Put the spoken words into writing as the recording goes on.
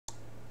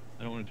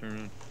want to turn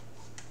around.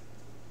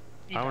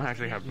 I don't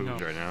actually have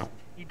boobs right now.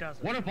 He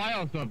doesn't. What if I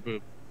also have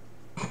boobs?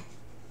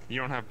 You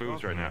don't have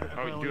boobs right now.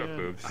 Oh, you do have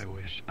boobs. I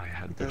wish I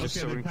had They're just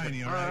so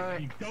tiny,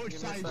 alright? Don't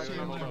side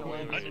shame my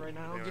boy. Right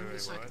now. Give me a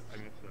second. I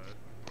missed that.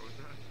 What was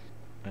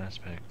that?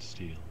 Aspect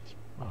steals.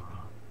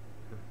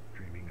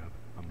 Dreaming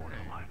of a mortal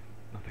life.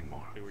 Nothing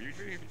more. Hey, were you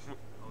dreaming? Is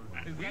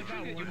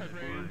that one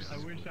phrase?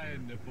 I wish I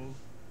had nipples.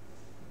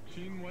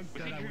 Sheen once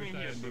said I wish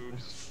I had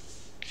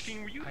nipples.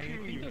 Sheen, were you I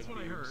dreaming? think that's what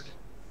I heard.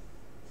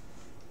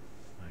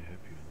 I hope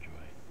you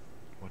enjoy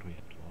what we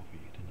have to offer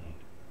you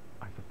tonight.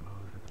 I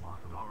suppose it's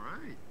possible.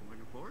 Alright, I'm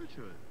looking forward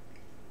to it.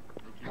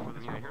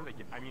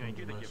 I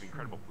hear they give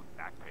incredible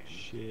back pain.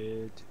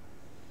 Shit.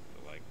 So,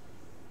 like,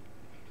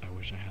 I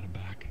wish I had a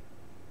back.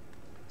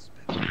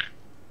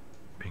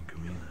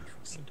 Pinkamina.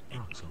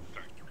 Awesome.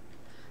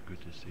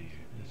 Good to see you,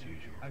 as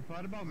usual. I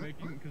thought about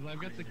making, because I've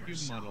got the cube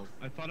model,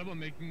 I thought about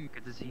making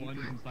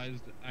one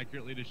sized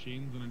accurately to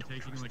Sheen's and then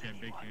taking like a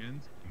big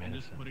hands and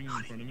just putting it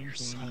in front of him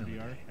so when I'm in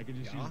VR, I could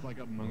just use like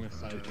Among Us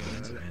sized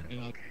hands and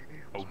I'll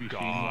oh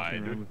god.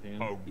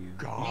 Oh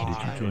god.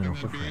 Did you join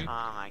off of him?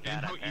 Oh my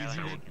god, I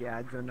barely did. Yeah,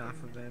 I joined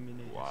off of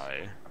ammunition.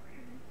 Why?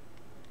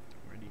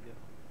 Where'd he go?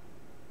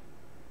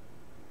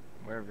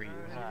 Wherever you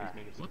are.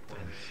 What the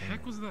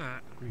heck was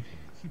that? Greetings.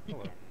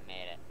 Hello.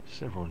 Made it.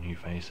 Several new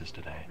faces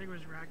today. I think it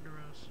was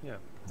Ragnaros. Yeah.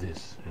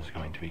 This is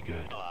going to be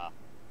good.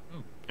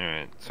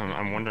 Alright, so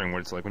I'm wondering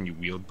what it's like when you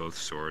wield both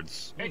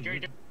swords. Like,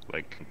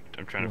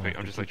 I'm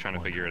just like trying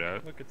to figure it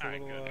out. Look, it's a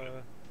little,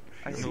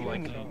 I know,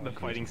 like, the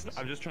fighting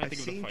I'm just trying to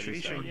think of the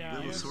fighting style.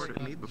 Wield a sword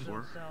at me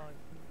before.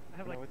 I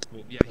have like.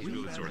 Yeah, he's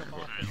wielded swords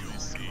before. I'm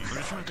just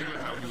trying to think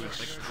about how he would,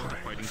 like, what the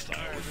fighting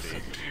style would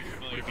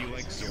be. Would it be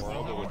like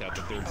Zoro, but without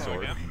the third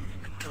sword?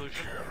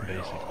 Basically,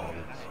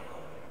 it's...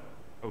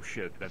 Oh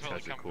shit, that's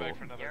actually cool. You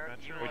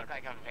look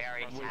like a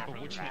very But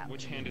happy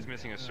which hand is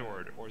missing a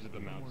sword, or is it the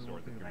mouse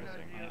sword that you're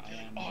missing?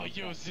 Oh,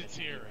 yo, sits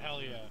here.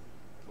 Hell yeah.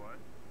 What?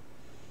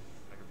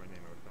 I heard my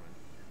name, I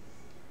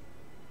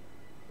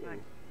was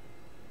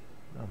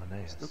fine.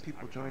 Nominations. Still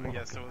people joining.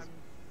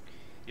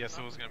 Yes,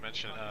 I was gonna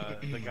mention,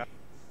 the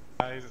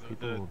guys,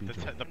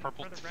 the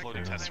purple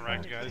floating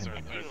tesseract guys are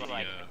the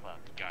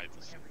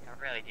guides.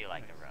 I really do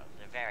like the robes.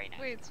 They're very nice.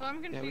 Wait, so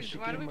I'm confused.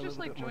 Why don't we just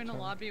like join a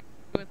lobby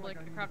with like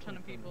a crap ton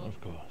of people? Of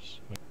course.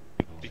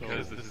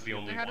 Because this is the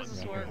only How one. does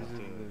this work?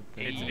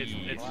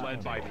 It's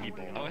led by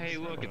people. Oh hey,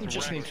 look, it's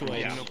Just need to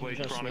wait.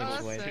 Xenoblade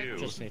Chronicles 2.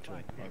 Just need to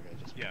wait.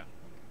 Yeah.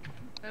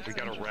 That's We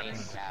got a rep.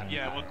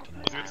 Yeah, well, I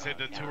was gonna say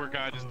the tour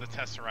guide is the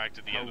tesseract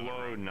at the end of the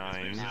Hello, road.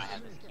 Nines. Now I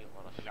have this cute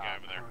little The shop. guy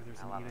over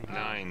there.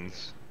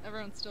 Nines.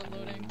 Everyone's still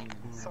loading.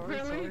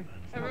 Sorry.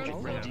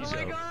 Everyone's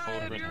still. Oh my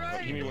god, you're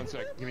right. Give me 1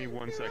 sec. Give me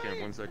 1 second.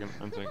 1 second.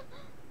 1 second.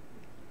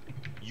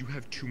 You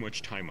have too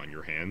much time on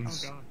your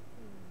hands. Oh god.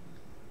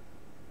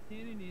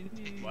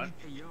 What?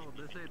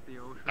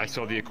 I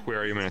saw the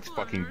aquarium and it's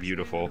fucking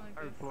beautiful.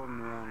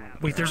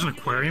 Wait, there's an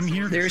aquarium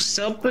here? There's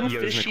something Yeah,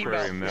 there's an fishy about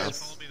aquarium there.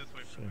 this.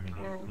 So many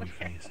new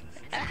faces.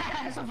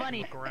 That's so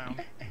funny. Around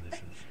This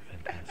is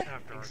fantastic.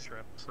 after our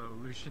trip. So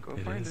we should go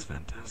It find is it.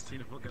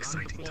 fantastic.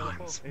 Exciting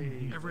times.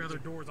 Every other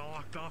door is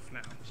locked off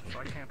now, so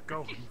I can't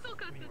go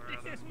anywhere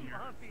other than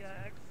here.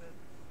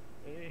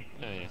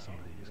 Yeah.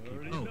 Somebody just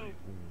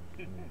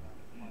keep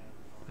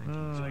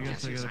I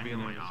guess I gotta be in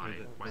there.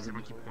 Why does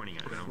everyone keep pointing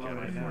at me?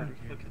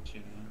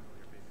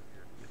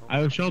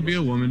 I shall be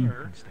a woman.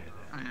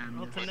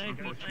 Well, tonight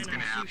we're playing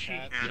on sushi.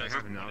 I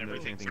haven't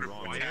noticed anything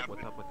wrong with it.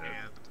 What's up with it?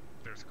 And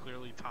there's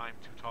clearly time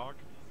to talk.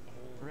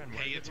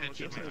 Pay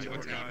attention to the tour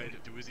guide,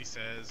 do as he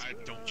says,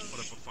 don't put up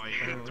a fight,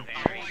 don't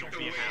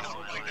be an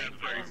asshole.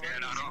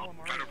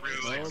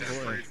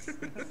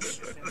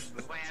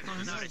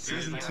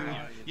 Season 2.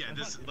 Yeah,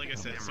 this, like I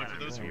said, so for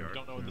those of you who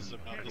don't know what this is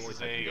about, this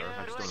is a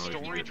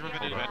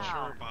story-driven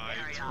adventure by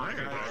tour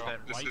guides that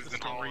write the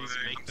stories,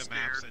 make the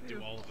maps, and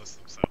do all of this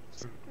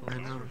themselves. I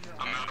know.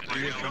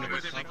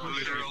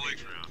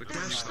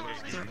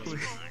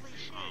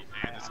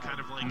 And it's kind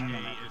of like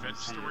a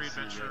story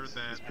adventure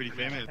that pretty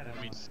famous we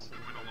went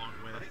along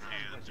with,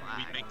 and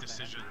we make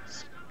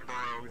decisions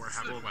or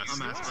have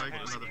quests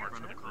as another part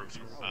of the crew.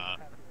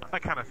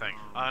 That kind of thing.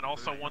 And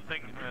also one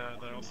thing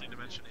that I also need to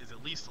mention is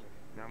at least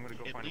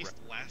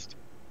last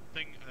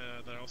thing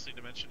that I also need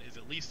to mention is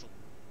at least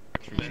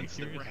events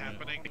that were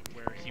happening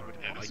where he would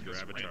ask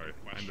us random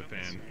questions. I'm the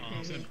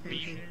fan.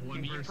 Be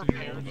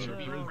prepared to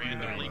be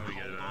randomly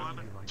called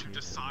on to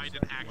decide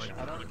an action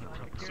for the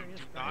group. So do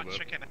not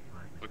chicken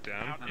Look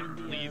down. out and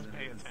please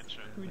pay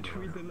attention.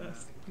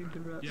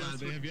 Yeah,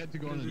 they have yet to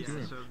go on the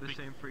tour. So the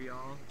same for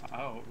y'all.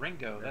 Oh,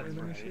 Ringo, that's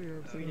right.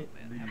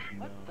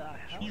 What the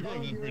hell? You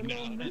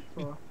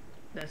go.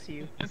 That's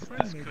you. I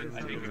think a good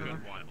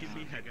one.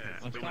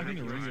 I was talking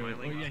to Ringo.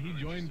 Oh yeah, he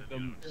joined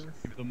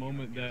the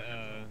moment that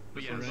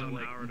the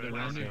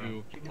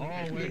rendezvous. Oh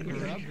wait,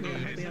 we're up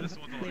Okay, there. so this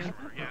one's a little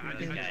shorter. Yeah, I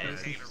think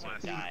that's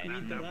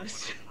the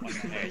last.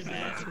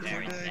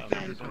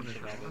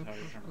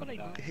 But I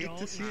hate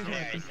to see it Very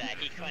happen. sad.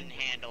 He couldn't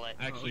handle it.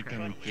 Actually,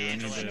 coming through.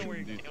 Handle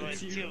it. It was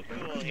too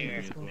cool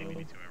here.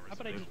 How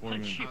about I just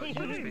punch you?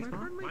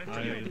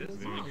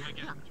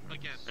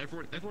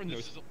 Everyone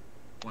knows.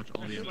 Watch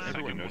all the episodes.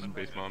 Everyone knows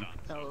Space Mom.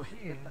 God,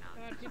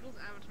 people's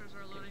avatars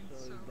are loading so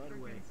freaking slow, bro.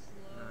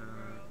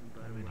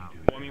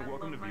 Well, I mean,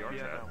 welcome to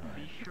VRChat.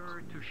 Be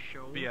sure to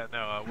show. But yeah, no,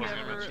 I wasn't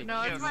gonna mention.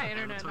 No, it's my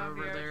internet, not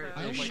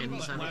VRChat.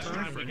 Shin's Okay.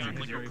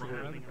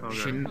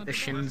 avatar.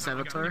 Shin's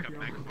avatar.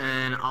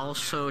 And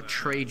also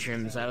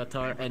Trajan's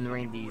avatar and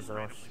Rain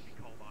Diesel's.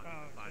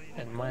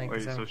 And Mike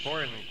is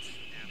important.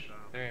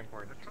 Very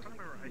important.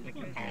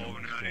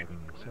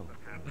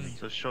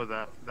 So show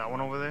that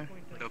one over there.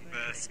 The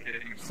best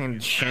game. His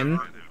name's Shin.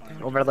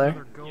 Over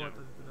there.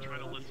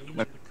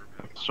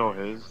 Show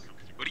his.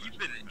 What have you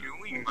been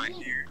doing, my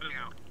dear?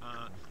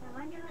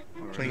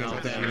 Playing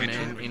with that man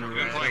in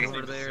red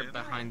over there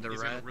behind the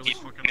red.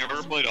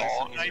 Never played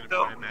All Night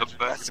though. The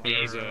best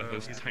game. It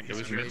was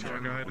Xenoblade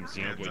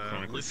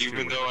Chronicles 2.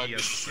 Even though I've been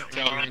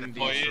telling you to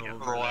play it for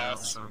the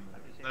last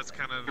That's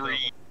kind of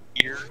 3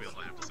 years.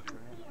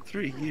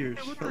 3 years.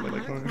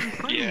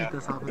 Yeah.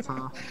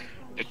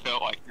 It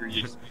felt like 3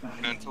 years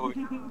mentally.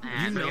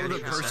 You know the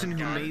person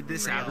who made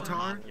this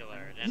avatar?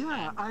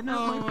 Yeah, I know.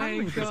 Oh my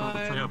god.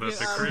 Yeah, the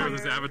creator of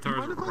this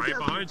avatar is right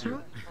behind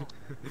you.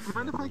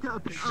 Mind if I get a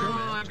picture?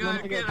 Oh my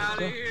god, get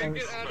out of here,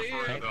 get out of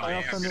here. I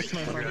also miss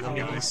my friend. No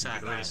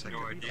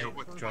idea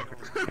what the fuck.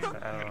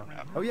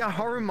 Oh yeah,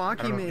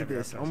 Harumaki made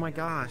this. Oh my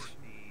gosh.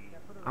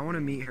 I want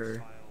to meet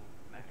her.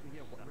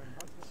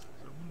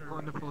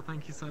 Wonderful,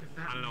 thank you so much. I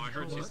don't know, I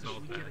heard she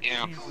smelled bad.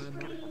 Yeah. Okay,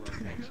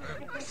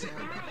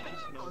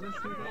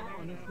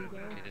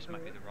 this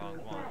might be the wrong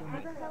one.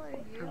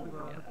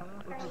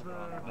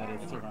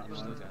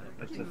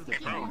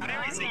 How do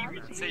I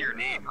say your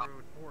name? I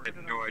have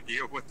no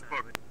idea what the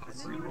fuck.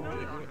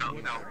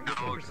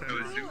 No,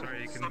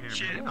 some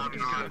shit. I'm not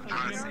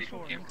trying to say.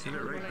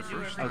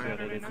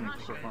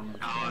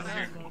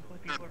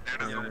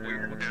 That is a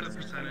weird. That is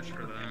percentage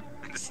for that.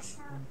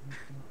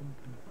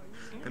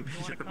 I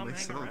made it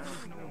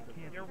myself.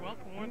 You're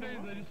welcome. One day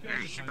they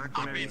just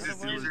I made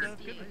this user. I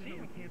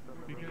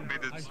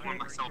made this one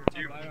myself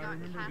too. I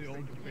remember the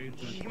old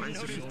faces. Why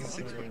is it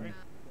 56?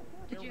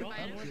 Did you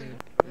invite him?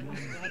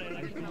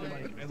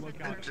 I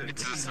look out.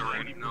 It's a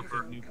surrounding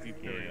number.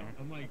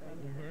 I'm like,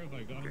 where have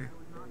I gone?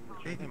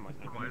 Hey,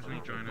 Why isn't he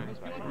joining?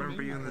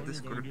 remember you in the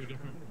Discord.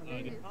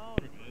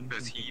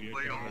 Does he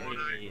play All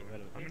Night?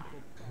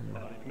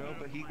 No,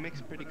 but he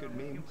makes pretty good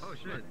memes. Oh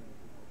shit.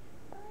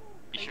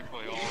 You should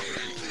play All Night.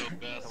 It's the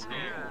best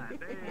game.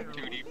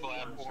 2D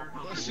platform.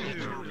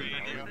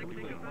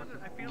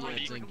 Yeah,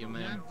 thank you,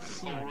 man.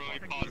 Full really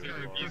positive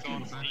reviews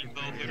on Steam.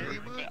 They'll literally.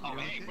 Oh,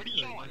 hey, what are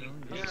you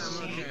doing? Yeah,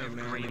 I'm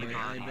okay,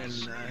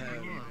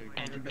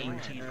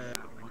 man.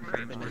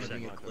 I've been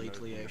having it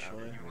lately,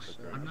 actually.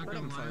 So I'm not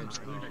gonna lie,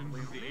 fine.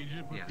 the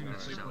agent puts me to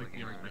sleep like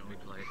the argument.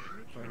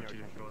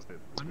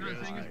 I'm not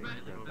saying it's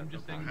bad, I'm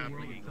just saying the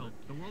world itself.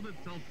 The world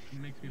itself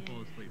makes me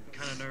fall asleep.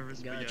 Kind of nervous.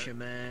 Gotcha,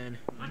 man.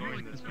 I don't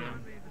like this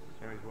game.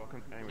 Anyways,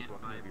 welcome to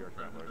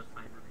VRTravelers.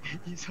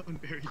 You sound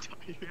very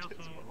tired.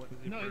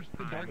 No, it's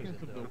the darkness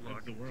of the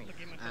world.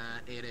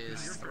 It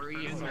is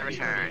 3:30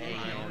 Return.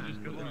 a.m. and it's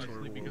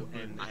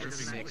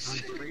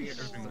 3:33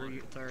 a.m.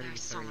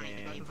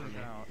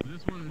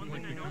 This one is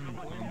like becoming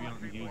zombie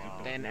out in the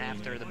Then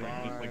after the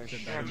bar,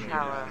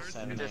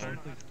 Just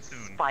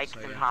spiked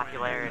in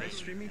popularity.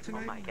 Oh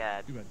my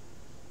god.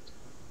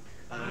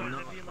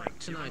 not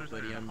tonight,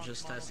 buddy. I'm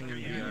just testing in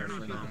VR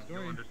for now.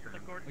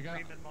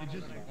 It's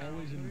just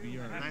always in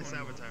VR. Nice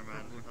avatar,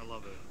 man. I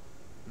love it.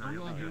 I'm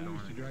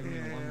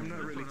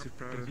not really too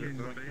proud of it,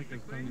 though.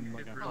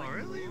 Oh,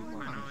 really?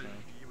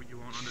 You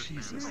won't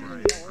Jesus.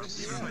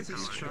 understand.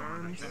 His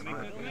charms.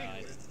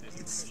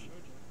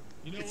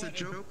 It's a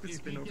joke that's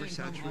been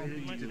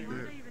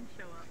oversaturated.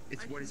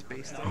 It's what it's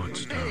based on.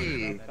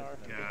 Hey!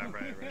 Yeah,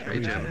 right. Hey,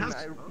 Jim.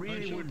 I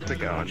really would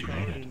Take out. Oh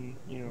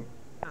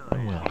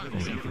yeah,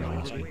 thank you for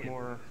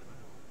asking.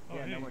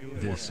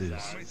 This is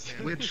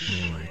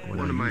Which what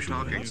one I am I usually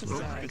talking answer.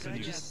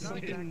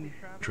 to?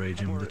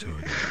 Trajan the tour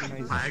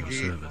guide.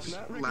 Service.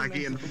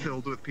 Laggy and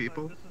filled with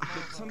people.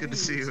 Good to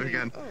see you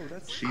again. Hide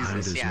as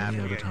Jesus. many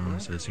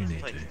avatars as you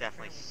need This to. place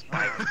definitely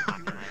spiked in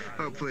popularity.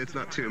 Hopefully it's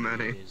not too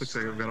many. Looks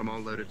like I've got them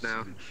all loaded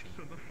now.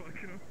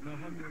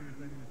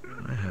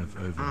 I have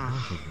over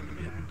half of them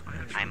hidden,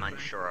 actually. I'm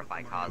unsure if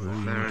I caused All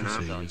you Fair need to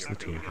enough. see is the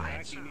tour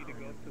guides.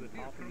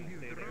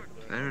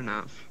 Fair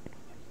enough.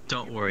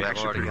 Don't worry, I'm I've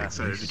actually already pretty got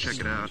excited to check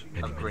it out.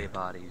 of gray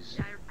bodies.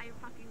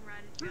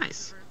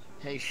 Nice.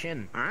 Hey,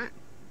 Shin. Alright.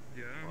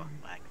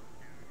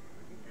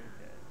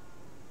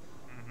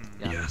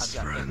 Yes,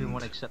 I've got friend.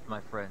 everyone except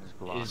my friends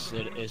blocked.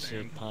 Is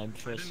it time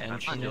for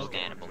ascension?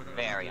 Understandable,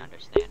 very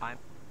understandable.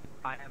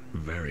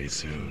 Very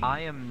soon.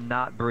 I am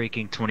not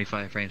breaking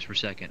 25 frames per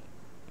second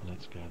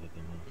Let's gather them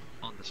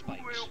up. on the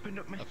spikes of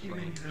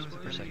frames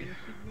per second.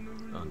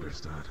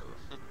 Understood.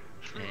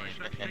 And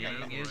the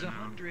ping is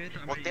 100.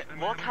 Well,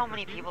 look how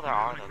many people there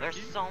are, though.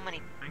 There's so many.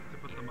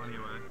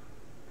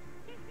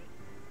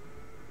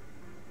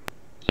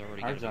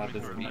 Our job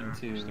is to be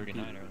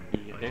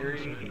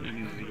very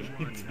easy.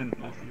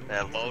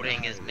 The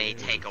loading may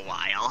take a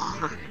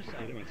while.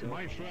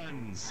 My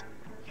friends.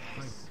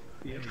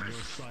 beg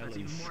your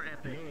silence.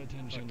 Your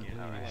attention,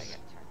 please.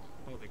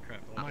 Holy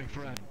crap. My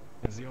friend,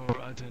 your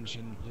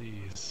attention,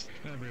 please.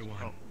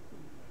 Everyone.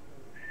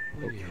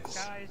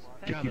 Please.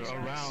 Gather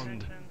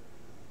around.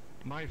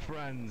 My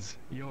friends,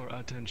 your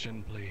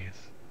attention,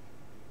 please.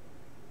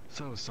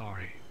 So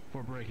sorry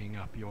for breaking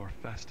up your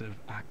festive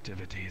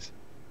activities,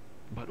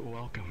 but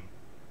welcome.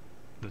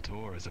 The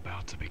tour is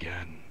about to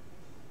begin.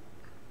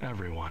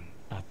 Everyone,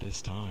 at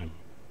this time,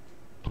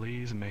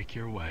 please make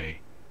your way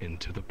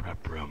into the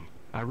prep room.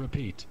 I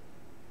repeat,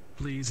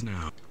 please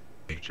now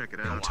check it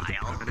out. into the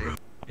prep room.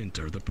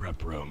 Enter the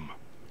prep room.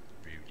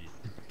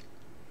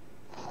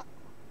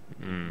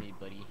 Me,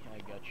 buddy. I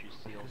got you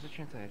sealed. There's a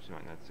chance I actually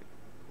might not see.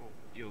 Oh,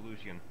 yo,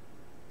 Lucian.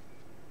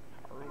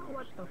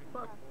 What the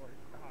fuck?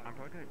 I'm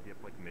probably gonna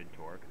dip like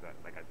mid-tour because,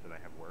 like I said, I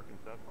have work and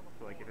stuff.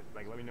 So like, if it,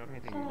 like, let me know if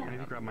anything. I need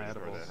to grab my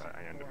edibles. That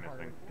I end up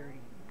missing.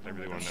 I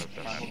really want to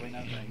know stuff. Probably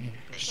nothing.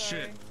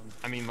 Shit.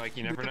 I mean, like,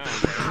 you never know.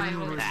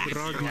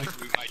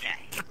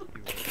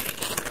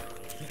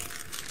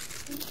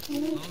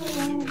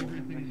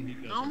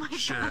 Oh my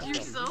god, you're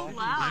so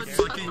loud.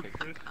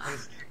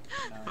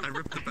 I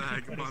ripped the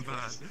bag, my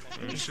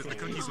bad. Shit, the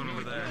cookies went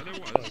over there.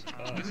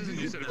 This is a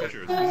new set of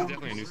pictures. This is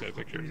definitely a new set of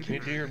pictures. Can you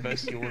do your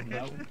best York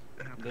though?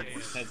 That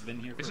has been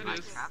here for Yes,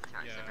 it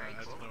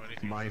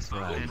is. My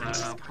friends,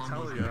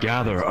 Yeah.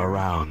 gather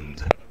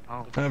around.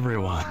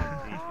 Everyone,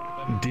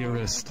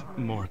 dearest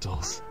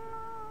mortals,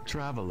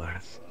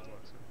 travelers,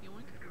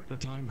 the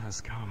time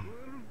has come.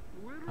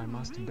 I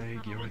must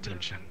beg your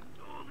attention.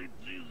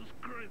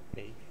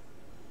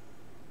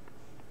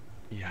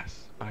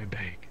 Yes, I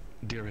beg.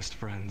 Dearest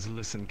friends,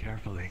 listen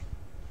carefully.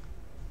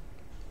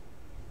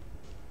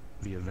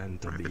 The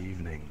event of the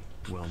evening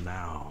will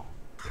now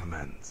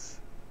commence.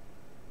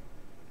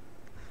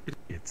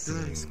 It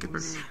seems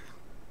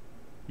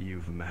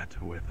you've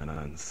met with an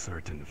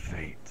uncertain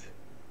fate.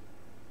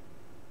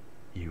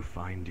 You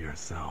find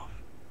yourself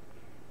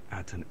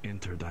at an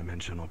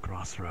interdimensional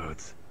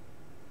crossroads.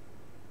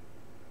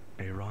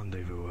 A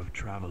rendezvous of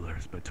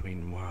travelers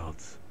between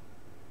worlds.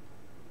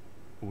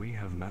 We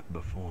have met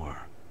before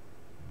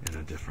in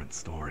a different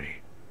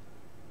story.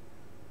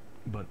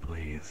 But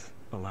please,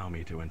 allow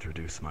me to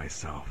introduce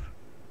myself.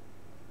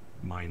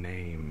 My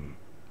name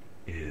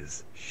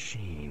is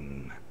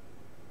Sheen.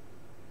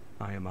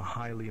 I am a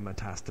highly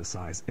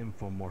metastasized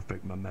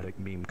infomorphic memetic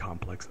meme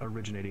complex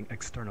originating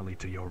externally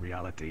to your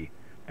reality,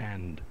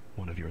 and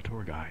one of your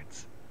tour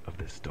guides of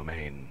this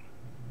domain.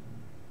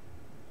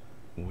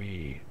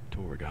 We,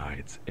 tour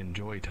guides,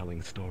 enjoy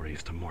telling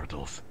stories to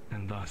mortals,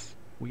 and thus,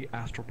 we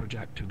astral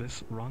project to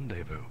this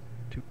rendezvous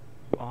to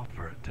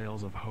offer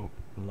tales of hope,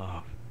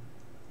 love,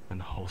 and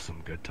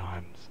wholesome good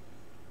times.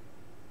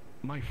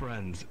 My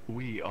friends,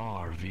 we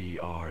are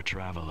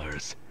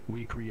VRTravelers.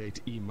 We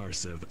create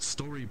immersive,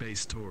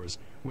 story-based tours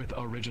with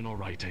original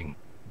writing,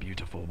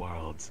 beautiful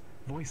worlds,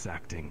 voice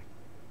acting,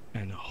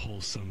 and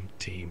wholesome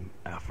team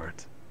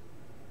effort.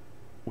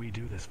 We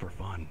do this for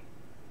fun.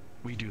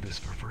 We do this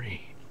for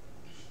free.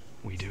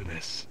 We do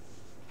this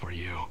for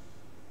you.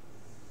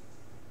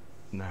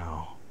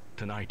 Now,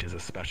 tonight is a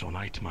special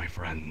night, my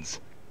friends.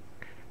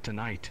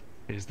 Tonight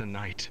is the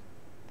night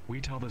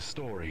we tell the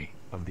story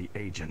of the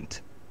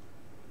agent.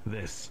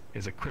 This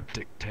is a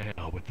cryptic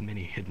tale with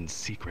many hidden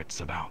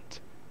secrets about.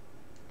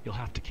 You'll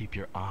have to keep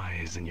your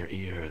eyes and your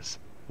ears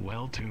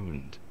well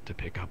tuned to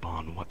pick up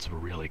on what's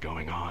really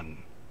going on.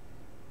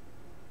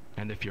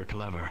 And if you're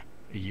clever,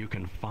 you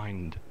can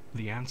find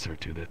the answer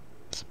to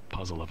this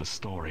puzzle of a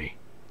story,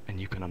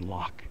 and you can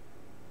unlock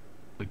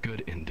the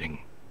good ending.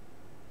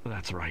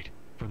 That's right.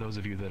 For those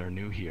of you that are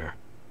new here,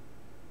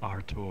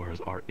 our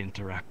tours are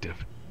interactive.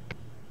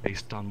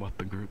 Based on what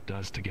the group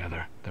does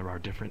together, there are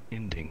different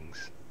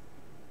endings.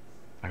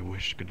 I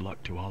wish good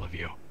luck to all of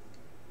you.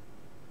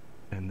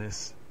 And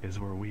this is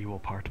where we will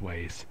part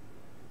ways,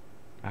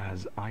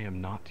 as I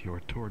am not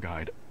your tour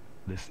guide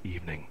this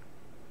evening.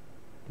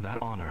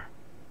 That honor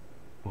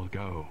will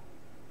go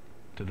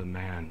to the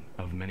man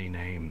of many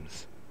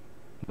names,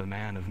 the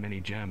man of many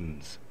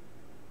gems,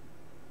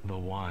 the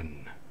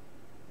one,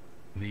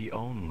 the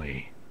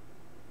only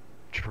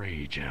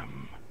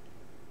Trajan.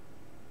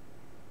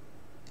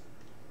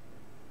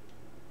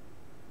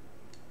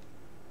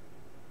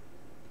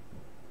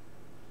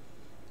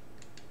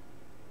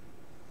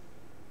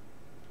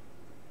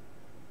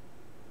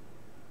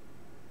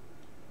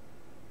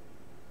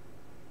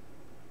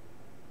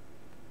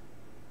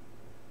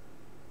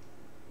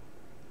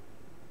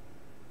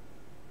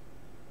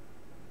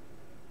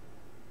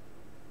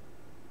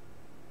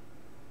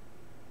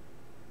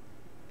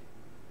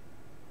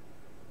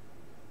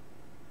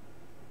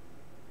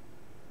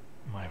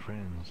 My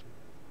friends,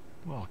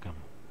 welcome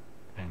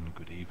and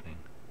good evening.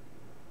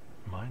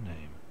 My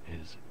name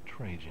is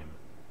Trajan,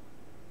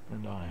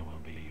 and I will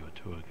be your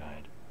tour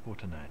guide for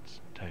tonight's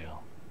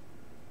tale.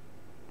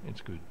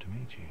 It's good to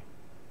meet you,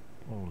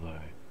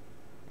 although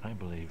I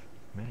believe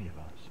many of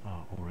us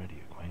are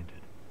already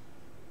acquainted.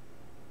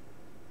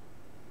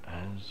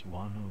 As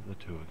one of the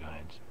tour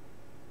guides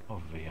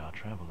of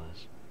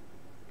VRTravelers,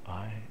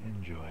 I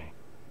enjoy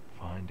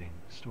finding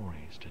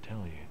stories to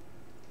tell you,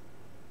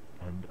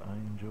 and I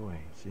enjoy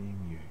seeing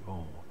you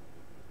all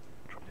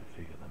try to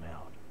figure them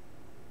out.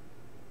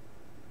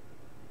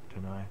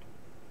 Tonight,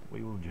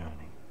 we will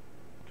journey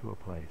to a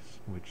place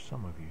which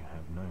some of you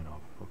have known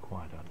of for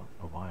quite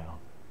a while.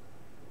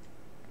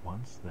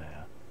 Once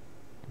there,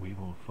 we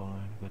will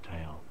follow the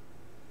tale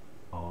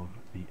of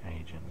the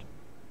agent.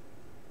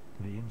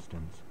 The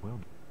instance will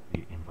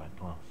be Invite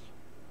Plus,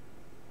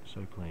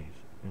 so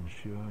please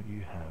ensure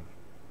you have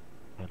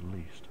at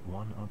least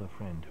one other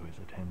friend who is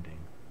attending,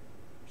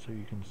 so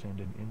you can send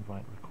an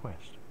invite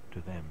request to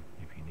them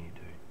if you need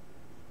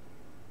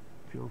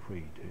to. Feel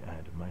free to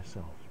add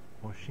myself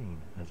or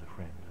Sheen as a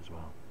friend as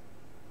well.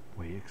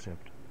 We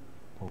accept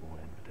all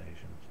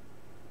invitations.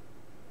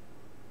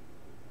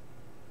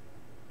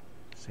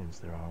 Since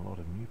there are a lot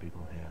of new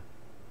people here,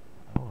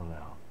 I will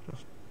allow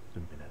just a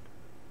minute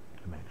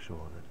to make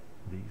sure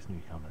that these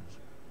newcomers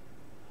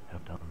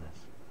have done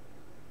this.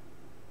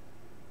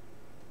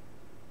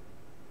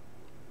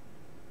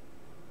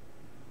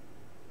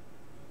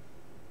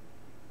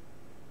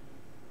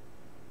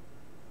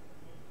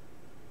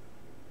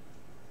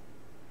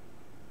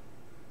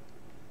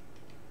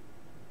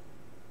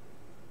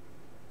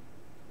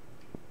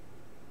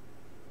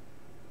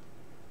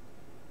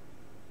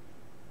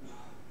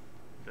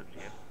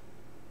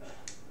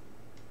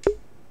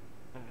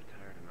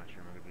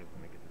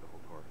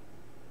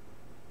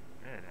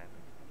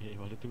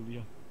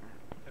 Tulio.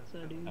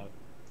 So, dude.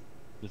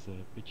 Just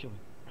be chilling.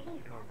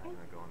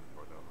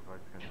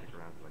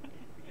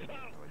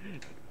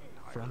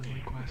 Friend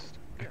request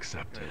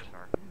accepted.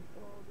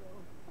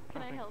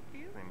 Can I help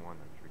you? Same one,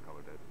 that's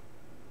recolored it.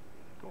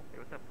 Cool. Hey,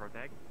 what's up,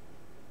 Protag?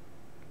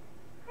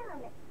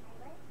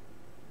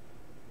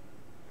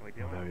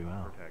 Very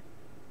well.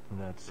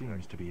 That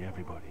seems to be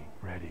everybody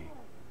ready.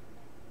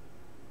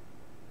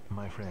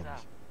 My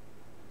friends,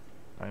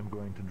 I'm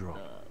going to drop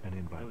an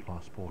Invite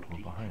Plus portal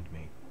behind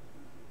me.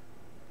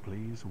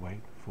 Please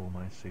wait for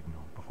my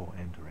signal before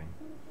entering,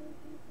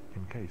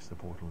 in case the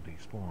portal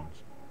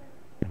despawns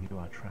and you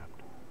are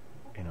trapped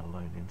in a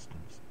lone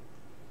instance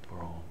for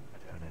all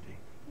eternity.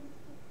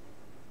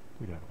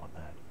 We don't want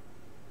that.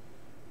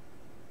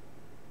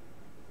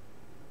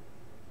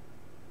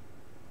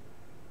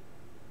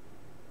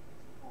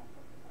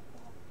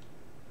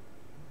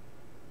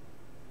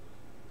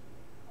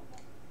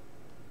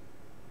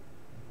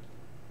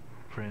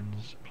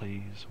 Friends,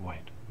 please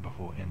wait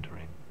before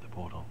entering the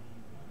portal.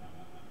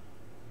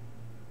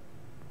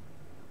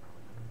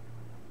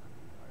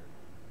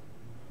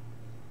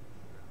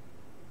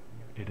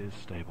 It is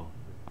stable.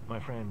 My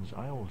friends,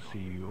 I will see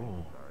you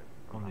all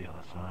on the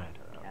other side.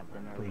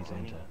 Please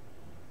enter.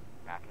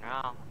 Back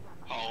now.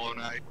 Hollow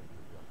Knight.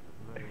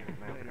 I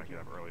gotta get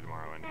up early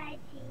tomorrow, and I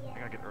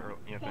gotta get early.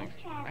 Yeah, thanks.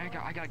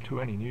 I gotta To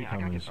any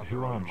newcomers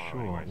who aren't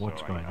sure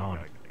what's going on,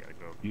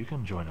 you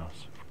can join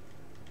us.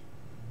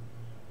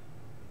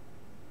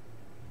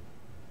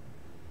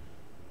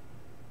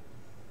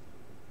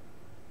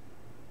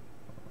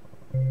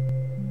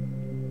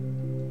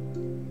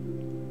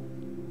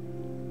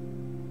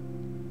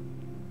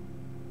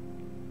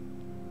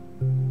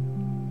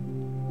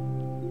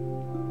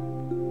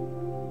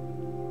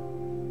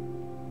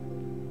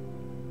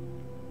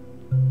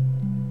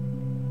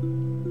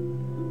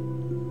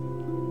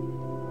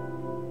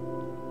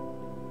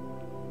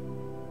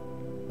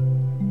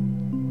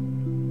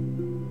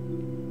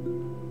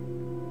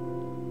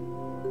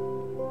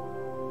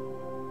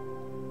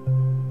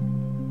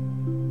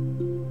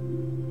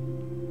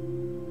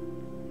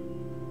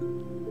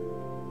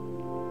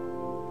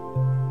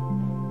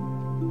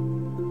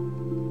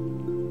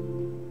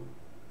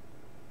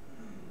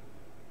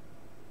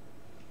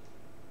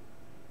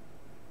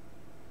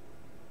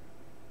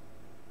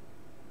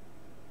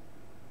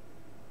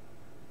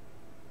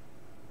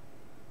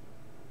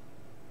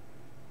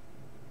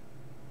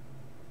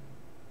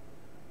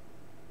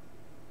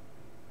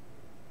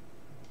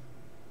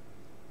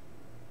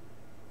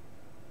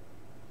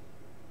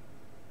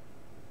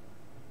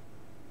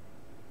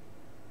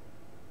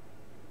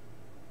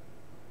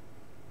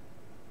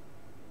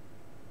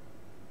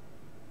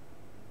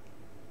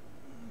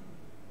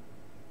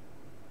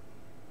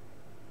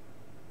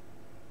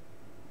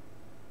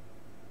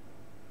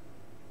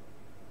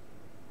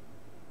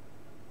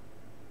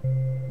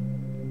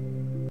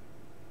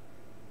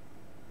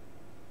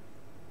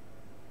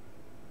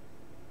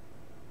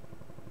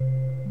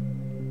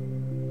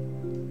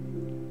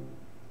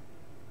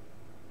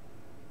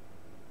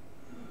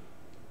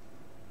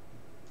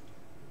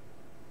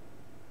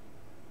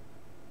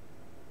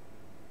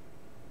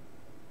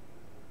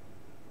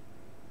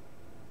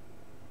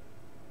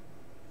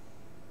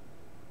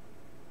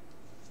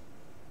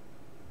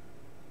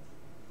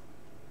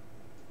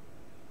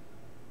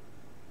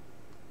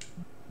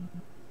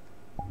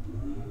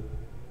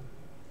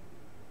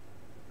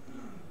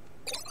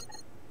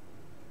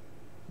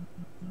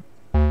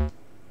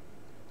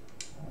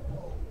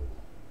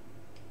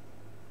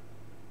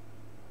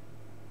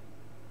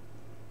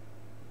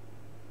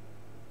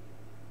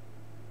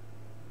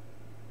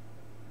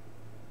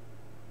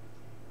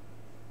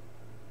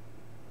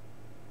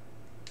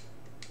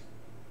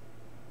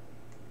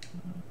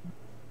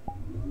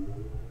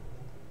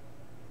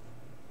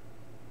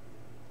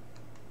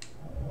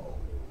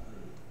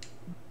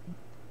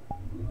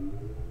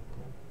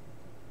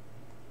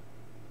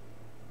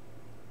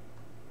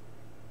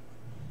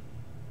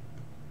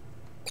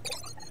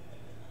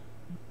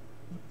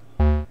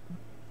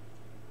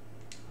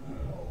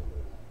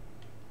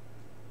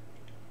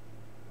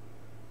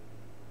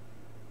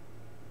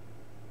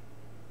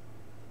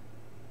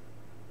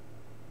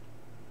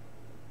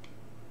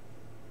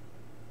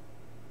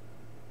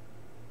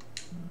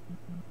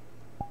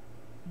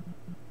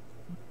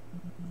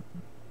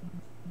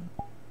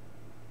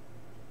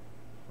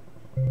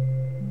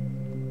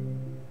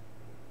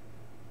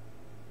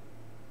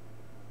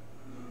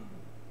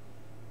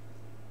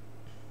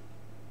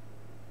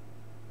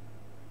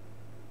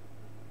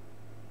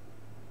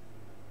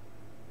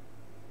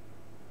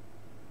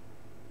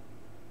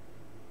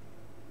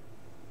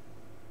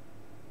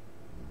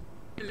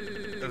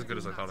 As good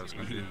as I thought it was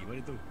going to be.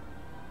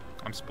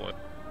 I'm split.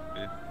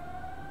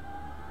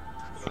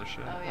 Other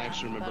shit. I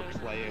actually remember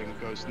playing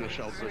Ghost in the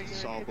Shell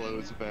versus Solblo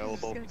was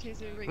available.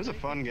 It was a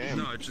fun game.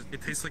 No,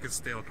 it tastes like a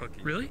stale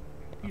cookie. Really?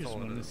 You just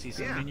wanted to see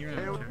something in your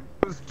It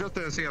was just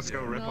a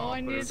CSGO ripoff. No,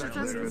 I needed to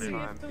test to see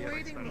time. if the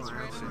waiting was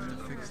right.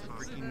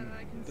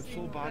 The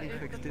full body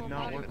fix did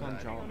not work on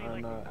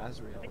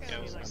Azrael. Yeah,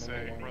 I was gonna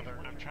say, brother,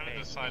 I'm trying to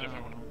decide if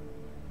I want to.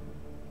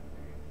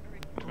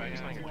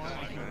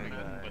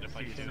 But if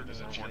I consider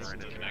there's a chance to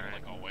connect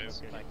like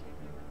always. But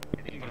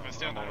if I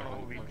stay on the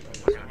roll,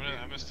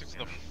 I'm gonna stick to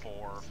the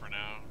 4 for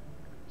now.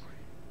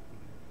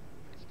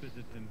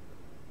 Exposition.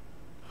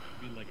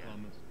 Be like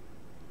Thomas.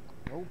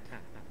 Nope.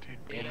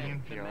 Dude, playing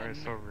in VR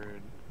is so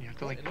rude. You have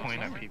to like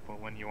point at people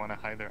when you want to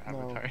hide their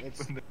avatars. No, it's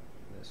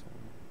this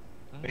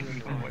one. They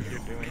know what you're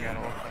doing at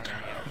all times.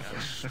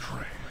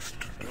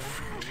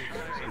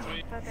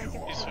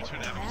 You switch to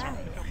an avatar.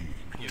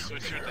 You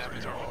switch to an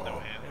avatar with no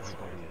hands.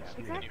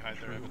 And you hide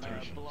their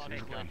avatar.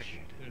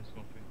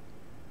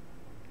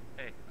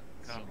 Hey,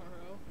 come.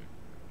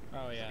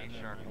 Oh yeah. Stay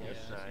sharp.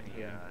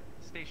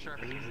 Stay sharp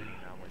and easy. You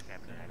know what's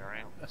happening,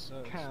 alright?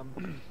 Cam.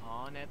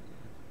 On it.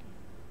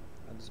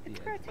 I'll just be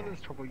There's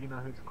trouble, you know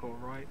who's cool,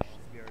 right?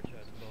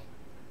 VRChat.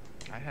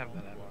 I have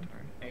that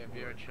avatar. Hey,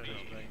 VRChat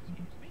is right.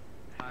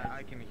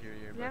 I can hear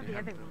you, but you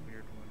have the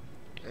weird one.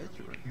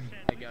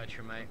 I got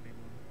you, mate.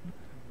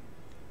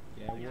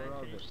 Yeah, we're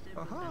all good.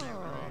 Aha!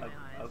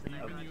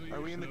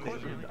 Are we in the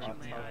courtroom? I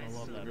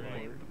love that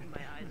board.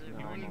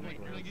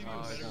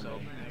 Oh, it's so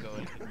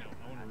good. No,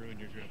 I want to ruin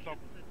your trip.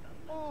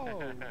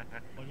 Oh!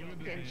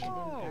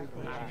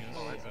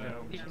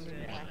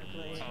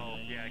 Oh,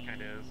 yeah, it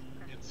kinda is.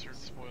 Insert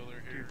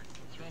spoiler here.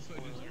 Insert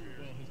spoiler here.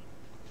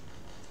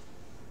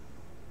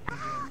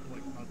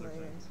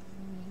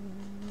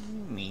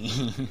 Me.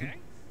 Okay.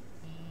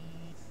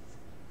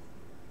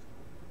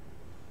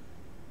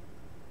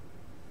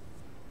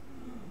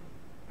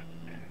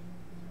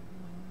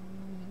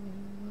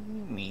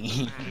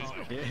 Me.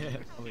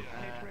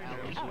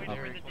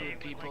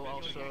 People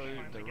also,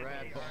 the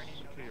rats.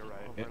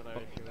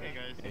 Hey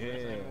guys.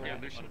 Yeah.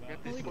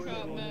 Holy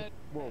crap, Matt.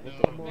 Whoa,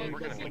 We're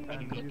gonna make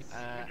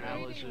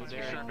Alice is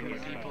there.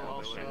 People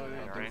also,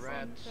 the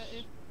rats.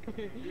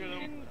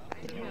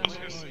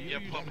 Yeah,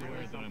 pump.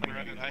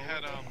 I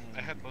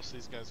had most of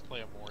these guys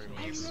play Amori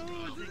Maze.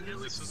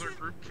 This is our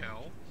group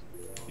Cal.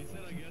 He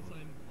said, I guess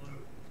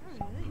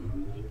I'm on.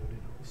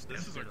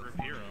 This is our group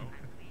hero.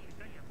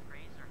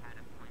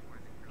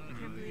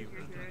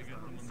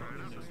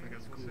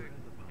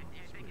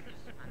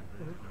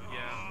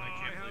 Yeah, I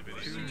can't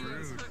believe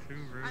it.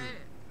 Too rude.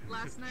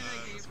 Last night I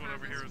gave this one her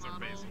over this here is model.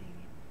 amazing.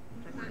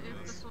 That if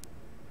this one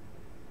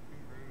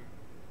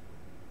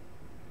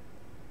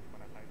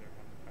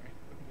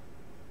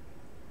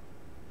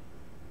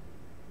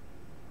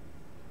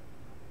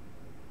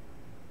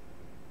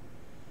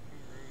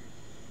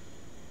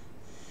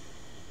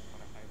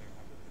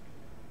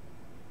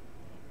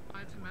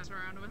to mess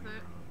around with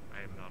it.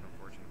 I am not,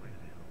 unfortunately.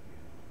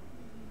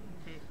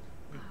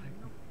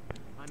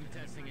 I'm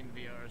testing in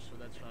VR, so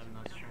that's why I'm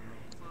not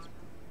streaming.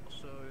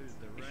 Also,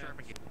 the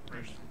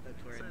rats,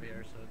 that's where in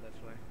VR, so that's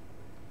why.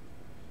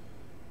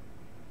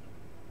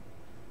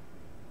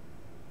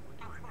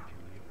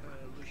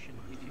 Lucian,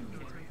 if you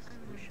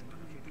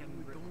can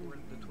record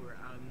the tour,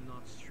 I'm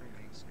not streaming.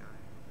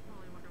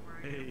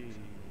 Hey.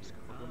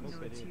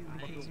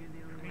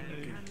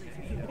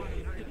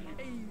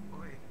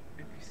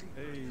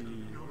 Hey,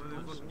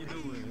 what you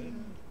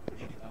doing?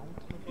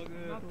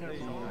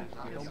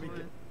 Don't be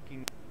getting.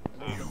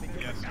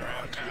 Yes, sorry.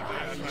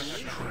 I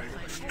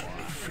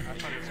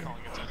thought he was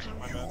calling attention.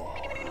 My bad.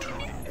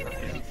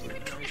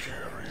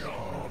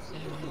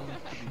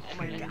 Oh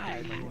my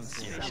god,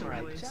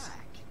 Samurai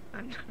Jack.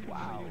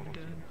 Wow.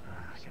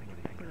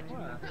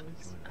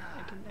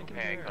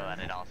 Very good.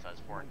 It also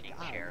has working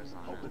chairs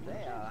on it. Over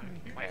there.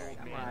 Very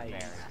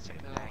good.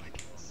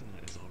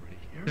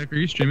 Jack, are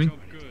you streaming?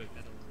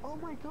 Oh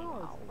my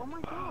god. Oh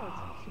my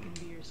god. It can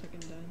be your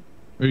second dad.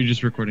 Or are you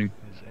just recording?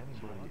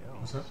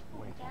 What's that?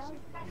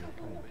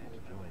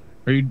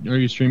 Are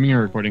you streaming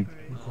or recording?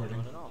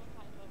 Recording.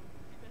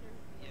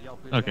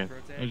 Okay. I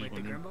was just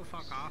wondering. Grumbo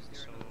fuck off.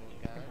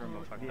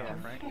 Yeah,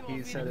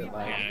 he said it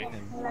like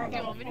him.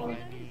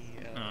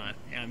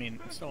 I mean,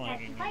 it's still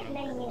lagging.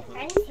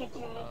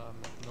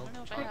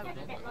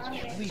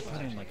 We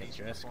put in like a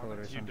dress code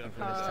or something for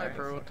this Hi, tag.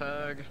 Pro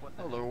Tag.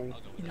 Hello.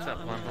 What's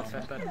up, man?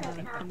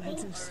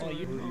 Oh,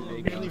 you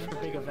mainly for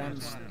big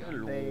events.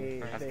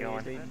 They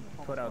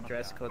put out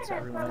dress codes so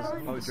everyone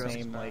has the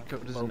same like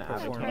low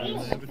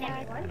performance.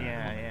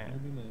 Yeah.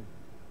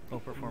 Full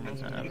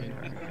performance on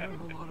Avatar.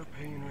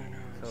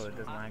 So it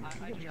doesn't lag.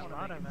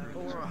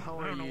 Or how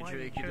are you,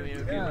 Drake? You doing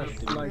okay? Yeah,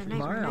 it's like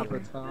my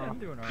avatar. I'm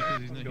doing alright.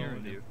 Because he's not here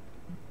with you.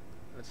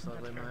 That's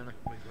lovely, man. Wait,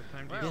 what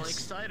time do Well,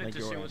 excited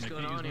to see what's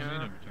going on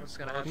here. What's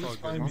gonna happen?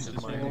 Avatar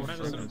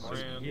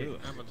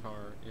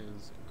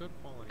is good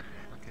quality.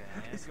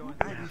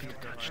 Have you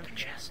touched the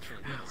chest?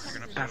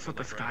 That's what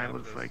the sky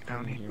looks like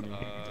down here.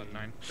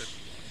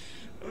 950.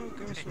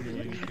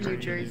 New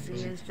Jersey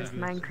is just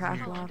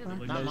Minecraft lava.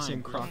 Not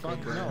mine.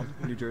 No,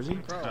 New Jersey?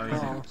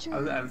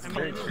 I was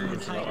very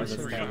curious about what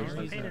this guy was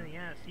pain in the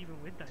ass,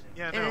 even with that.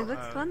 Yeah, and it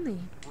looks funny.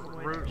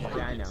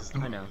 Yeah, I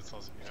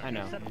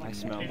know. I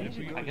smell it.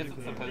 I guess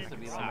it's supposed to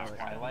be like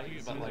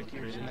Twilight, but like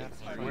you're in that.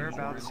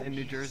 Whereabouts in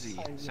New Jersey?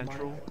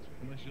 Central?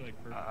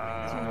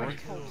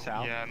 North?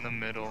 South? Yeah, in the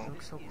middle.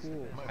 Looks so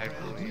cool.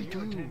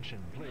 Your attention,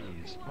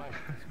 please.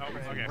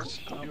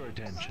 Your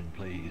attention,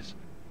 please.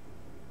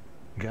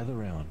 Gather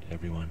round,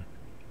 everyone.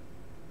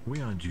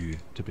 We are due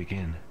to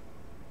begin.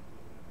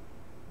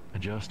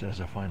 Just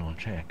as a final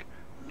check,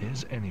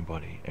 is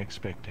anybody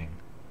expecting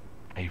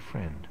a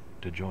friend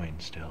to join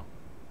still?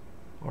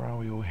 Or are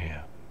we all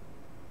here?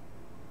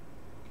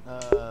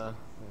 I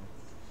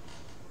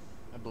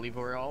believe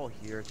we're all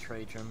here,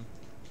 Trajan.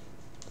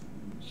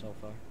 So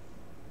far.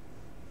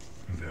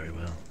 Very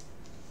well.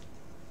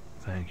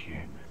 Thank you.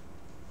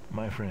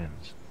 My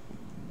friends,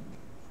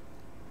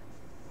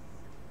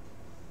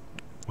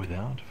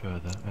 without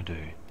further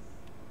ado,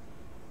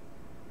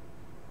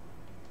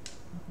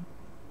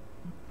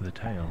 the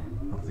tale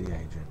of the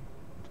agent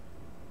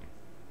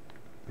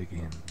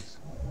begins.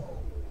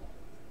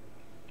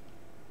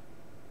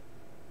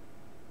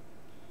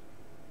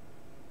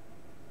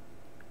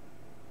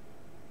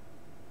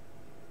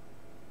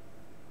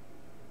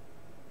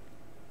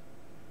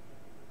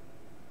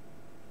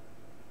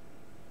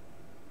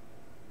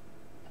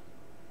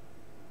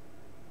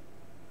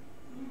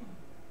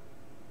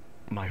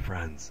 My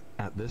friends,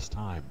 at this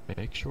time,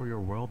 make sure your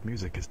world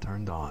music is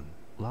turned on,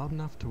 loud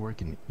enough to where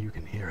you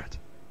can hear it,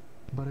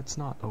 but it's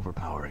not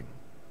overpowering.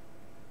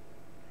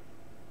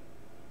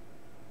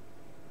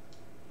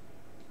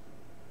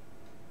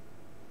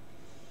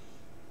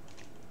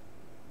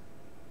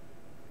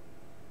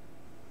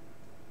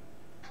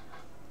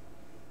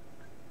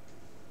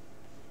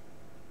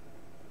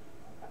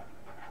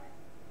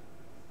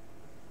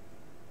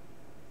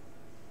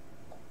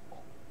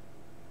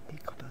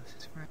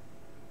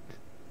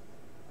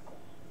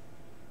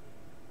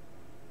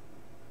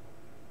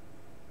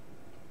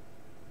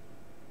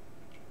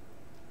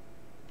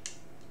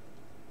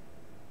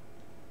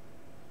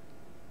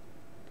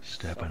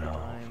 Stepping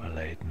off a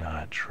late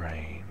night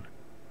train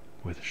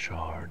with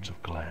shards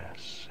of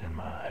glass in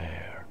my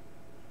hair,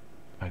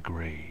 a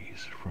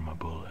graze from a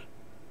bullet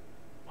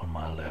on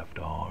my left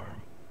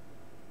arm,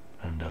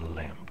 and a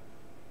limp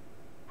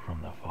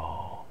from the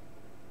fall.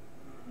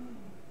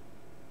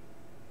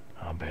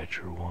 I bet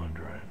you're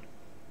wondering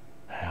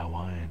how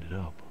I ended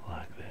up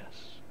like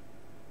this.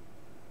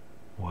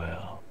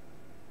 Well,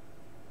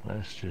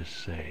 let's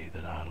just say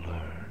that I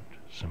learned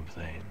some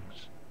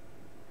things.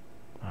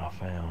 I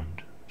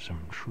found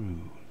some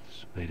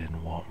truths they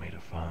didn't want me to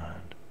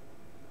find,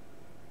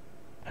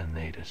 and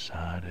they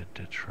decided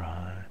to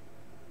try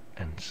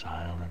and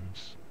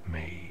silence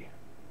me.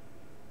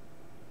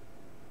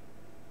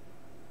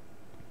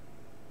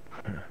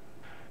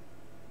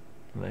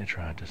 They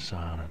tried to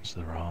silence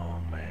the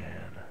wrong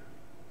man.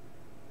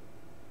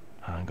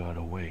 I got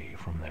away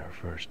from their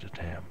first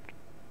attempt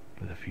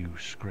with a few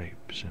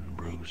scrapes and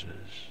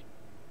bruises.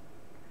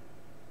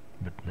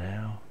 But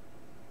now,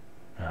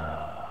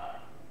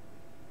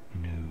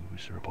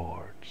 news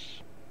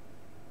reports.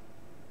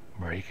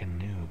 Breaking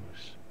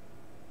news.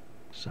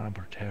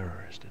 Cyber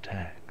terrorist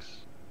attacks.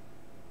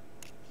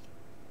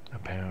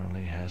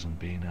 Apparently hasn't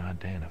been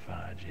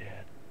identified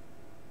yet.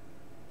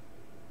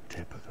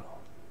 Typical.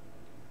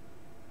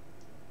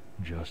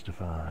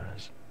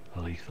 Justifies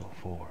lethal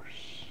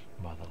force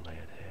by the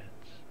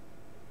leadheads.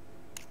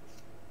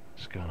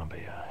 It's gonna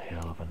be a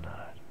hell of a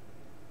night.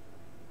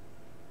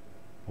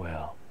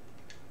 Well,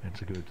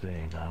 it's a good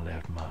thing I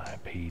left my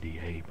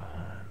PDA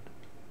behind.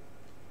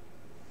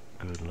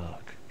 Good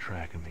luck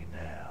tracking me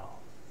now.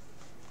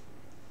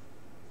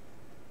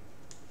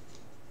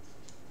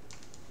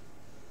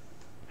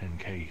 In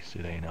case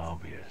it ain't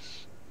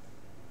obvious,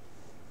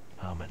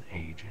 I'm an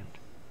agent,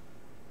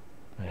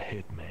 a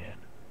hitman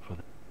for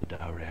the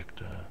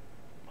director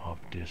of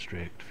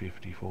District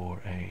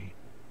 54A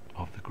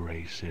of the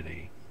Gray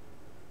City,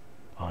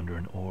 under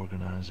an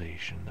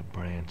organization that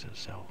brands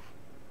itself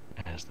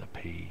as the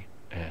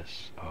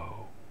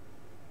PSO.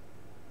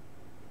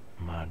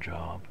 My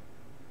job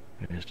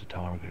is to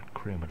target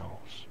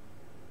criminals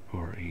who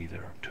are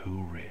either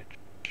too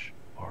rich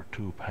or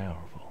too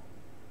powerful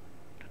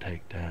to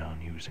take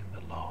down using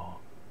the law.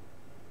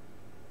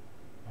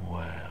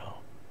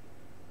 Well,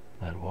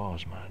 that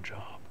was my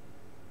job.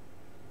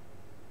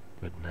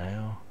 But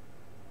now,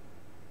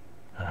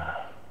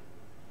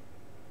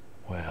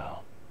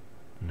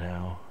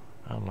 now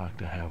I'd like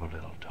to have a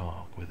little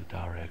talk with the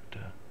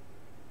director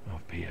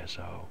of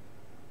PSO,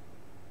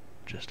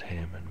 just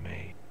him and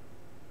me.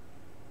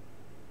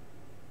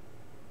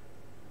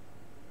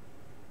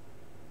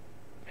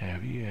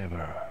 Have you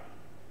ever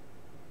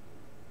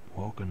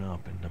woken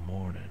up in the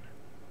morning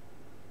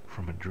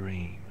from a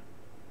dream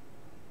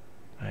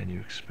and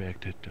you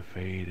expect it to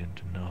fade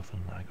into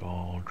nothing like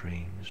all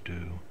dreams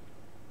do?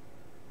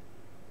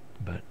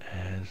 But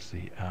as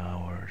the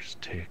hours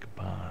tick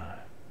by,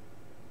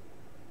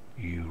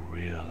 you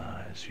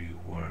realize you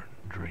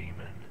weren't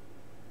dreaming.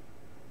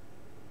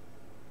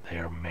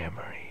 They're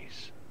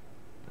memories.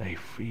 They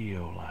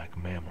feel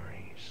like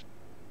memories.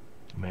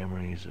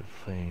 Memories of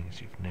things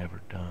you've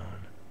never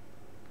done.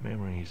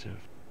 Memories of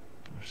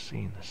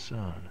seeing the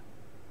sun.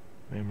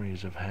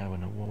 Memories of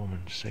having a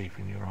woman safe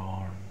in your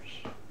arms.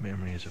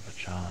 Memories of a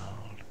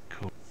child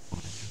cooling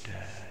your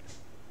dad.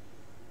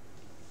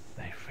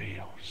 They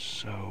feel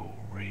so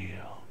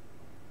real,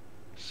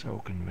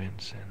 so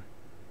convincing.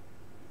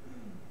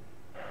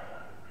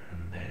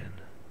 And then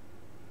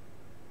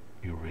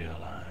you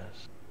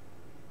realize,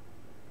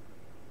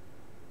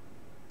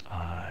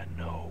 I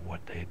know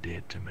what they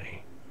did to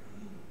me.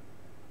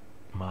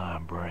 My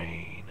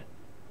brain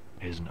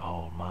isn't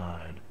all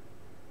mine.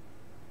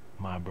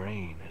 My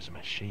brain is a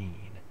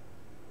machine,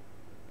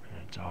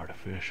 and it's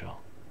artificial.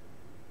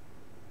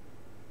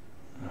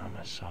 I'm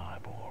a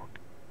cyborg.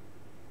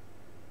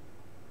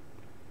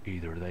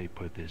 Either they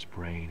put this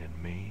brain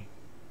in me,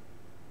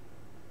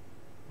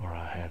 or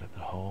I had it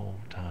the whole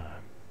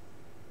time,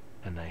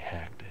 and they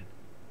hacked it.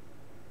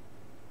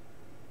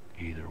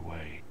 Either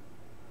way,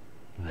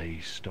 they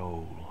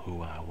stole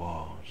who I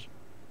was,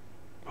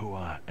 who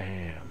I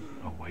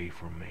am, away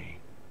from me.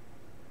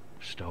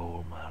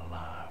 Stole my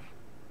life,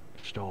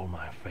 stole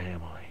my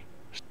family,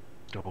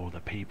 stole the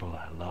people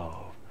I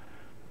love.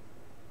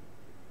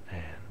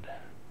 And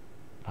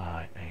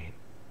I ain't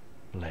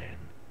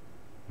letting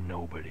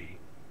nobody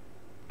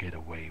get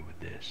away with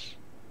this.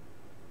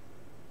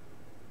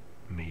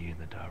 Me and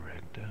the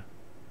director,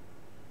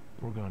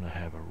 we're gonna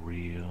have a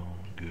real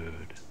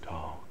good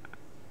talk.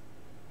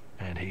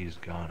 And he's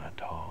gonna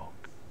talk,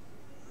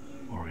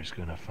 or he's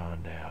gonna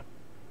find out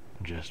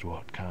just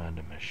what kind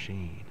of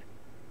machine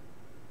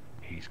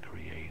he's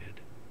created.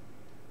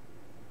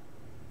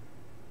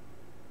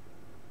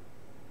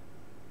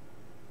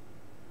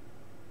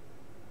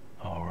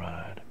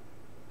 Alright,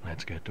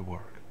 let's get to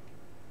work.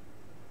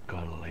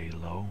 Gotta lay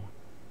low,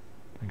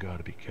 and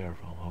gotta be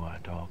careful who I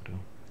talk to,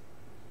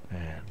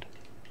 and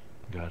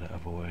gotta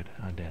avoid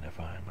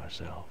identifying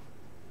myself.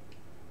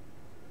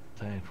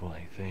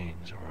 Thankfully,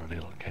 things are a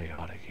little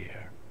chaotic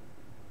here.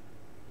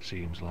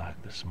 Seems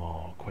like the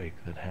small quake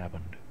that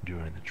happened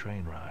during the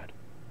train ride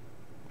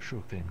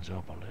shook things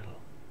up a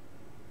little.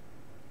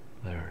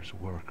 There's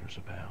workers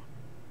about,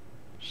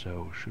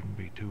 so shouldn't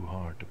be too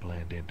hard to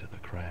blend into the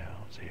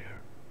crowds here.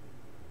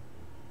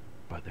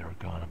 But they're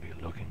gonna be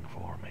looking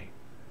for me,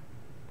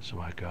 so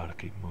I gotta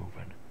keep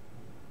moving.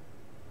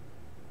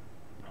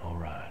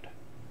 Alright,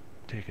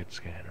 ticket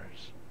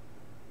scanners.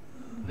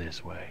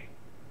 This way.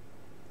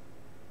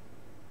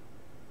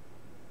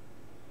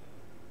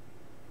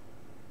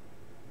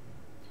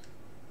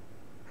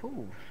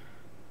 Ooh.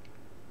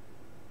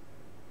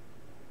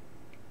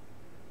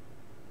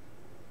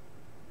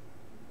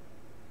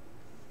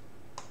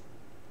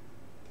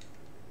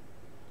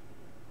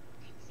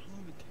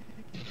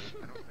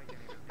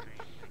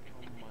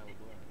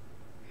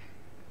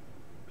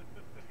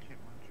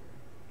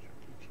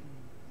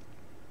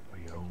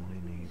 We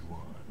only need one.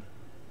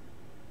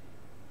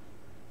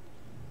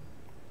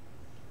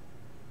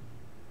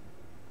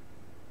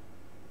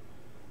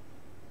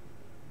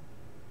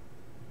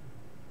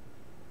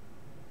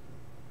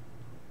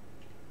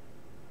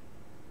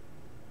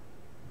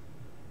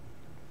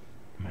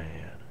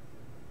 Man,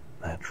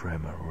 that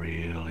trimmer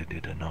really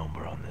did a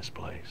number on this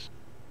place.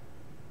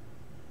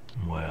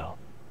 Well,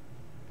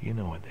 you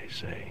know what they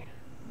say.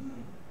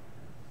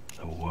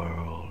 The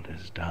world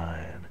is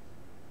dying,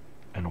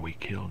 and we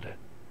killed it.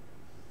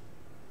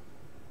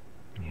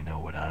 You know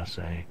what I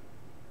say?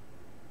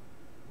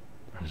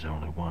 There's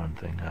only one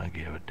thing I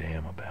give a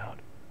damn about,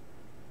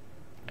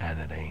 and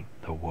it ain't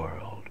the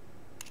world.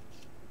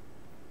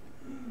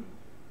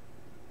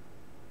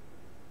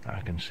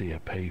 I can see a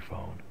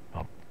payphone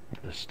up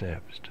the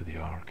steps to the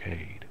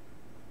arcade.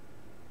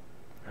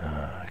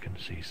 I can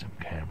see some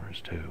cameras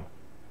too.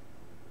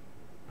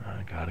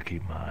 I gotta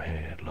keep my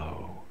head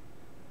low.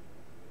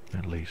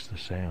 At least the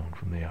sound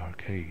from the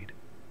arcade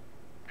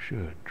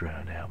should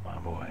drown out my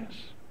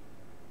voice.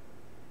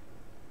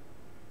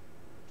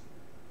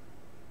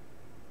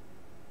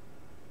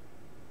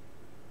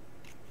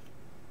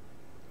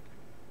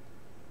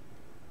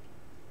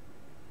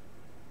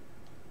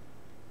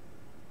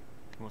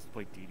 He wants to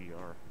play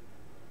DDR.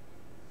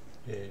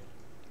 Yeah.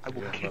 I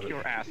will kick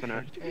your ass in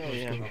it.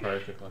 Yeah. I'll probably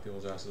kick a lot of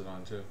people's asses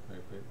on too. I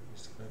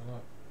used to play it a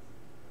lot.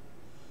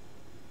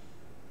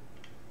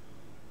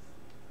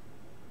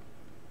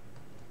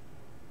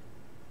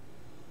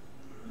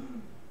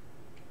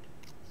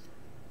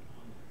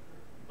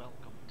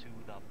 Welcome to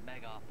the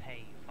Mega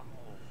Pay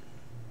Phone.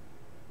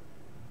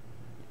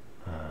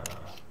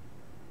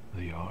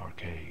 The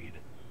arcade.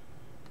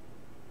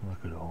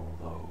 Look at all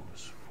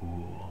those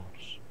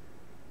fools,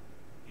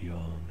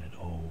 young and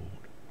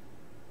old,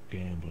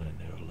 gambling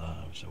their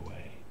lives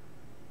away,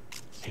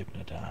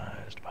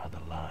 hypnotized by the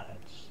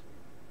lights,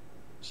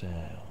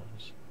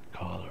 sounds,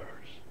 colors.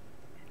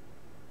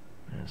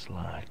 It's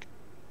like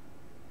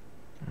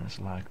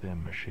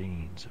them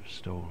machines have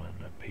stolen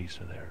a piece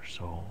of their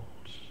souls.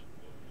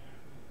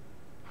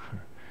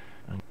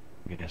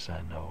 I guess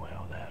I know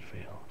how that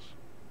feels.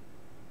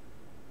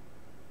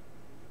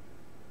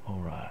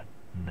 Alright,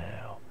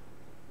 now,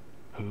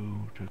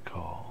 who to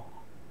call?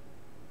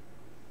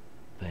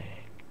 Think.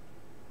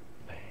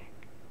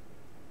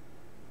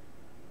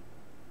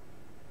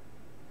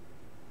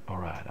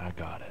 Alright, I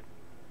got it.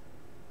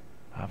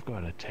 I've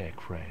got a tech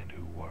friend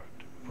who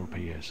worked for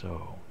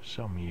PSO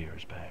some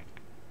years back.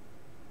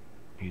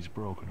 He's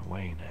broken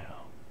away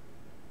now,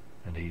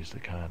 and he's the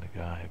kind of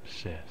guy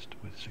obsessed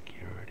with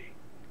security.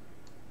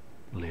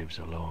 Lives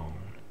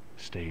alone,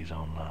 stays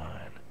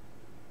online,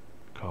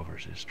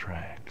 covers his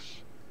tracks.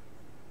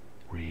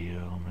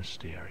 Real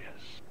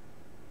mysterious.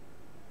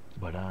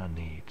 But I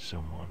need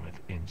someone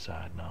with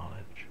inside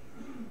knowledge,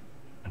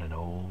 and an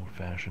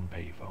old-fashioned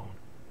payphone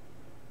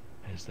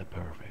is the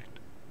perfect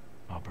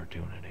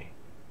opportunity.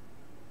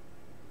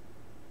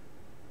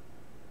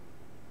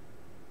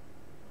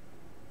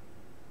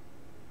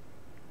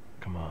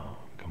 Come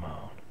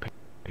on,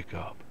 pick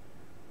up.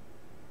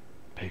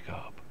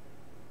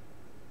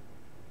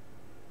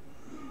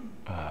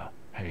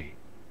 Hey.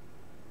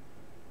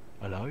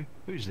 Hello?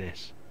 Who's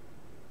this?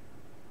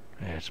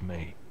 It's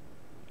me.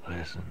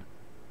 Listen,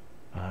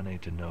 I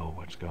need to know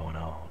what's going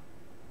on.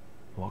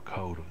 What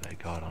code have they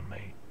got on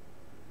me?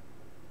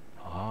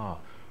 Ah,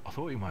 I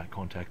thought you might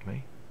contact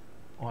me.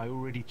 I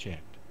already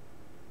checked.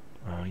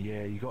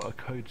 Yeah, you got a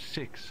code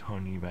 6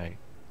 on you, mate.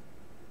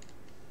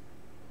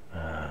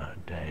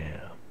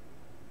 Damn.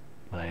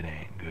 That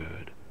ain't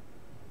good.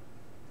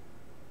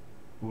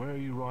 Where are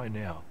you right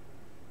now?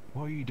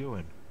 What are you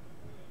doing?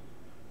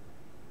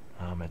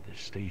 I'm at the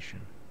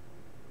station.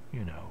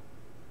 You know,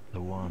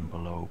 the one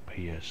below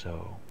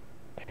PSO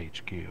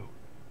HQ.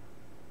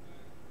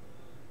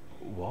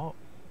 What?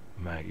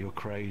 Mate, you're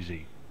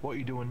crazy. What are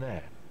you doing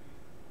there?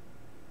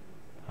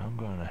 I'm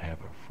gonna have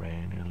a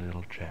friendly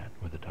little chat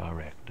with the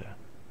director.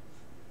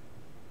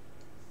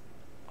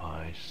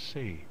 I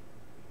see.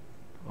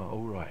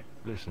 Alright,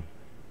 listen.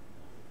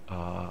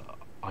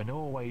 I know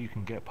a way you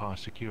can get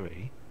past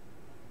security,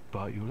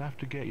 but you'll have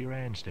to get your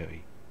hands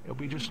dirty. It'll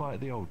be just like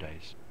the old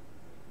days.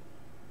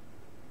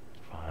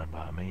 Fine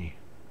by me.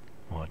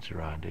 What's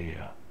your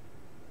idea?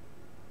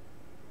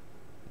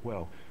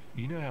 Well,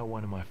 you know how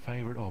one of my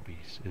favorite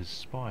hobbies is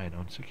spying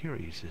on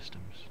security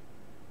systems.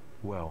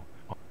 Well,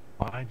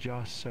 I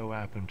just so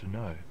happen to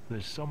know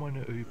there's someone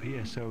who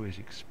PSO is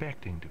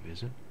expecting to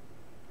visit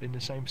in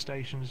the same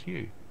station as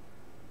you.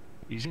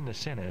 He's in the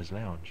Senator's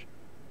lounge.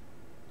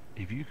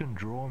 If you can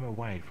draw him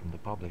away from the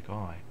public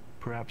eye,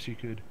 perhaps you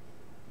could,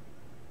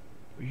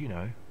 you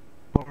know,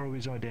 borrow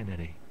his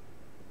identity.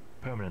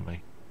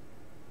 Permanently.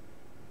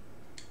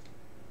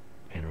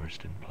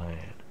 Interesting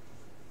plan.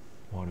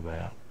 What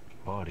about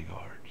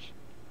bodyguards?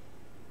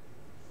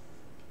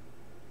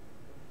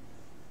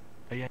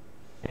 He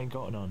ain't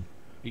got none.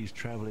 He's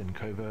travelling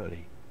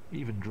covertly.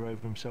 Even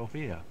drove himself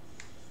here.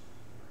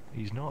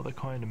 He's not the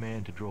kind of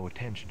man to draw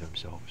attention to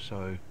himself,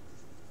 so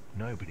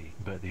nobody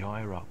but the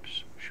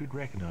higher-ups should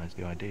recognize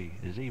the ID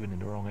as even in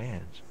the wrong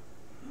hands.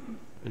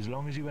 As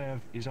long as you have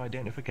his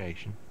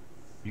identification,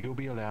 you'll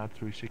be allowed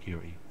through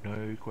security,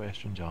 no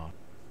questions asked.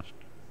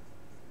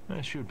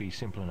 That should be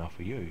simple enough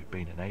for you,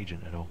 being an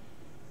agent and all.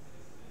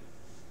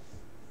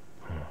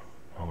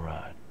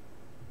 Alright.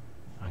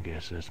 I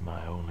guess that's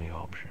my only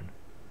option.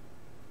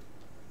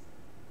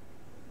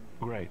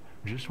 Great,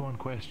 just one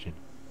question.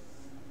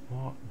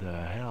 What the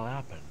hell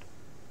happened?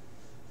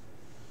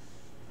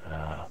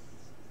 How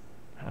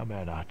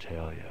about I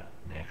tell you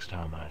next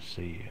time I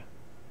see you?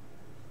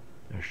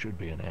 There should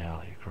be an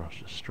alley across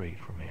the street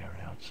from here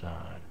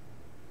outside.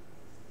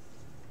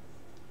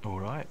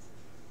 Alright,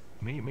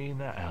 meet me in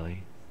that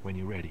alley when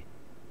you're ready.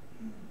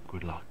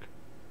 Good luck.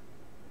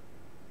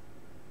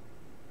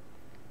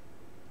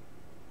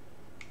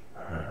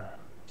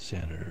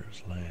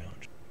 Senator's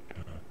Lounge.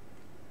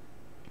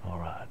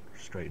 Alright,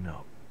 straighten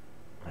up.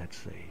 Let's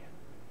see.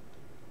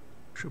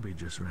 Should be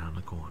just around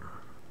the corner.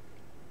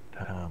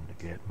 Time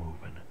to get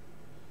moving.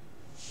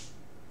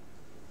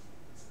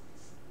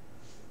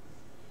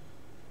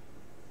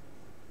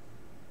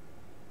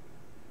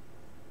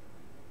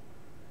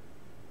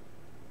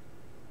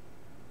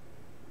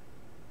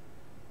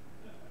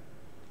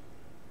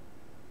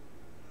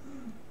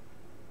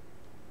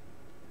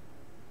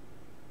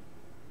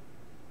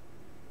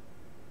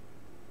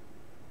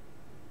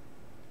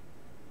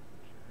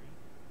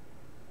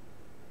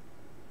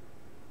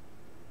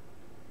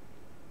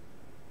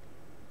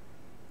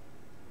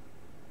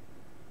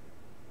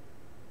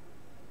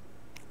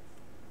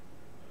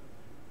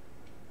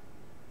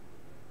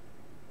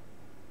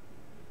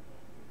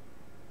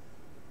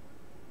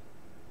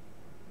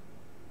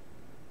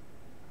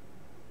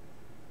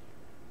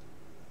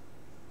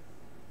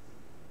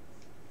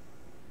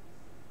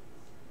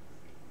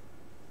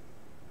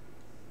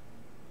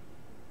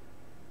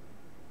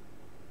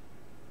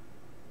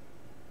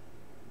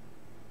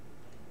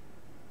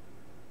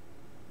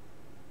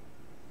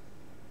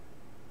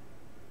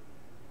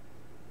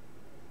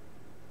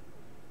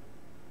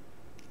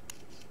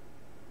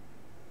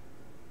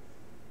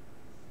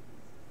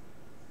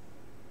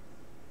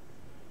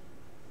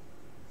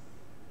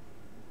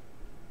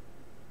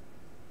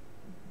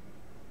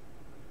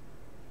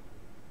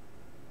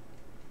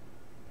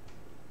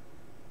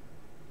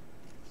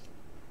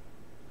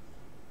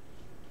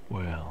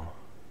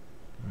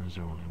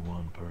 There's only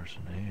one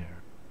person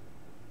here,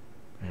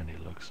 and he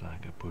looks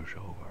like a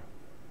pushover.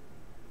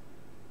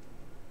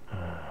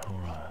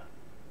 Alright,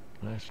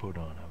 let's put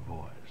on a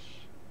voice.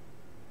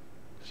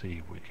 See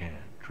if we can't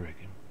trick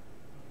him.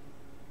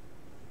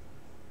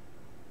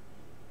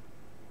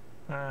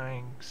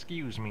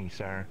 Excuse me,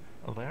 sir.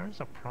 There is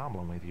a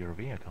problem with your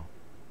vehicle.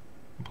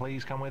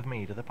 Please come with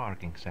me to the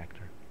parking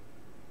sector.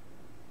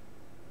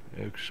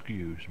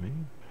 Excuse me?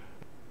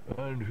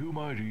 And who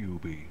might you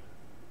be?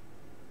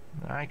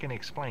 I can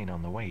explain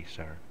on the way,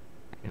 sir.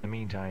 In the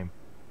meantime,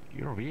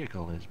 your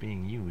vehicle is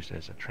being used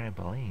as a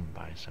trampoline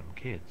by some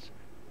kids.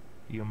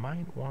 You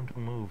might want to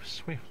move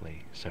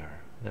swiftly, sir.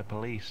 The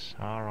police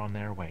are on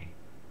their way.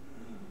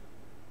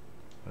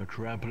 A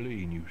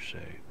trampoline, you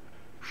say?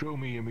 Show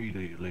me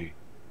immediately.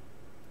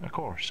 Of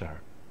course, sir.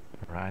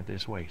 Right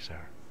this way,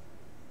 sir.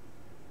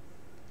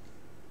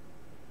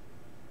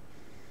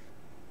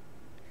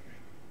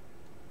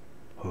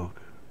 Hook,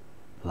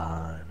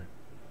 line,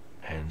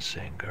 and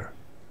sinker.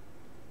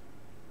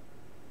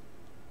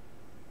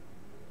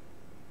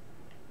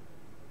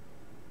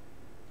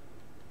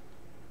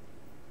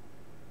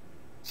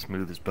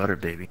 Smooth as butter,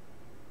 baby.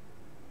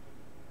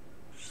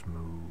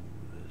 Smooth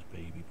as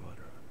baby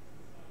butter.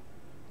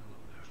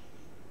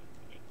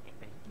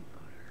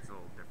 It's a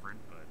little different,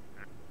 but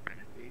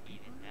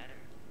baby butter.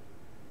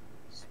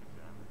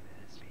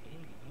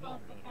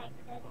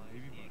 The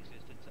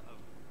existence of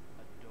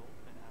adult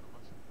and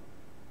adolescent.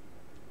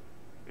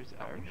 There's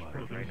Irish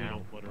Right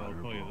now, I'll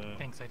tell you that.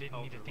 Thanks, I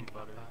didn't need to think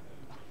about that.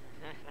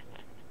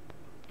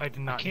 I did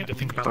not need can't to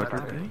think about butter,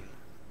 that.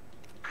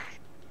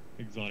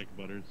 Exotic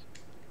butters.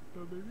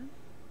 Oh, baby.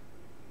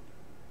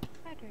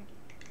 Hydrate.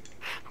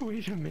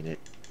 Wait a minute.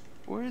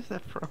 Where is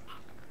that from?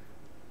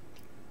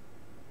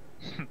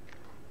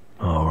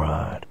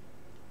 Alright.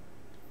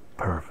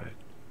 Perfect.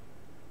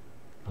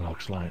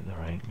 Looks like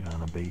there ain't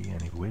gonna be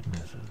any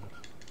witnesses.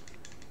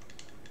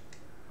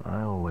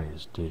 I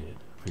always did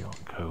feel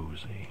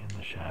cozy in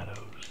the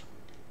shadows.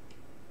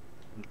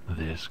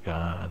 This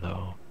guy,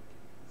 though,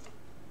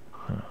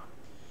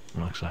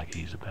 looks like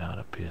he's about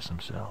to piss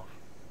himself.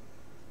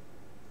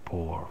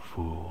 Poor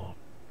fool.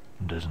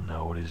 Doesn't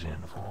know what he's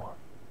in for.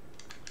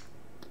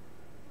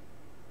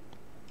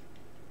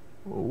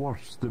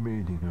 What's the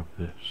meaning of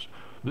this?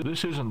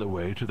 This isn't the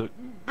way to the...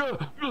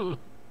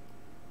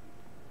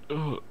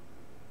 Phew,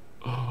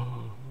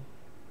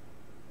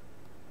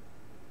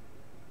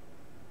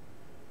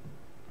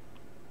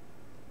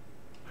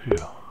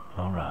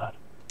 alright.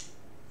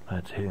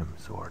 That's him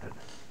sorted.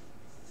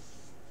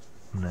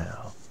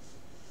 Now,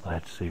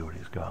 let's see what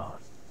he's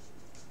got.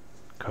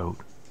 Coat.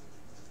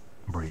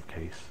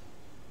 Briefcase.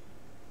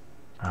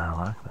 I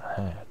like the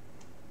hat.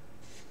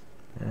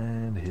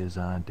 And his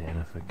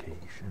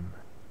identification.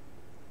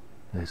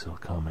 This'll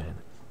come in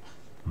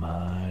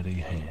mighty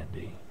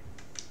handy.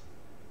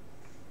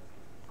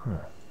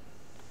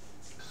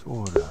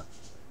 Sorta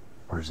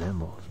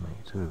resembles me,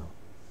 too.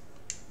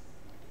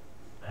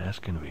 That's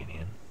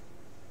convenient.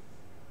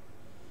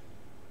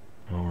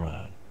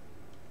 Alright.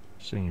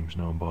 Seems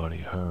nobody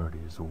heard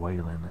his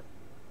wailing.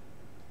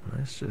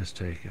 Let's just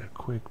take a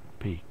quick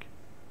peek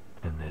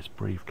in this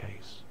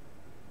briefcase.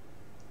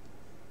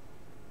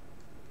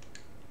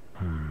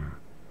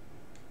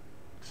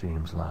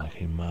 Seems like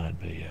he might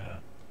be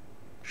a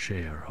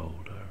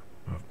shareholder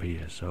of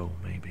PSO,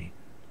 maybe.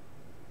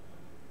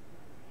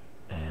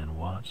 And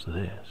what's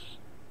this?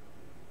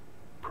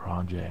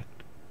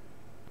 Project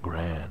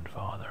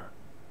Grandfather.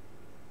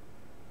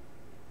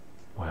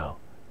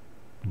 Well,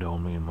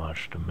 don't mean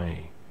much to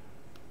me.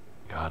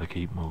 Gotta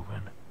keep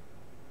moving.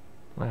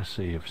 Let's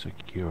see if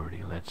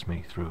security lets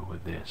me through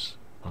with this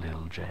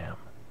little jam.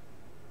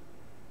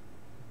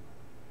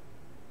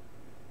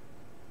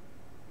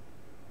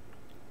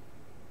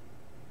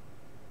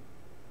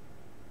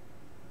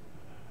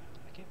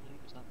 I can't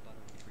believe it's not butter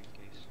in the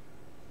briefcase.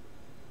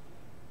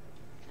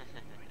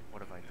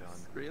 What have I done?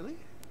 Really?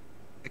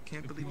 I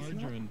can't believe it's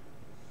margarine.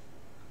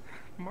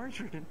 not.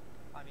 Margarine.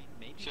 I mean,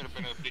 maybe. Should have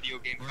been a video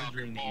game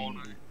called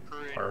Bone.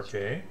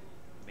 Okay.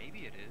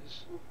 Maybe it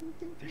is.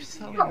 There's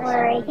so Don't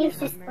worry, he's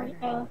just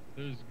sleeping.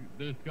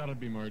 There's gotta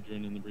be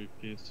margarine in the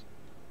briefcase.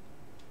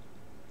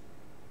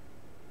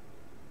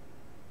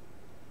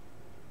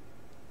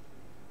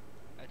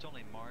 It's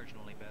only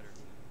marginally better.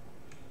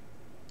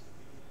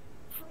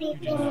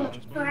 Sleeping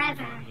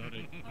forever. Have you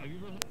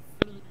ever heard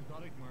of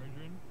exotic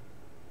margarine?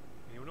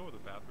 Anyone know where the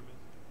bathroom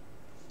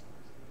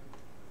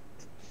is?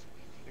 I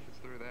think it's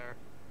through there.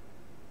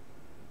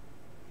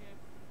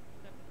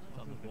 It's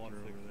on the water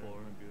over there.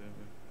 Floor. Might be that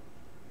way.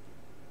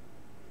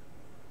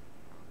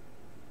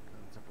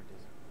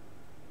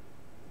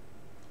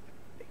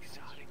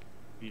 Exotic.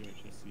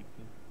 VRChat pizza.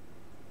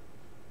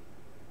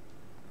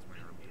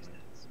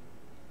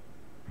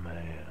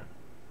 Man,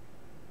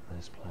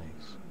 this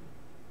place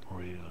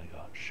really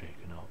got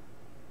shaken up.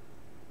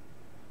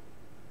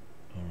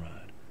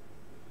 Alright,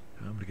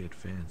 time to get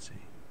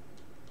fancy.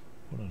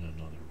 Put on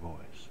another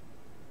voice,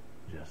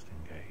 just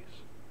in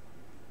case.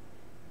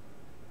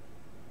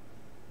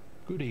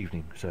 Good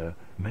evening, sir.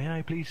 May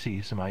I please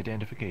see some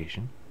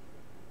identification?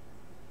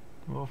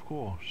 Of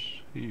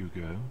course. Here you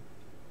go.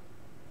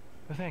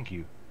 Thank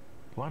you.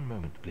 One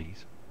moment,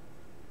 please.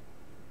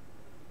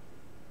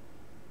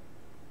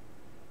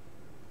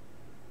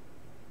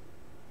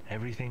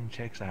 Everything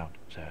checks out,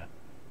 sir.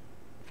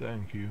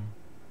 Thank you.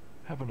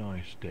 Have a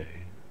nice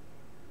day.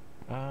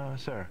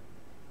 Sir,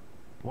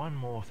 one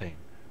more thing.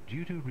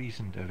 Due to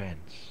recent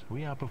events,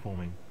 we are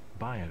performing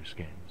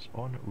bioscans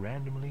on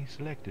randomly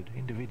selected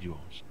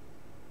individuals.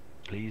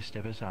 Please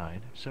step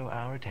aside so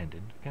our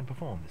attendant can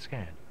perform the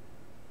scan.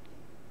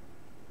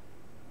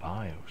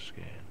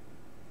 Bioscan?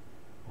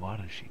 What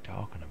is she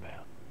talking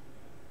about?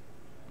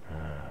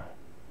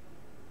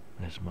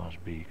 This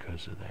must be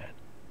because of that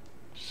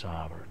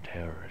cyber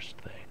terrorist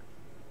thing.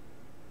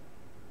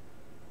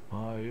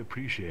 I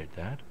appreciate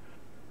that,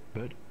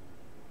 but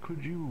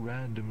could you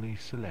randomly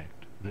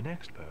select the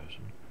next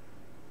person?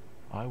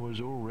 I was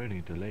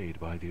already delayed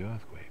by the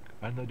earthquake,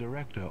 and the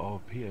director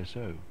of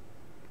PSO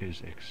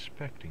is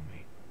expecting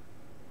me.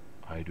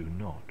 I do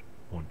not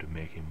want to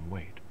make him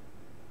wait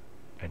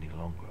any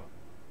longer.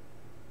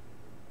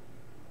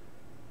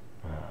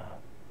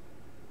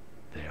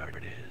 There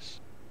it is.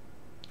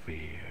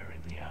 Fear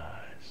in the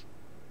eyes.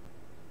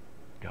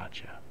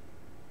 Gotcha.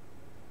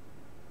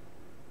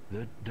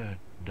 The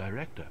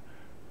director?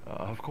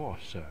 Of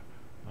course, sir.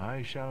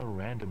 I shall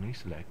randomly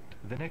select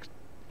the next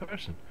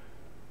person.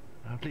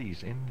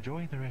 Please,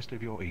 enjoy the rest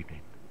of your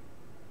evening.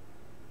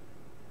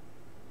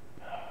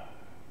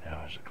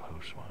 That was a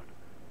close one.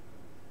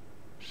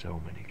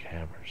 So many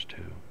cameras,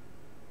 too.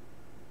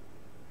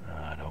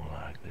 I don't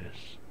like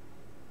this.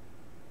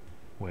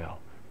 Well,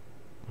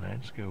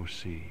 let's go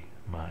see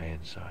my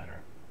insider.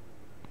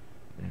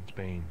 It's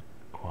been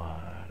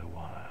quite a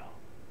while.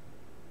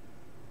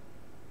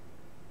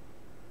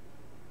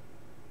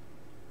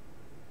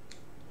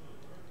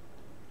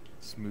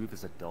 Smooth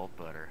as adult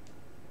butter.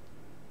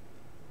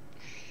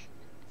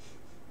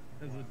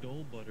 As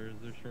adult butter, is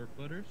there short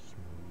butter?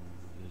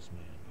 Smooth as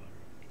man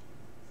butter.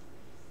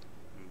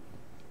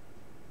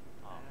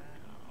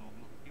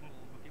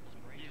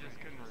 You just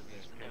couldn't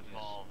resist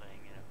evolving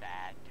in a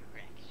bad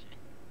direction.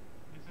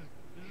 This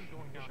is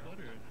going down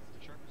butter. That's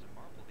the sharpest of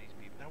marble, these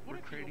people. Now what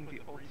We're if creating you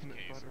the opened ultimate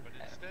briefcase, butter. but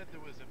instead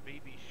there was a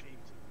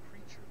baby-shaped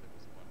creature that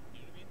was butter?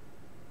 You know what I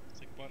mean? It's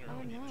like butter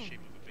Oh, in no. the shape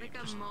of a baby. Like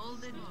a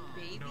molded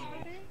baby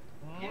butter?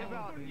 What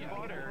about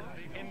butter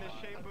in the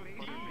shape of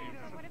baby?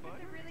 What if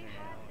it's a really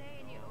hot day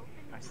and you open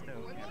I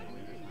still can't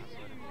believe it's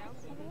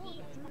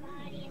not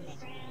butter.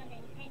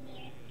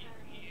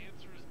 He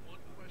answers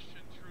one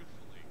question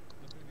truthfully.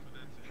 So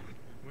that's it.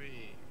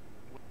 Wait,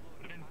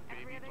 wouldn't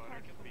baby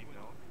butter just be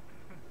milk?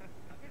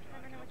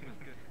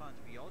 Good puns.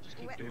 We all just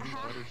keep What- doing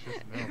how- butter's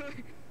just milk.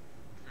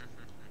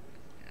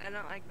 I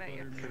don't like that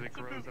yet. Because it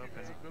grows up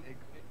and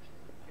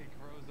It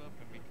grows up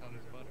and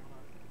becomes butter.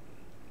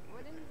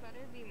 Wouldn't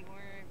butter be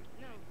more...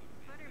 No,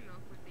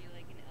 buttermilk would be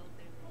like an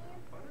elder.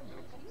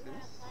 Buttermilk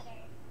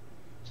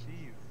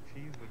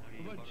cheese would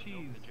be. What about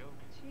cheese?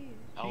 Cheese.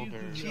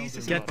 Elder. Cheese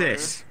is Get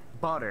this.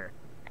 Butter.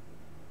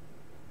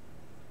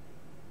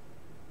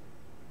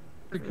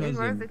 Maybe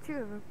worth the two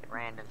of them.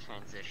 Random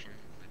transition.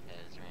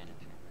 Because random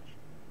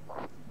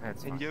transition.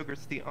 That's And fine.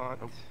 yogurt's the aunt.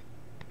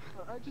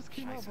 I just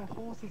came out of a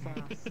horse's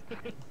ass.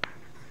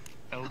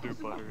 Elder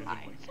butter is in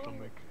my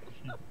stomach.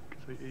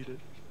 Because I ate it.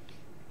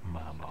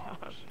 My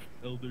boss.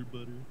 Elder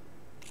butter.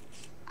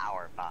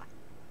 Our box.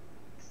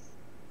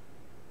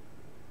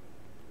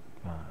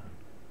 Fine.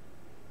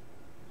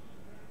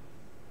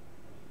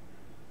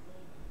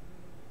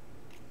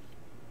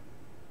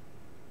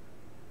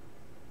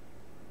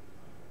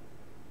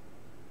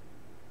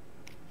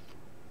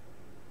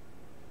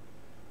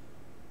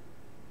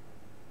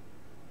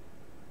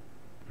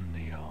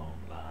 Neon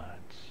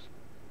lights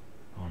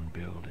on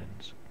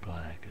buildings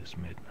black as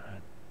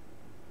midnight.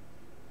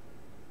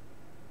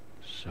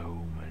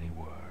 So many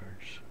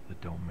words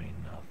that don't mean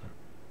nothing.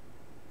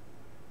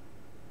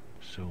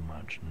 So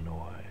much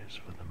noise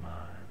for the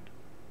mind.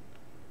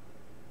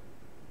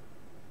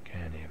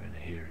 Can't even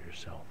hear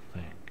yourself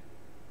think.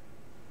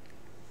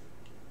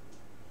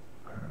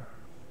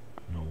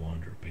 No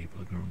wonder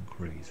people are going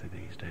crazy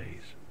these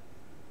days.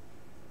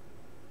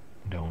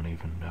 Don't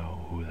even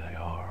know who they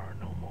are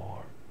no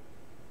more.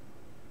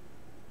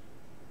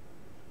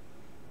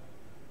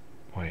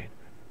 Wait,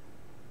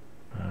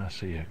 I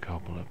see a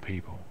couple of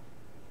people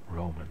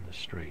roaming the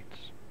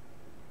streets.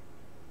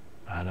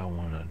 I don't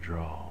want to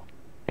draw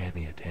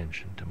any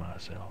attention to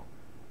myself.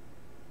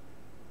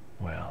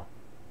 Well,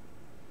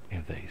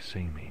 if they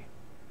see me,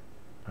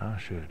 I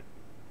should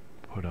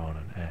put on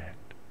an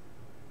act,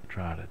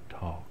 try to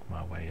talk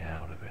my way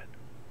out of it.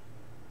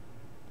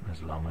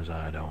 As long as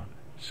I don't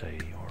say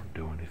or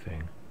do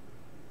anything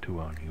too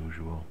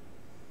unusual,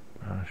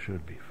 I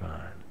should be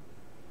fine.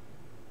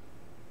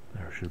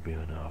 There should be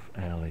enough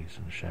alleys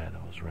and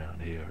shadows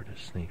around here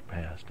to sneak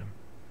past him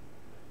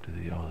to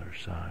the other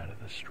side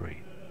of the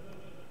street.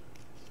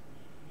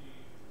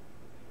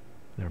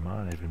 There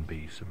might even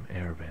be some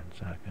air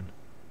vents I can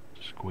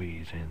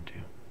squeeze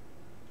into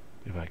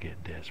if I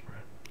get desperate.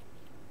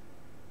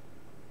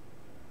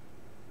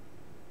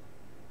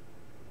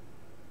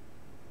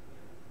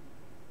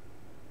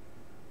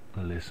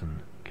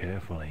 Listen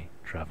carefully,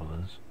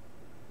 travelers.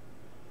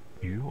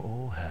 You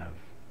all have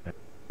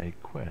a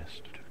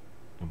quest to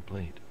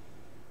complete.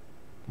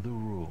 The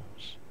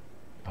rules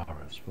are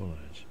as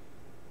follows.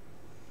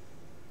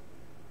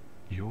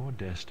 Your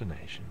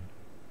destination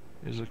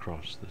is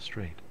across the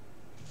street,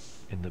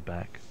 in the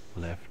back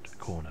left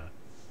corner,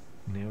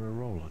 near a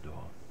roller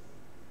door.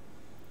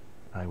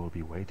 I will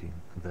be waiting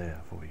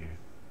there for you.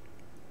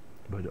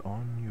 But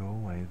on your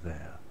way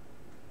there,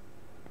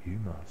 you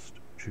must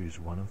choose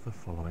one of the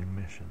following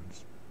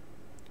missions.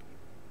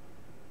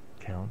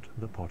 Count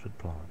the potted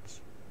plants,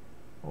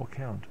 or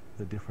count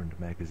the different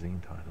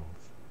magazine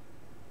titles.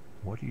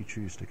 What you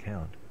choose to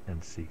count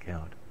and seek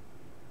out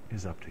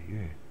is up to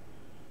you,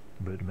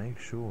 but make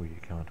sure you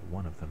count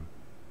one of them.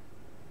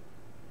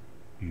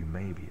 You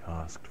may be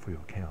asked for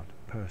your count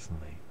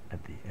personally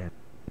at the end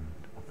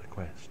of the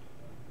quest.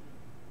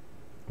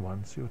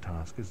 Once your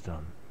task is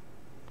done,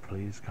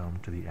 please come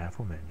to the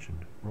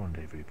aforementioned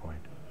rendezvous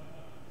point.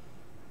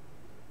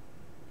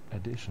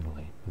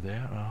 Additionally,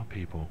 there are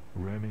people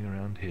roaming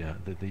around here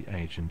that the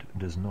agent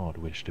does not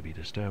wish to be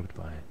disturbed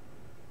by.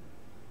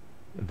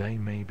 They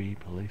may be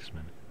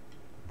policemen,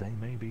 they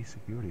may be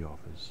security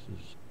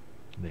officers,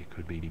 they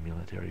could be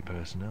military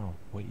personnel,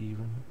 or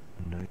even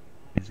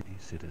nosy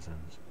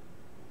citizens.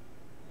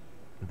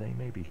 They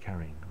may be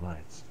carrying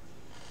lights.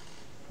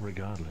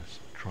 Regardless,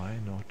 try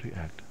not to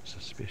act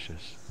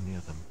suspicious near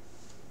them.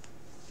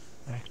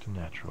 Act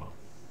natural.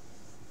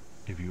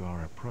 If you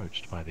are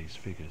approached by these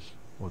figures,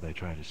 or they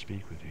try to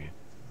speak with you,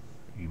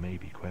 you may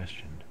be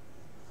questioned.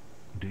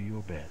 Do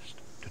your best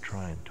to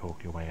try and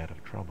talk your way out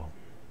of trouble.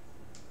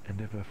 And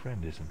if a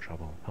friend is in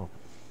trouble, help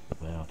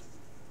them out.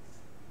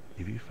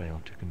 If you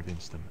fail to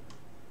convince them,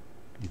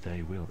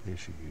 they will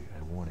issue you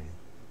a warning,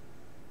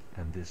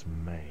 and this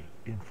may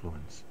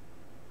influence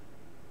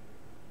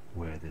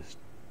where this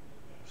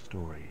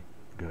story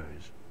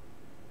goes.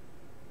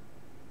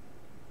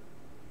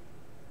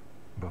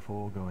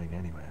 Before going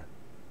anywhere,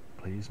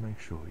 please make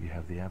sure you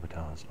have the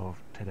avatars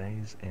of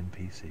today's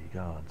NPC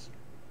guards,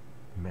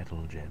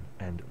 Metalgen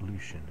and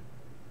Lucian,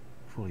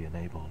 fully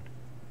enabled.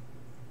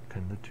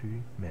 Can the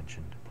two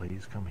mentioned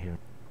please come here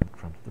in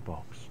front of the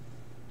box,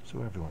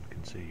 so everyone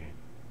can see you.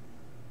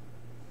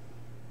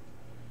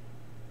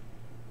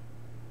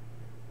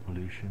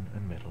 Lucian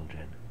and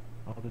Metalgen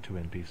are the two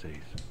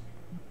NPCs.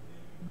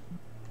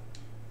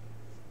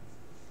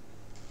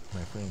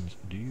 My friends,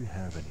 do you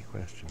have any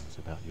questions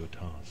about your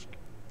task?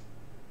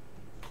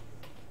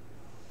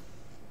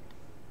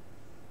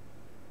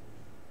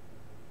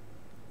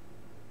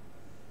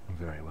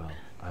 Very well.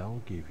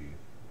 I'll give you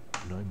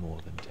no more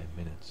than 10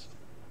 minutes.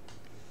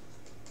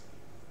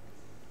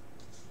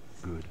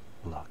 Good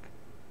luck.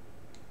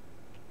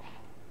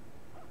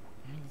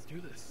 Let's do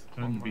this.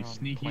 I'm gonna be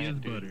sneaky as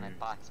butter. My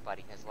box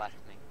buddy has left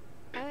me.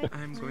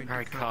 I'm going to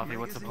Alright, Coffee,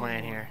 what's the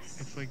plan here?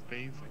 It's like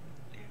phasing.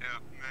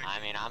 I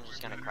mean, I'm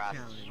just gonna cross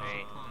the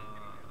street.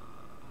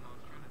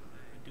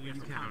 Do we have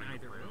to count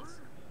either ways?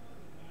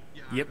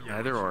 Yep,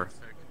 either or.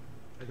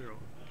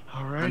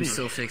 Alrighty. I'm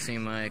still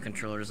fixing my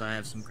controllers. I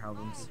have some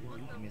problems.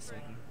 Give me a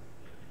second.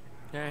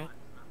 Okay.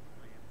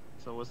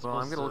 So what's Well,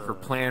 I'm gonna look for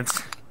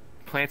plants.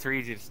 Plants are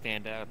easy to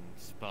stand out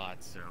in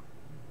spots, so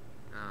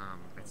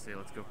I'd say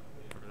let's go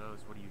for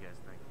those. What do you guys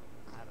think?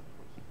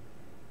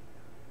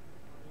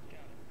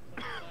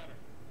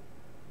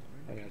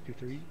 I got 2,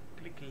 3.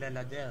 Click la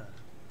ladder.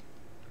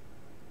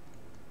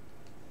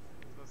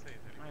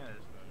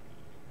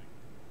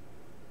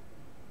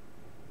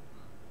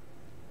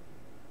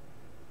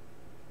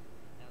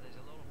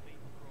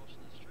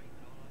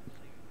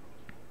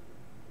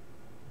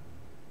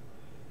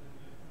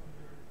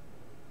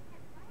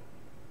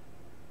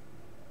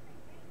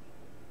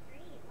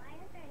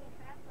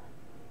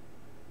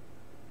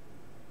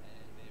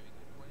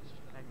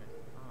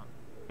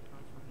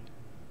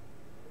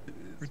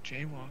 We're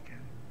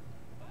jaywalking.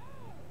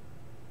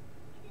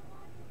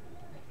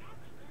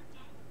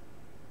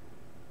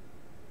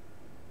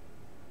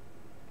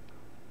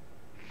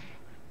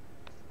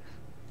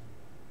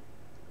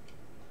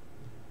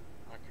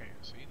 Okay,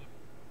 so you know.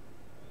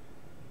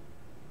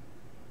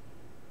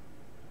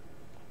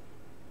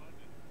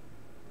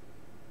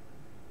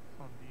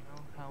 So do you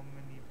know how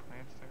many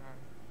plants there are?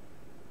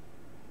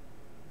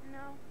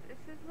 No, this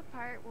is the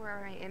part where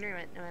my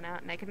internet went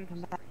out and I couldn't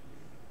come back.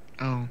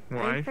 Oh,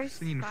 well, The I've first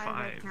seen five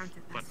I 5,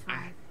 counted, but that's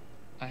 5.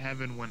 I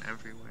haven't went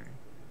everywhere.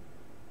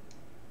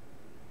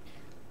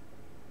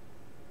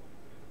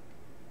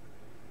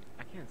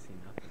 I can't see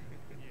nothing.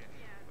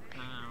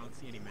 I don't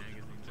see any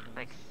magazines.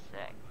 Like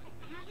sick.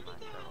 I'm gonna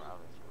throw all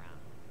this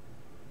around.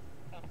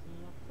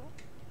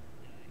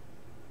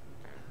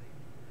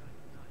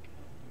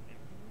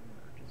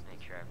 Just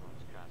make sure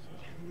everyone's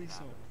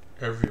crossing.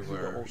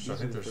 Everywhere. So I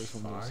think there's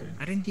 5.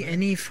 I didn't get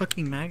any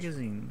fucking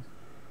magazines.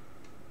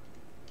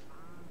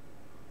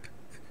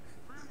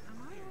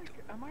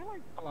 Am I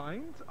like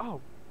blind? Oh,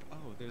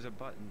 there's a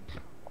button.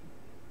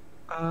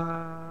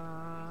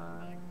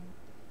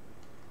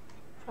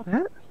 is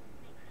that it?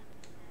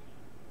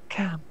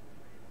 Cam.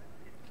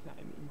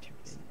 I'm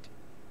intermittent.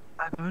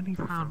 I'm I only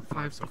found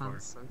 5 so far.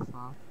 plants so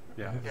far.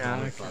 Yeah, Yeah,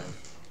 only okay.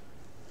 5.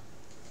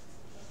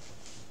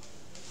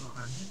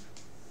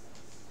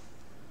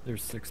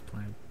 There's 6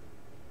 plants.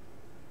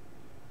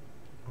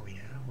 Oh yeah,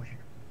 where?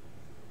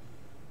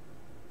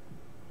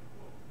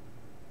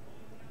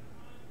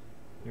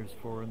 There's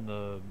 4 in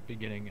the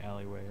beginning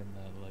alleyway in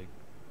that like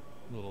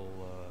little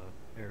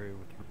area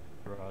with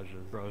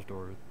garage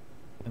doors,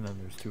 and then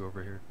there's 2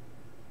 over here.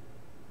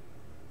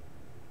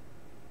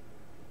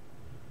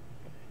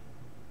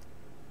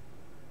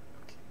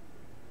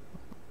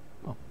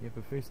 Oh, you have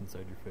a face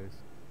inside your face.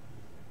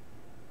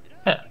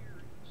 Yeah.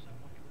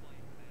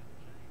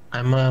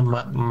 I'm a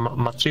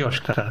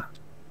Matryoshka.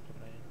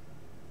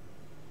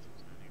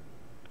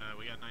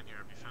 We got 9 here.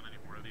 Have you found any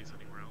more of these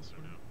anywhere else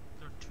or no?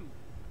 There are 2.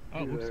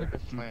 Oh, looks like a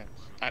plant.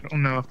 I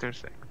don't know if there's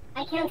 6.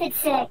 I counted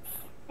 6. There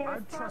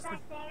was 4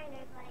 back there, and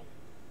there's like...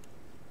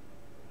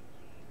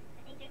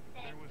 I think there's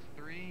 6.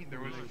 There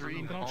was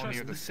 3 Don't all trust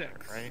near the the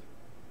 6. right?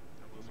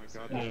 Oh my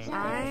god.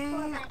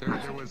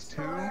 Yeah. There was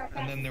 2,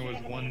 and then there was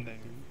 1 there.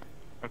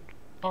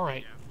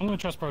 Alright, I'm gonna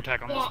trust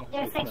Protag on this one.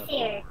 There's 6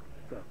 here.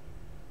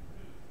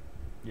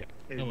 Yeah.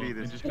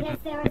 Because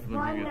there was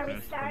 1 where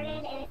we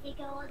started, and if you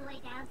go all the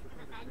way down to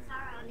where the vents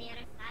are on the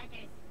other side,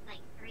 there's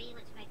like 3,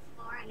 which makes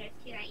 4, and there's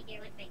 2 right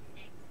here, which makes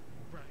 6.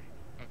 Right.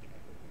 Okay.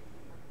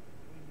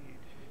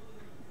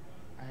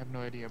 I have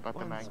no idea about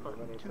the magazine.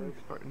 2,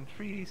 Spartan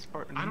 3,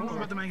 Spartan I don't know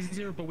about the magazine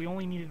zero, but we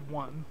only needed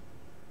 1.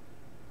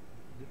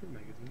 Different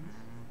magazines.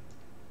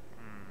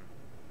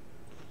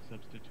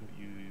 Substitute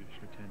you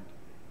pretend.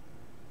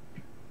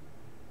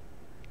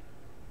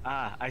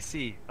 Ah, I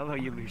see. Hello,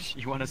 Lelouch.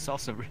 You want to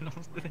solve some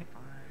riddles today?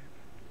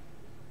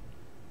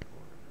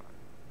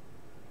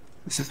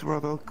 This is where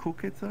all the cool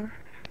kids are?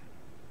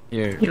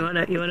 Here. You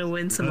wanna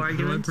win some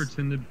arguments? How do I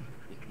pretend to...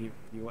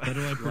 How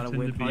do I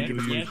pretend to be you?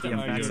 You have to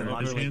argue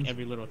over like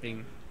every little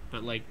thing,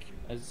 but like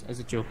as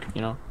a joke, you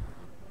know.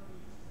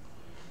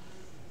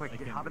 Quick,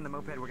 hop in the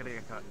moped. We're gonna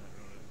get caught.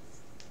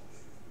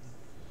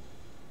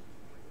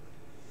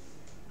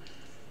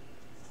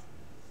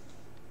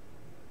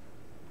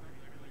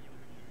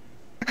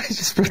 I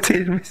just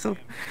rotated myself.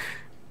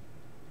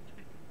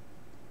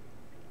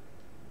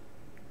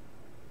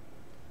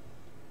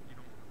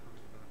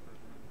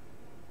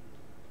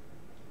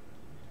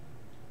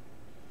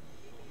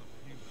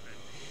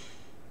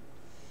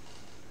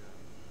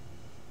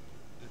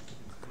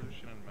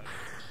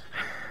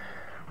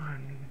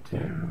 One, 2.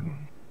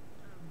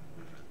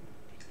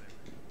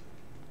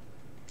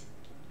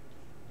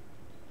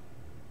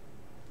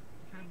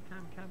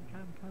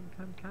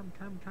 Come.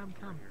 I'm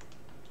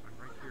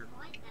right here.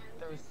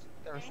 There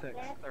are 6. There are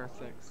 6. There are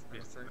 6.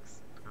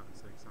 I found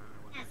 6. I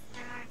went Yes,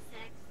 there are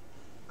 6.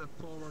 The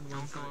 4 on one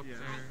Don't side, go up yeah.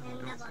 there.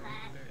 Double that.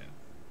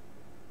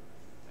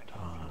 I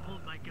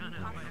pulled my gun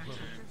out by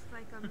accident. Just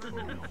like a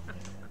mother.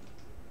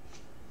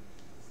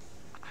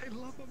 I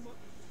love him.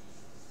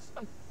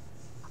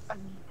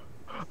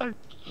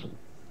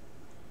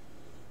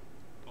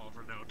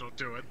 Oliver, no, don't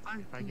do it.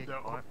 If I get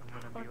caught, I'm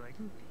gonna be like...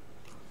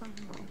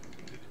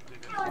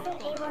 I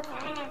wasn't able to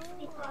ask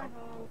beforehand.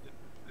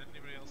 Did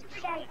anybody else?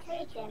 Sorry,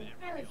 Trajan.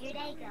 How was your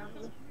day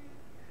going?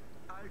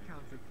 I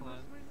counted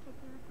plants.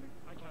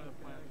 I counted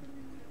plants.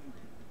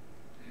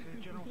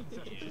 The general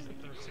consensus is that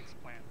there are 6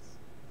 plants.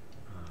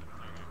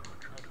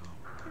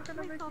 You're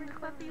gonna make me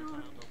cry.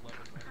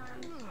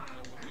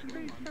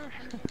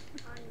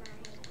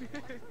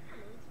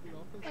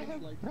 I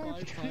have like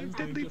 5 times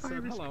and just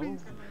said hello.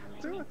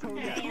 They're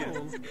totally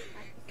cool.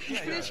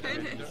 You're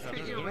trying to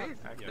take it away.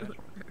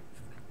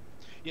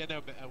 Yeah,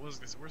 no, but I was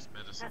gonna say, where's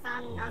medicine? I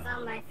was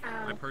on my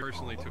phone. I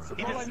personally took some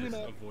chances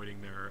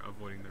avoiding their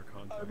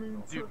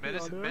content. Dude,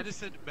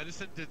 medicine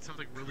did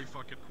something really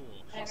fucking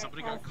cool.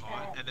 Somebody got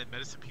caught, and then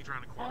medicine peeked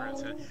around the corner and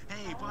said,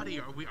 "Hey, buddy,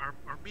 our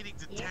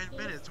meeting's in 10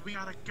 minutes. We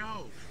gotta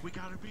go. We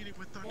got a meeting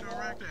with the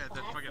director." And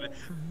then fucking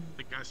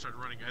the guy started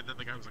running, and then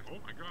the guy was like, "Oh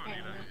my god,"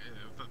 you know.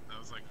 I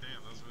was like, "Damn,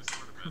 that was really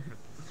smart of him."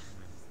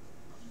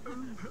 I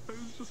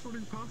was just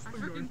running past I them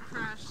fucking going...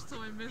 crashed,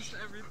 so I missed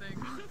everything.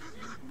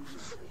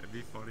 It'd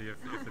be funny if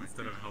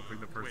instead of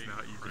helping the person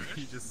out,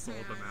 you just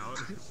sold them out.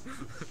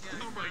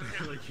 Oh my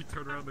god! Like you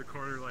turn around the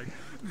corner, like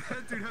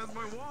that dude has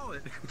my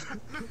wallet.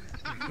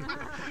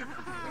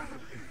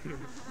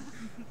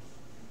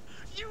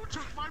 You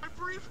took my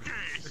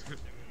briefcase.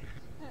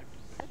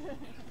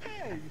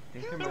 Hey!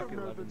 They can make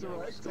 11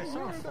 director. There's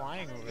someone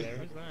flying over there.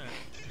 Who's that?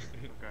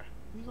 Okay.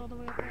 Who's all the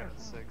way up there?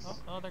 6.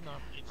 Oh, they're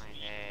gone.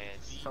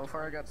 So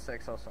far, I got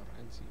 6 also.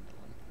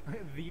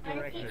 The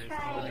director.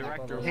 The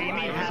director.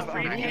 Jamie has a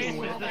briefcase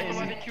in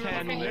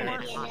 10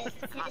 minutes.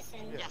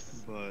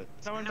 Yes. But...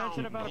 Someone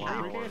mentioned about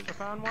a briefcase. I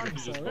found one. You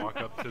just walk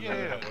up to the.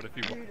 What if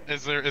you?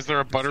 Is there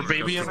a butter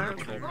baby in there? On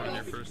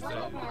your first day.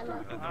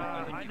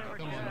 I never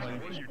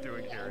did. What are you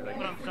doing here? Like,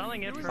 But I'm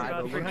selling it for By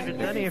about the looks of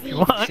 330 it, if you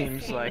want.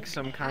 Seems like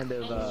some kind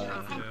of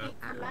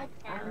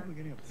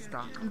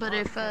stock. But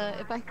if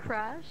I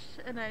crash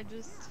and I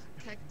just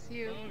text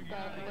you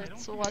that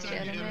let's watch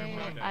anime,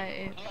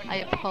 I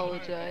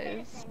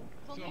apologize.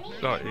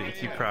 Oh,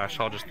 if you crash,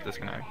 I'll just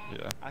disconnect.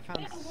 Yeah. I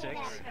found 6.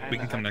 We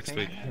can come next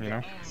week, you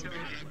know?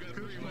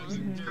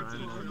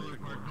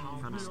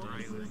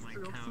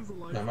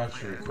 I'm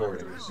actually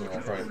recording, so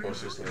I'll probably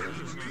post this later.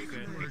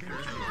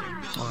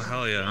 Oh,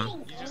 hell yeah.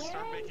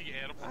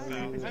 I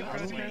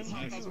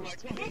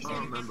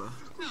don't remember.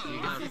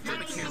 You got to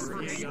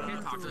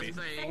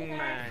thing,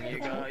 man. You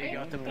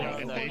got to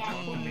play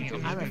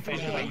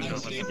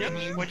Yep.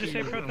 What'd you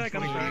say, Protec?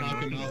 I'm sorry.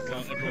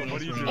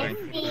 What are you doing?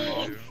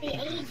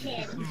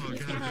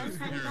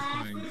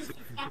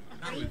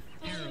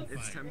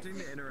 It's tempting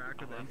to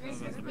interact with them.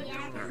 Sales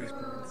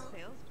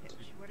pitch.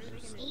 What are they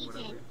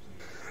gonna do?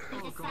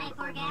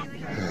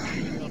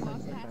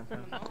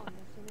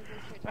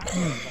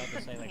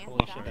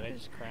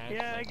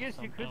 Yeah, I guess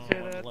you could say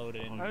that.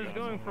 I was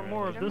going for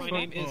more of this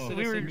one. Me and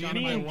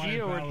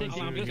Gio were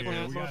thinking this one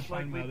would most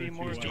likely be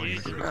more of the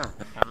agent. I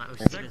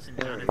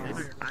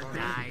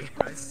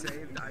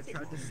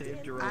tried to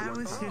save Jerome. I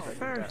was his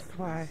first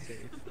wife.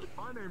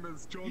 My name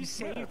is John. You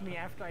saved me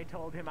after I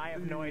told him I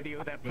have no idea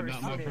who that But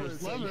person not my is.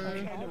 first lover. Me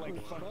and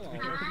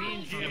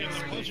Gio, It's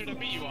a pleasure to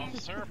meet you,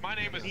 officer. My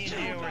name is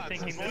Gio. were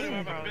thinking I this have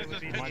one a probably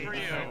business would be pitch for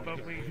you.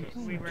 but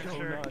we weren't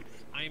sure.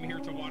 I am here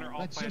to water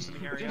all plants in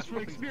the area. Just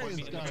for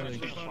experience,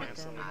 darling.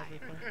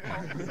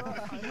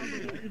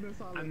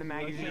 I'm the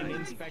magazine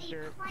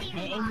inspector.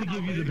 I only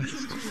give you the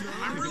best.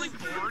 I'm really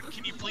bored.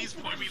 Can you please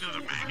point me to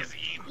the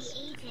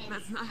magazines?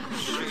 That's not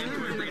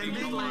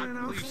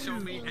Please show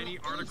me any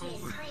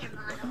articles.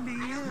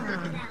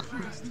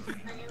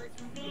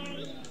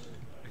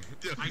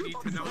 I need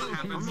to know what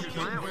happens to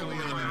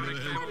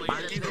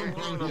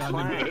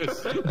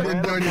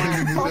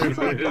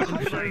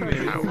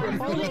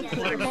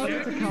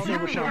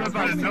Up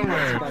out of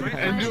nowhere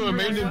and do a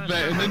maintenance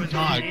bet and then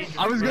talk.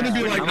 I was gonna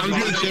be like, I was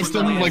gonna shift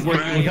him like when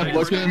he kept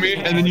looking at me,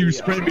 and then you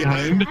sprint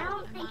behind.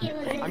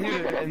 I'm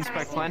here to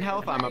inspect plant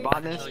health. I'm a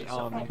botanist.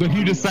 But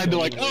you decide to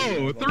like,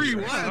 oh,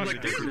 3-1.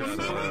 Like,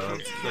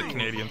 The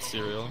Canadian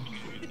cereal.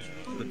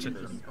 The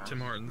Tim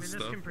Hortons This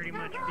stuff. can pretty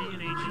much be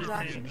an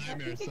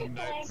agent thing.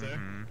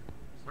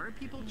 Where are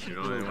people Which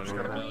one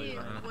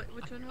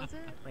was it?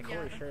 Like, Yeah.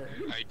 holy shit.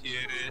 I did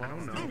it. I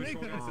don't know.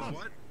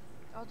 What?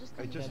 I'll just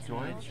I just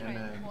joined, and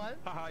then me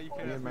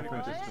and my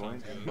friend just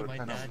joined, and we're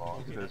kind of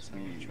lost because we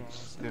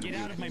didn't Get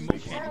out of my really,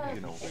 mood.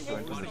 you know,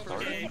 join from the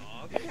start. Yeah,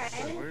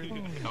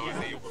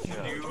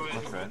 my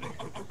friend.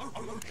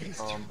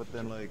 But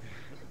then like,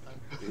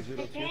 is it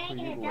okay for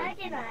you to like?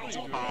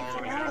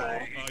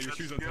 Your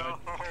shoes untied.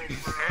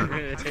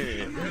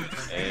 Hey,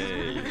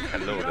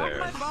 hello there.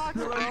 My box,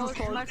 my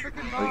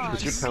freaking Like, box.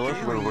 could you tell us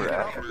where we're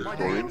at the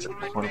storage?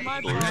 One of the I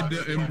had to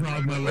stories.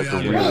 improv my way Like out a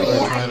of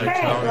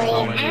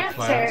really it.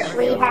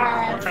 I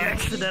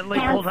accidentally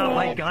pulled out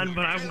my gun,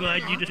 but I'm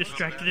glad you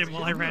distracted him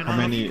while I ran How off.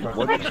 many?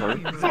 What? Sorry.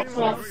 Because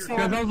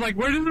I was like,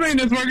 where does the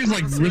maintenance workers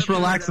like just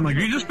relax? I'm like,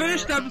 we just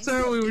finished the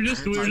episode. We were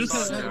just TD,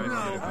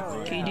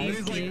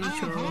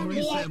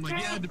 I'm like,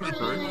 yeah, depends.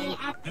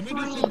 And then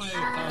just in my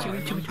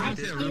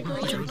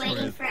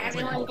Waiting for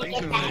everyone to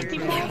get back to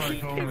me.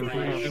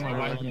 my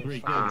wife and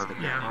 3 kids. So I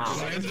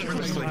ended up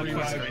raising 3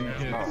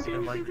 kids.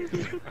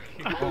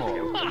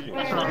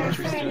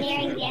 We're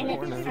nearing the end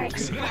of the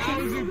first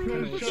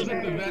class. Shows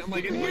up the vet. I'm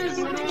like, and here's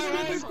my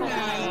wife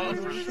now.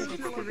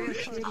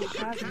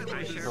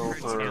 So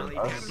for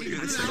us,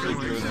 it's really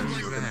good, and we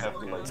can have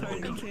like.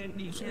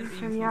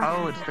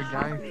 Oh, it's the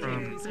guy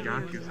from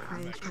Yakuza.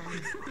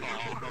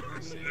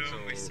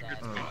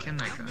 Can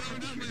that guy?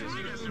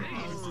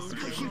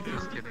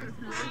 Just kidding.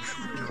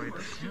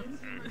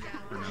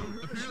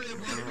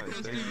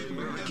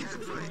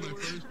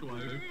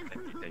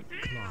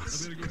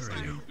 Class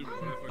Courier.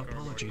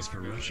 Apologies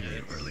for rushing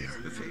it earlier.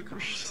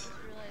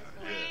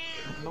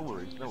 No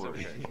worries, no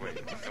worries.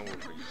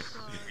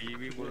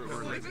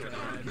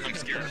 I'm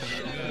scared.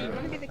 I'm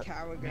gonna be the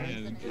cow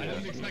again. I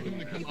didn't expect him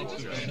to come up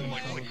to me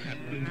like,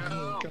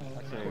 Yeah,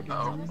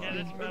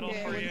 that's metal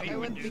for you. I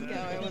wouldn't think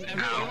I would.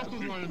 everyone else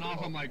was running off.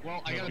 I'm like,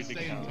 well, I gotta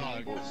stay and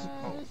talk.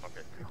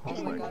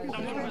 Someone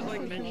was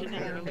like mentioning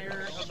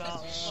earlier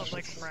about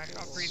like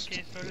a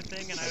briefcase sort of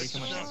thing, and I was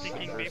just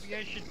thinking maybe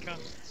I should come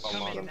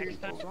in next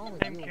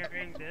time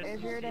carrying this,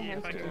 If you're the see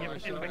if I can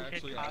hamster. get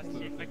cost,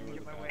 see if I can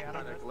get my way out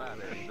of it. Oh,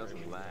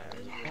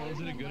 is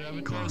it a good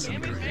avatar? Class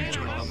Courier I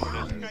job.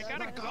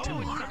 gotta go.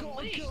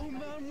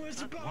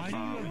 It's late. Why do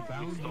you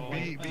bound the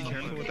Be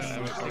careful with that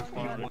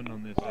avatar. one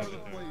on this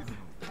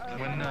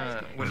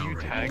avatar? When you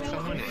tag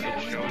someone, it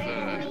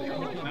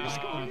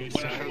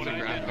shows a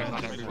graphic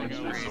on everyone's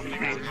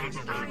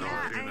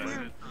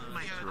screen.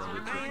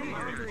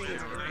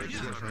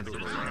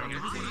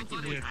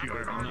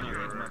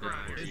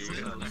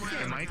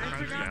 It might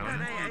crouch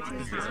down.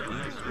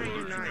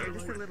 You're not. You're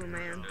just a little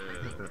man.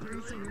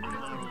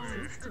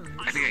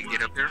 I think I can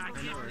get up there.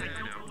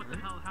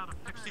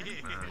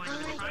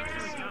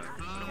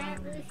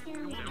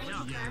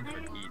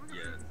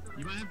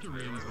 You might have to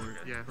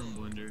reinsert from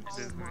Blender.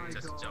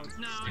 Just jump.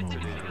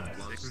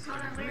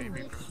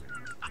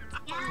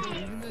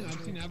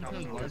 I've seen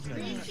avatars larger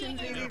than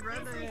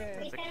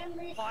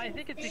that. Well, I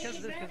think it's because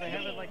of this, because I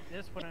have it like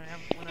this when I'm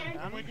done.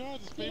 Oh my god,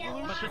 it's but this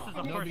is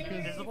of course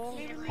invisible.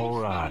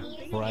 Alright,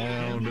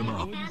 round him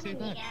up.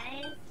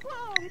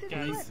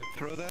 Guys,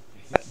 throw that.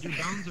 Your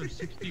bounds are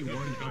 61.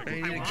 I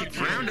need to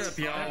kick round up,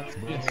 y'all.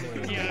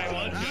 Yeah, I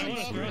want to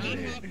throw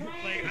this.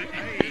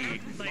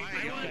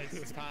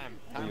 It's time.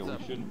 Yeah, Time's we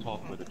up. shouldn't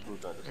talk with the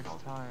truth at this time.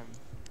 Time.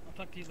 I'll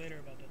talk to you later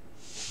about that.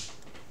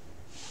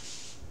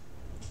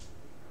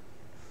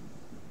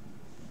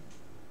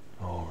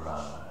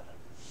 Alright.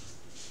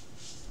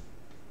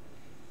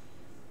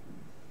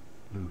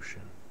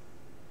 Lucian.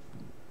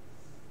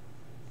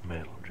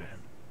 Middleton.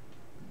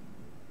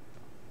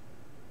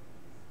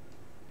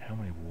 How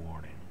many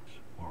warnings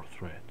or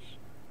threats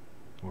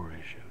were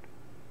issued?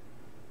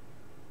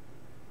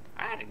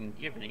 I didn't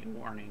give any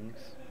warnings.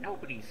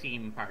 Nobody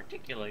seemed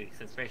particularly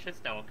suspicious,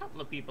 though a couple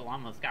of people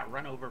almost got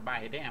run over by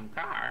a damn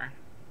car.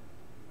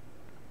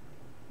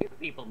 You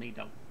people need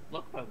to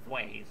look both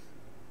ways.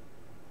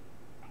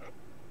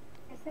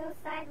 There's no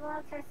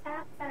sidewalks or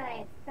stop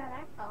signs. It's not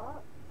our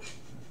fault.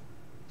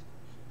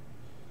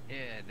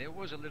 Yeah, there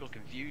was a little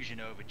confusion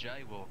over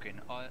jaywalking.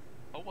 I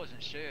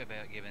wasn't sure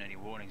about giving any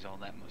warnings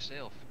on that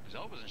myself, because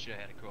I wasn't sure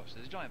how to cross.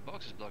 There's giant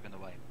boxes blocking the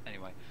way.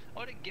 Anyway,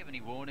 I didn't give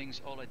any warnings.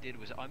 All I did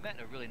was I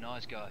met a really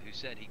nice guy who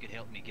said he could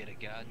help me get a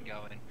garden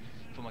going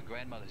for my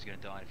grandmother who's going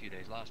to die in a few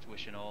days. Last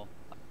wish and all.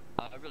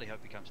 I really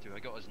hope he comes through. I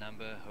got his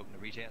number, hoping to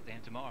reach out to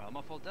him tomorrow. I'm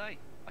off all day.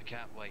 I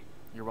can't wait.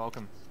 You're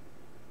welcome.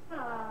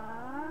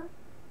 Aww.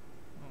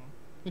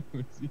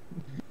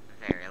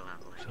 Very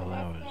lovely. So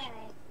that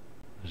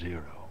was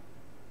 0,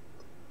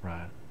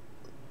 right?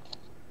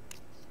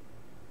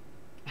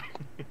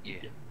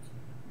 Yeah.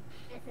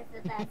 This is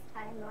the best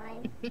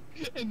timeline.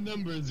 And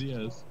numbers,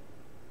 yes.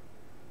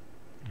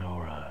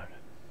 Alright.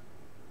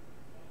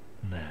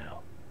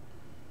 Now,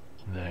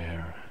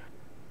 there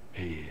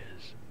he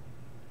is.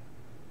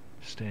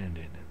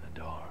 Standing in the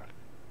dark,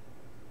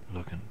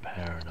 looking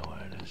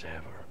paranoid as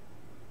ever.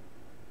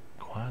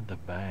 Quite the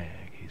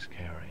bag he's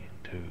carrying,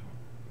 too.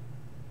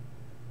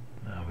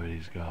 I bet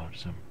he's got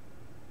some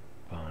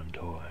fun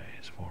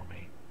toys for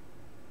me.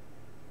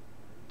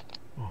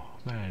 Oh,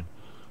 man,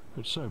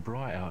 it's so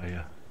bright out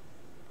here. I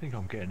think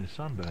I'm getting a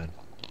sunburn.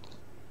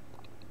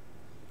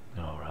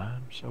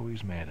 Alright, so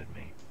he's mad at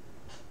me.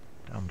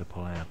 Time to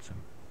pull out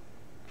some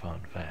fun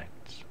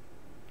facts.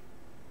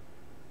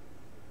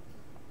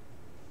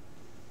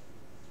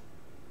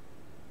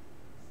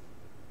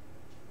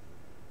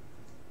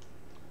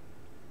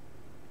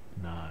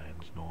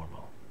 Nine's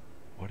normal.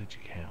 What did you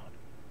count?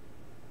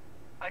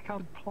 I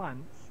counted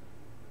plants.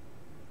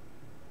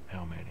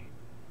 How many?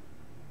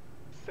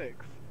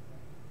 6.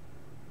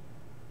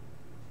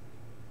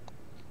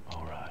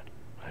 Alright,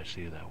 let's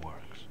see if that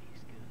works.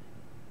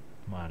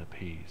 Might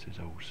appease his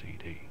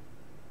OCD.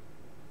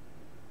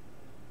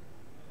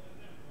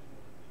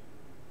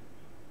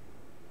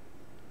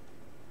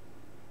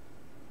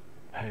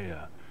 Hey,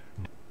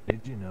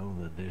 did you know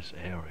that this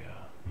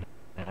area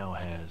now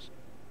has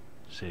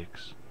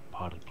 6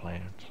 potted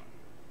plants?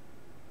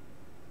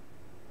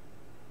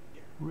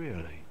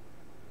 Really?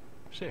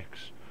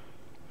 6?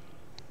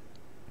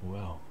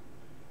 Well,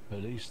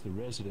 at least the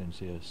residents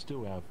here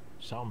still have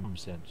some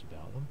sense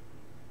about them.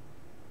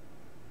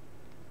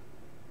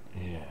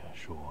 Yeah,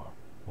 sure.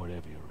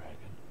 Whatever you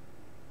reckon.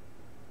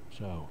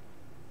 So,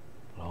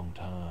 long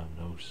time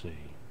no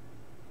see.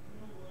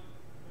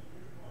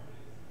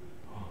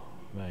 Oh,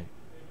 mate.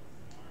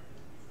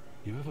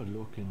 You ever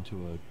look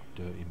into a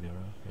dirty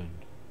mirror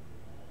and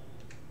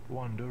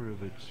wonder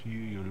if it's you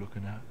you're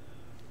looking at?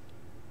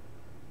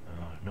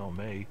 Not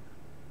me.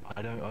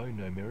 I don't own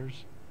no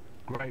mirrors.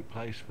 Great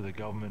place for the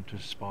government to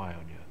spy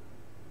on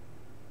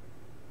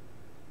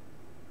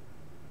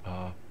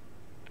you.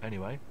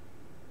 Anyway,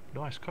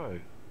 nice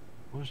coat.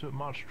 Was it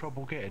much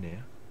trouble getting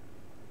here?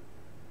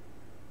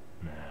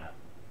 Nah,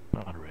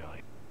 not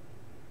really.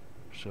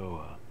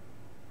 So,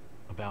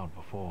 about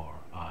before,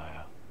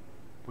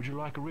 would you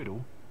like a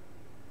riddle?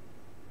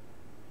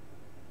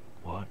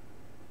 What?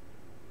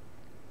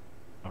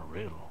 A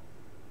riddle?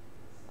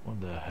 What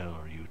the hell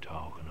are you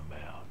talking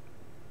about?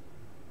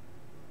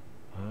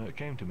 It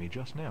came to me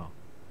just now.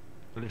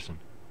 Listen.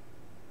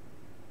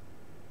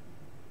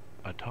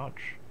 A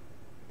touch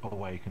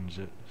awakens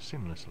it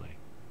seamlessly.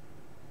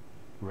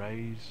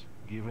 Rays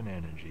given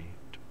energy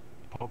to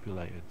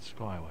populated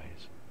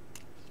skyways.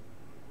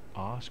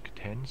 Ask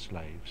 10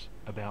 slaves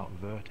about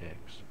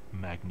vertex,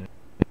 magnet,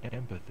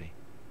 empathy.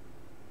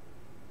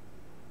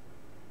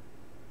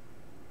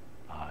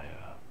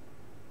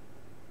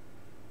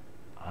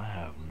 I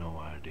have no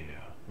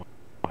idea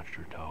what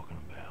you're talking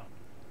about.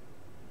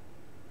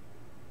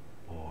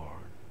 Or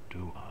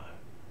do I?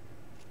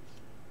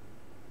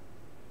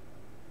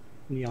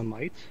 Neon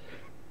lights?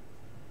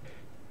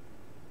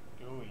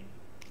 Doing.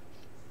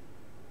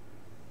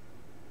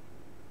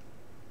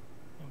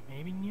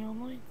 Maybe neon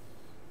lights?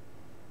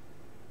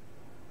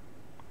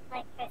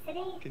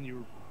 Electricity?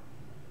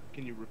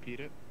 Can you repeat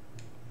it?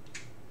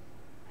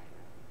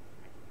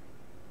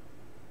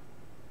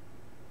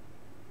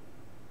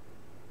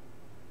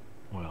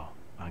 Well,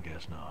 I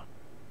guess not.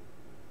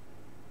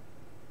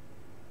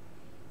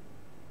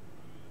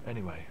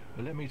 Anyway,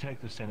 let me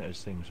take the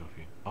senator's things off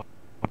you.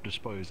 I've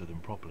disposed of them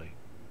properly.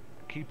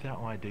 Keep that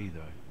ID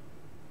though.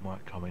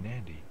 Might come in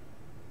handy.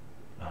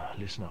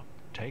 Listen up.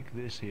 Take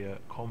this here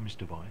comms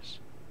device,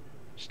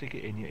 stick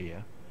it in your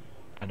ear,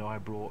 and I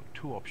brought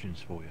 2 options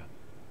for you.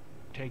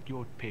 Take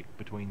your pick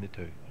between the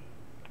 2.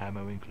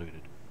 Ammo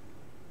included.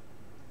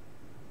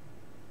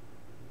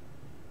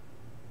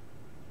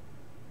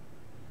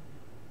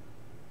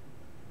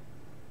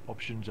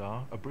 Options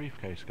are a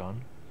briefcase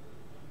gun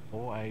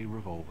or a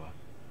revolver.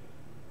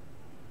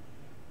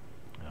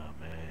 Oh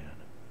man,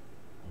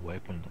 a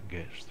weapon that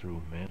gets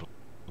through metal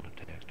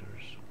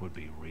detectors would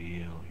be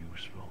real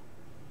useful,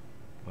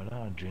 but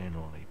I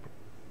generally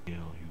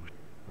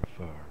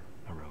prefer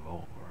a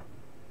revolver.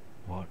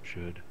 What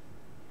should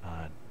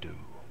I do?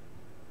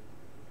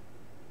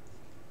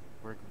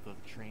 Work with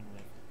the train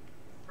lift.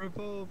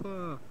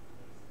 Revolver.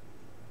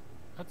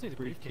 I'd say the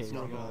briefcase.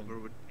 Revolver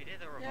would.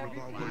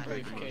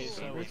 Briefcase.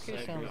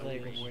 Briefcase sounds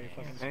like way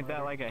fucking. Ain't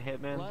that like a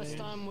hitman Last thing?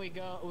 time we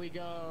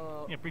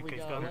go. Yeah, briefcase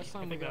gun. Last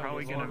time we got.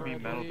 Probably gonna be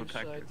metal so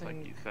detectors,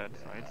 like you said.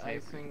 So I'd say I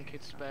think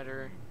it's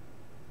better.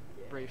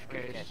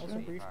 Briefcase. Also,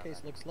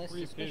 briefcase looks less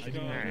Briefcase suspicious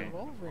than gun. a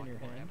revolver in your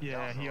hand.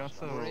 Yeah, he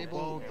also.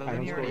 Well, I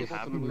doesn't he don't already suppose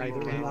have a neither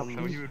briefcase? one of So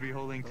he these. would be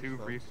holding 2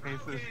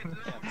 briefcases.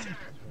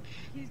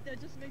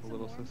 That just makes A it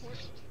little more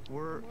important.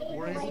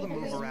 We're able to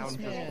move around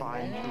just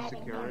fine through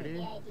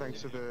security,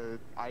 thanks to the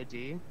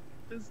ID.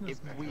 If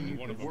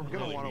we're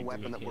gonna want a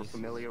weapon that we're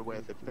familiar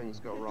with if things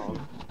go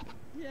wrong.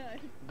 Yeah.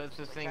 That's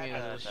the thing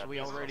is, we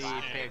already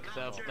picked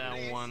up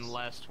that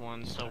last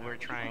one, so we're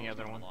trying the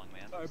other one.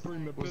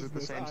 Was it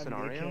the same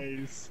scenario?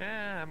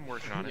 Yeah, I'm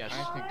working on it. Yes.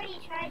 Already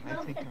tried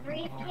both the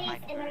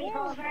briefcase and the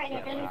revolver, and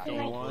it doesn't seem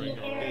like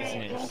there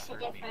makes a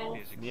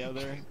difference. The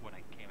other.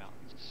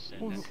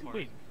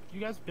 Wait, you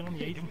guys been on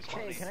the agent?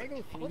 Hey, can I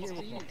go through here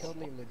with my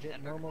totally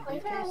legit normal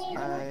Close briefcase?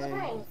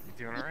 around You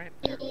doing alright?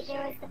 There was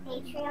the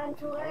Patreon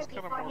tour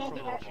beforehand,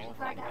 the VRChat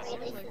tour got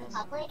released to the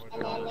public, and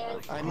then there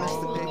was I missed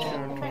the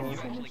Patreon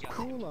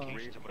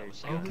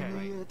Okay.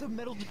 The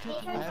metal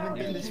detector. I haven't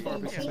been this far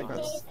because I got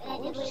and I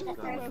did lose the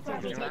first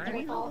one to take the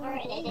revolver, and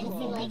it didn't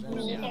seem like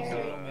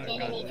neither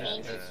did any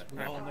changes.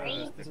 We all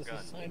know this is a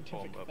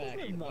scientific fact. I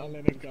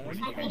think it was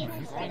like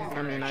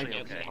I mean, I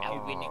get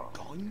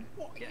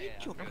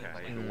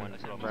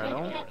I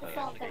don't have to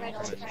solve the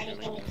riddles for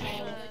anything to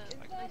change.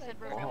 Either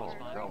that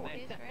or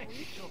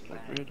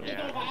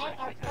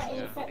put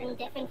in something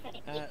different for the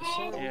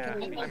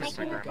keypad. We can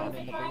stick a gun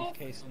in the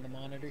briefcase and the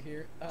monitor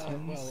here.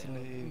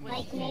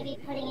 Like maybe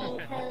putting in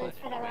codes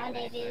for the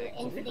rendezvous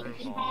into the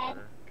keypad.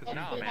 If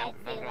we had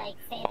to like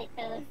say the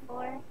code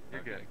for.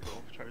 You're good.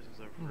 Cool. Charges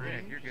over.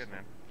 Yeah, you're good,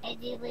 man. I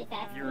do believe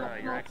that's You're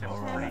acting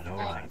Alright,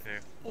 alright.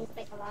 seems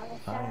like a lot of I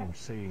stuff. ain't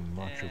seeing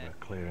much of a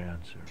clear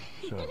answer,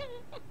 so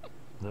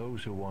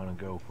those who want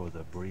to go for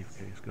the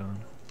briefcase gun,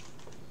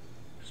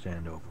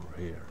 stand over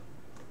here.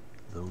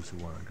 Those who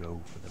want to go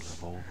for the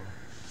revolver,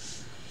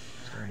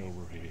 stand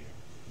over here.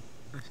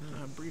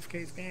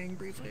 Briefcase gang,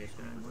 briefcase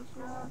gang.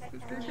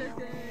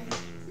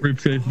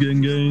 Briefcase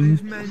gang.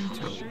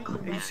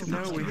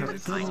 No, we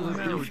have double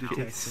metal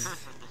detectors.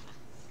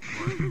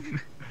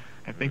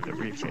 I think the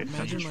briefcase.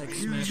 Imagine like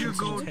smashing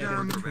someone's head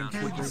in between 2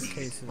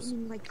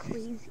 briefcases. Like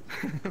crazy.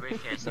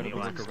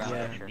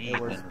 Yeah, it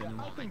works.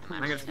 I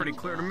think it's pretty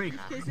clear to me.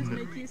 Cases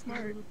make you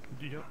smart.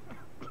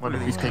 One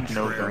of these take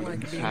no gun.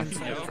 Like being Half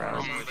inside the the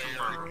crowd.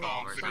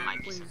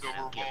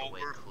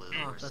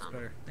 Oh, that's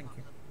better. Thank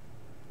you.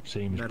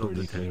 Seems Metal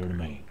pretty detector. clear to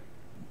me.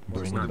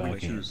 Let's Bring it not back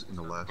make in. shoes in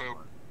the last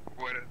one.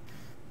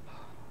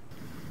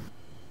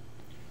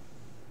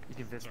 You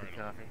can visit the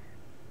coffee.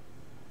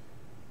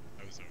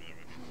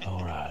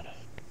 Alright.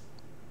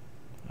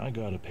 I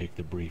gotta pick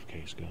the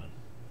briefcase gun.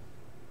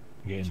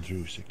 Getting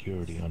through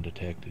security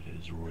undetected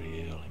is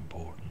real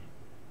important.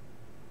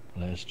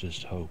 Let's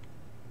just hope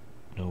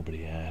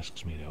nobody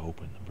asks me to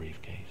open the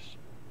briefcase.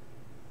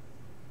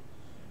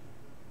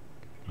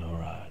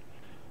 Alright.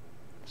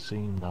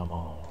 Seems I'm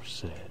all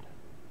set.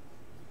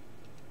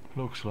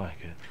 Looks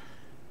like it.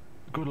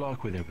 Good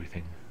luck with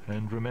everything,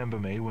 and remember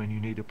me when you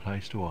need a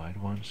place to hide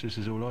once this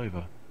is all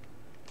over.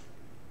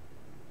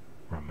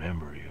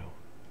 Remember you.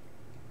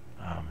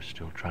 I'm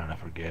still trying to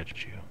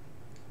forget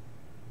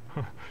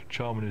you.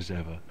 Charming as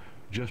ever.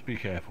 Just be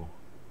careful.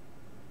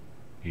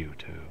 You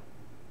too.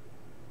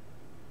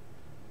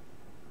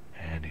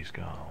 And he's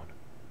gone.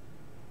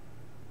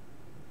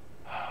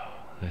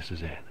 This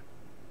is it.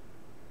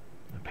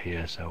 The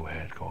PSO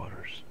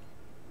headquarters.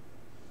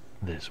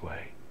 This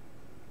way.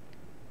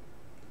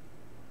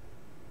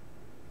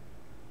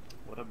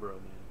 What a bro,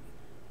 man.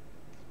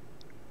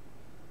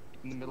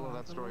 In the middle of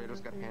that story, I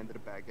just got handed a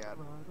baguette.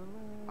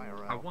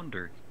 I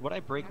wonder, would I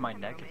break my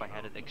neck if I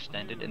had it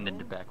extended and then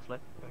the backflip?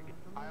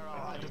 I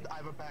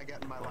have a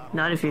baguette in my lap.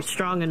 Not if you're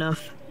strong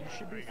enough.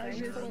 I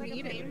just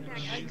eating.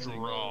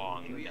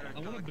 Strong. I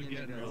want a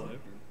baguette in my life.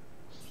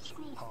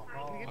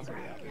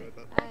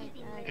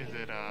 Is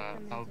it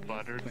a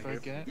buttered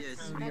baguette?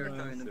 Yes, we are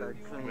talking about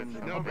plain.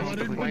 No, it's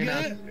just a plain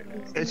ass.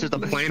 It's just a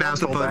plain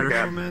ass old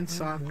baguette.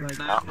 Soft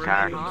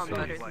like Mom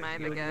butters my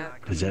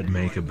baguette. Does that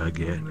make a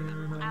baguette?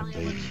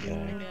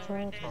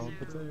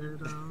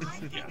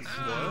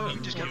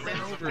 You just got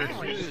ran over.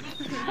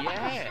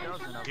 Yeah.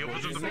 It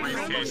was in the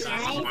briefcase.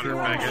 Buttered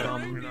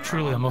baguette.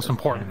 Truly the most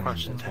important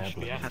question. at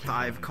the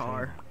Ive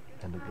car.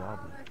 And the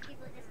goblet.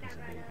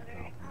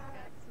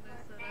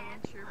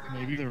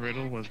 Maybe the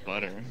riddle was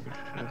butter.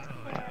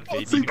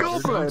 It's a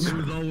goblin. It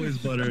was always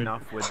butter.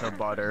 Enough with the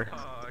butter.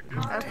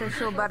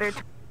 Official butter.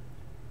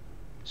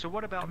 So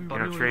what about You know,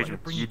 butter? Trajan,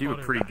 you do a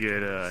pretty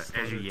good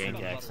Edgy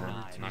Yank accent.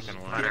 Not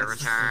gonna lie. Butter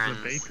returns.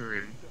 The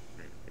bakery.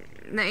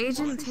 The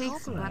agent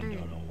takes butter I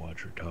don't know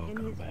what you're talking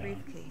in his about.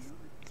 briefcase.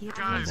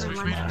 Guys,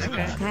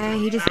 Okay,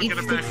 he just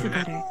eats sticks of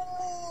butter.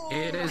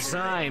 It is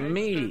I,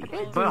 me.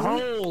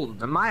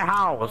 Behold, my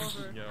house.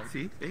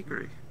 See,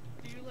 bakery.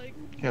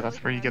 Yeah,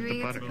 that's where you get Do the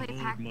we get to butter. play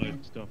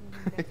Pac-Man? Stuff.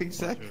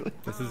 Exactly.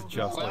 This is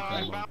just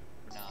like my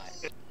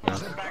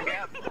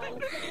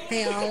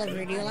Hey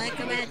Oliver, do you like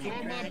a magic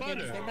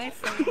dragons? They're my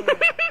favorite.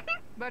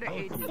 Butter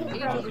agent.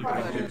 Agent with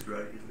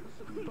butter.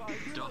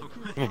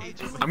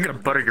 I'm gonna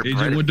butter your Agent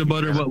bread. with the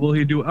butter, what will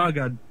he do? Oh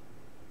god.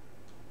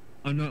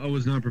 I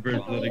was not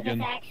prepared for that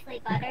again. Actually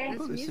butter.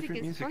 This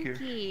music is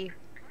funky.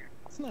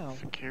 It's now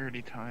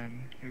security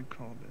time. Who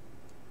called it?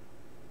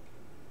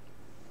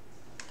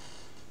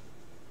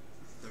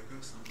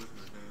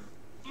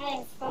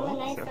 Hey, it's from a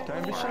nice Got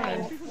time to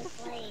shine.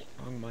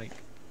 Wrong mic.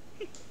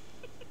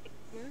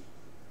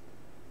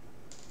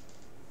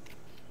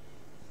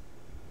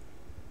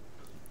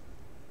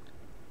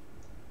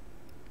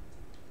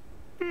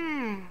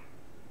 I'm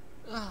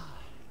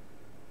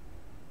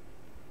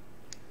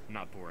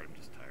not bored, I'm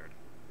just tired.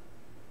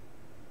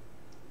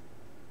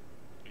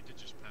 We did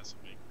just pass a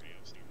bakery.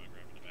 I was thinking about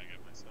grabbing a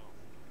baguette myself.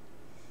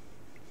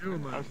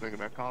 I was thinking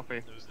about coffee.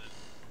 Those that,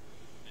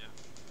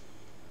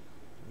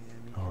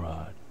 yeah.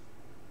 Alright.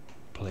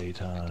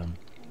 Playtime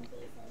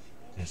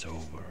is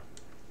over.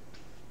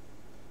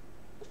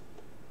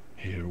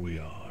 Here we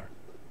are.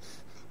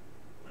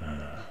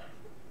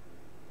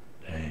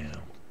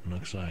 Damn.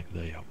 Looks like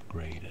they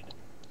upgraded.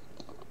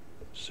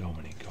 So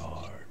many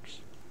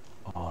cards.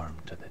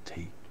 Armed to the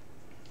teeth.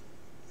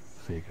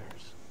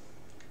 Figures.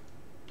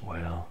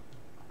 Well,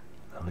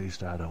 at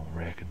least I don't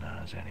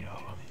recognize any of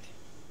them.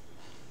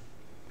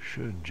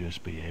 Should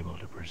just be able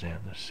to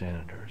present the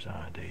senator's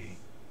ID.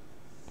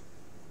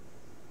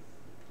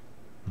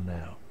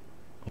 Now,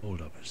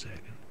 hold up a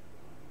second.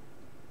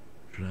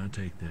 Should I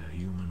take the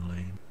human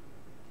lane,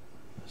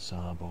 the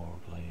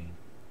cyborg lane,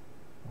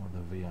 or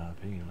the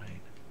VIP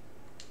lane?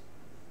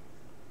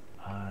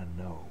 I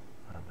know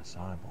I'm a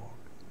cyborg.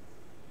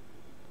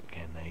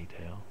 Can they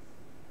tell?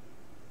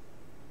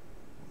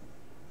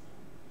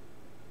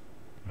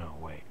 No,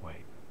 wait.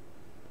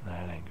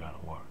 That ain't gonna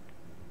work.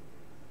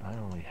 I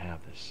only have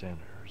the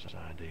senator's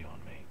ID on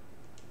me,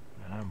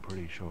 and I'm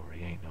pretty sure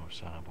he ain't no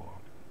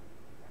cyborg.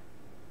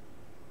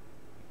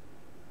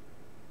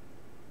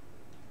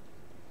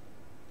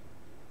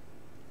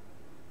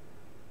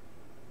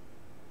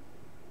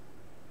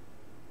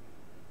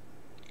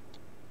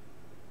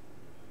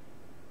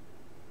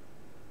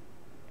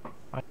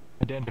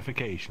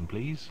 Identification,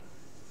 please.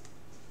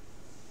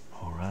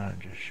 Alright,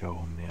 just show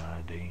him the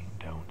ID.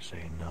 Don't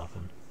say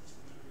nothing.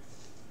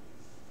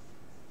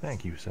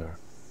 Thank you, sir.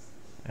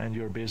 And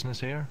your business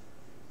here?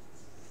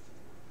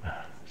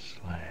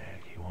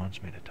 Slag, he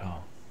wants me to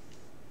talk.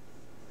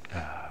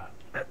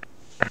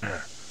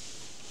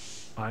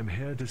 I'm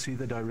here to see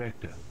the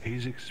director.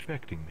 He's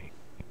expecting me.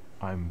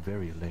 I'm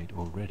very late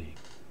already.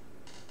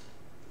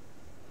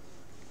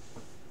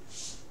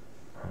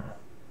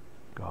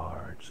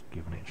 Guards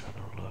giving each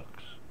other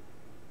looks.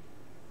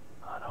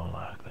 I don't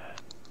like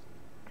that.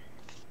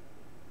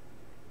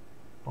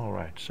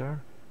 Alright,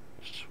 sir.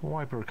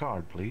 Swipe her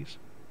card, please.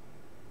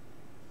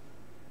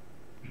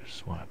 Just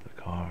swipe the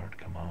card.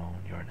 Come on,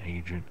 you're an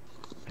agent,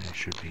 and it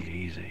should be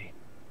easy.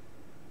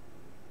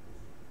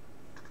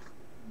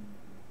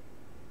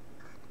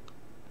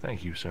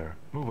 Thank you, sir.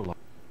 Move along.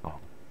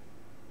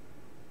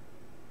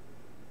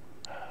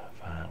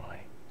 Finally,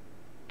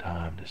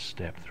 time to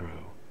step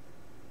through.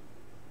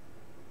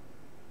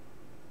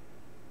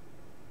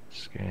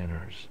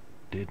 Scanners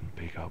didn't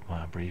pick up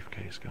my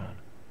briefcase gun.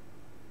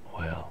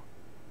 Well,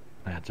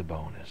 that's a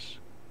bonus.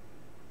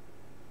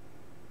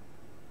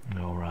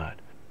 Alright.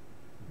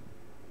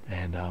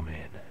 And I'm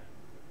in.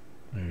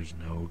 There's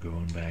no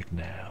going back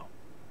now.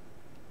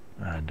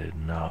 I did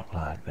not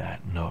like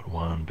that, not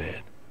one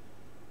bit.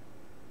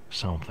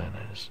 Something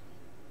is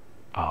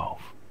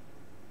off.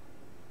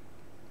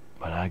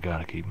 But I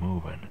gotta keep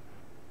moving.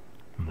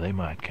 They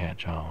might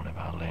catch on if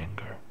I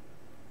linger.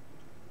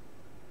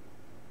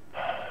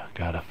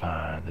 Gotta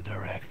find the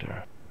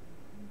director.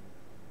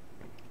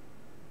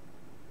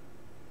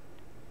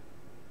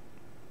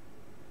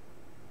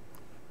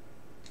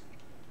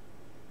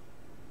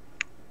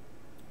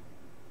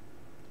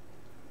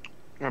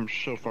 I'm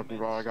so fucking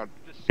glad I got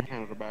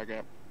handed a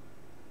baguette.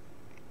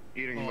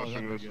 Eating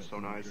mushroom noodles is so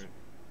nice.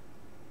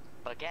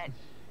 Baguette.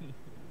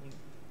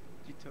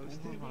 You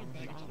toasted?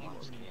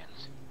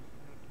 Yes.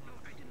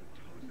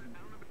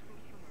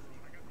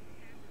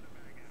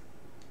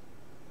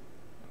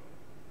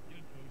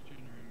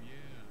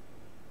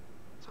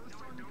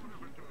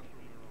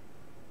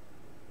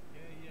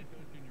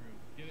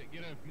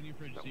 Get a mini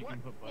fridge so you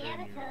can put butter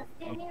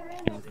in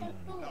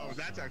Oh,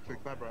 that's actually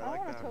clever. I I like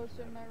want a that.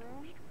 toaster in my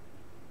room.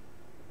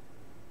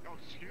 Oh,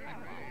 excuse me.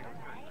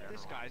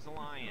 This guy's a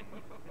lion.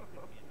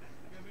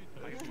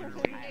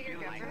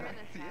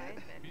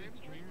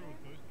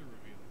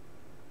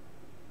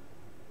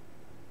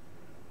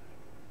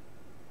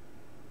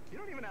 You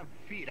don't even have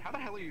feet. How the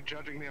hell are you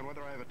judging me on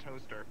whether I have a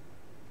toaster?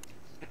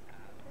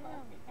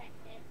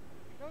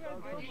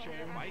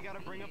 Why you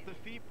gotta bring up the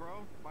feet,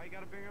 bro? Why you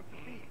gotta bring up the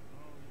feet?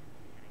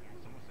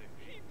 Someone say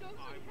feet. I wish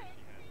he had.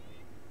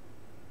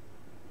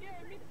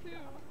 Yeah, me too.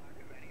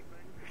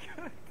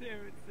 God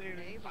damn it, Sam.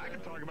 I can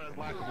talk about his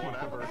lack of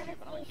whatever.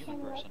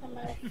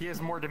 He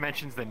has more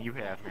dimensions than you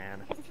have,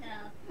 man.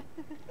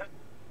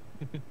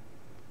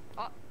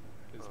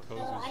 His toes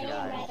are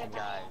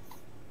Guys.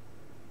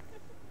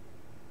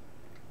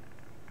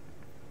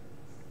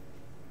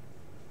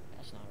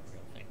 That's not a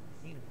real thing.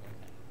 You know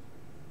that.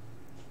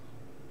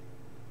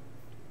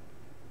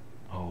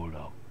 Hold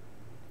up.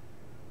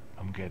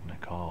 I'm getting a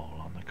call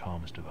on the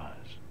comms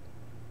device.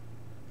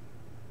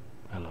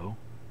 Hello?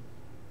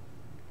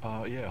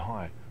 Yeah,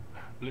 hi.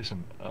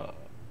 Listen,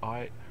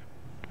 I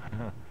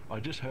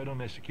just heard on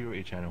their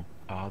security channel,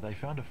 they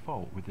found a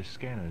fault with the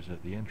scanners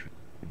at the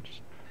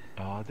entrance.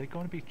 They're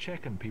going to be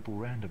checking people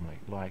randomly,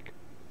 like,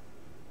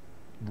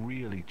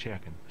 really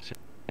checking.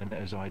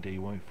 Senator's ID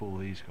won't fool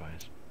these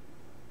guys.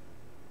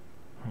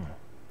 Huh.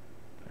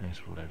 Thanks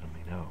for letting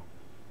me know.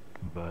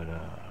 But,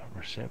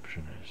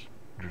 reception is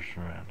just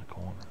around the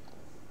corner.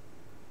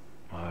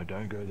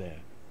 Don't go there.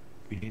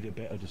 You need a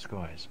better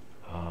disguise.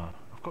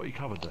 I've got you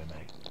covered though,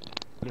 mate.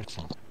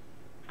 Listen,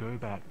 go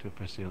back to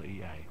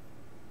Facility A.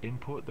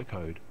 Input the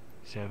code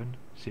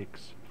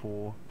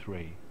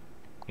 7643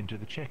 into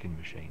the check-in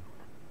machine.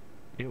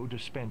 It will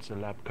dispense a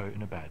lab coat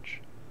and a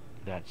badge.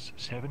 That's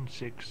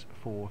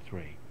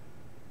 7643.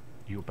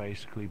 You'll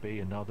basically be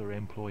another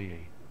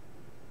employee.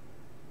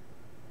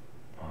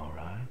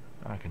 Alright,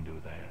 I can do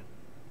that.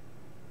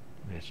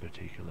 This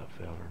particular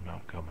fella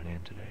not coming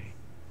in today.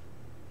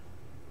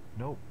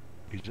 Nope,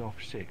 he's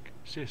off sick.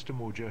 System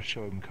will just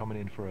show him coming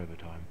in for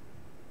overtime.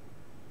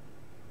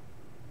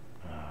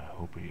 I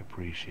hope he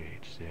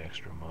appreciates the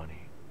extra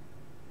money.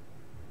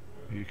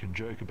 You can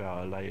joke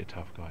about it later,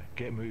 tough guy.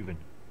 Get moving.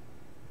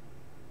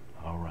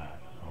 Alright,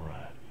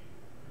 alright.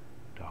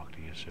 Talk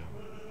to you soon.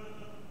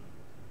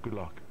 Good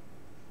luck.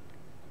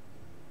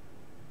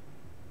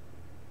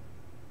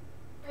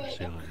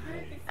 Facility A.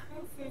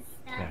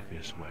 Back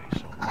this way,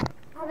 son.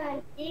 Hold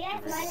on, do you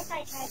guys mind if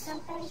I try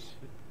something?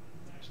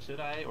 Should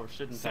I or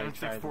shouldn't I try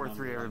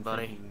 7643,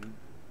 everybody.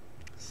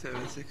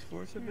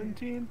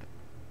 7647.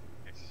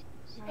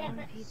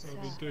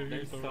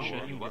 There's so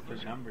many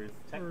different numbers.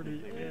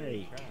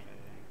 38.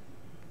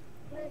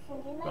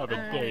 Not a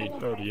day,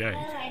 38. I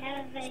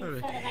have a sort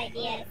of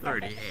idea.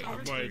 38. I'm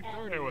like,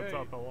 hey, what's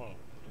up, hello?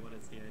 What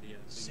is the idea?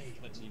 Please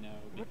let me know.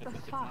 Because if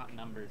it's not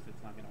numbers,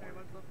 it's not gonna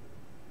work.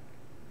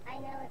 I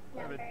know it's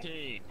numbers.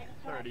 17,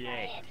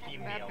 38.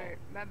 Remember.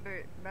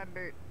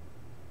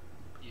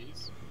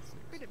 Yes.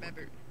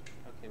 Remember.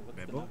 Okay, what's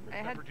the Member? number? I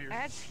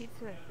had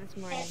pizza this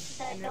morning.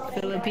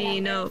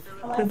 Filipino.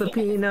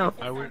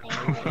 I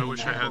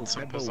wish I had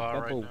some pizza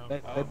right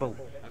now.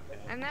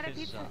 I'm not a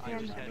pizza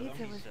fan, but the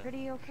pizza was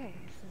pretty okay.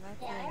 So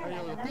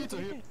that's Pizza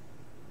here.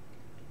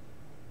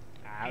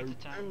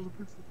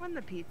 Won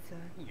the pizza.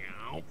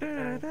 Let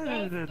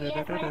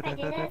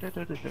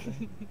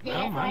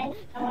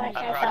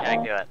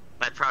ProTag do it.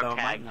 Let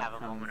ProTag have a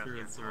moment of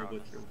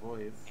with your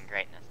voice and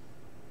greatness.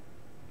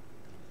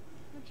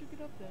 How'd you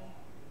get up there?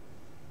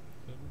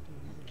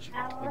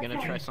 We're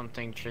gonna try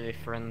something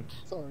different.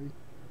 Sorry.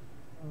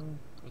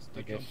 What's I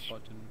the jump guess.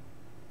 button?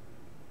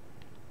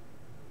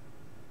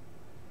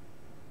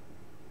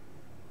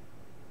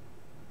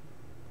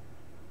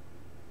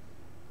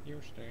 You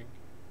stink.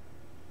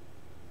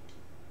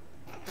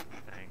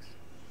 Thanks.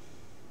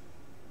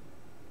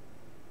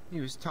 He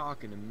was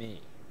talking to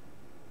me.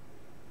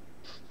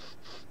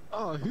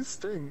 Oh, he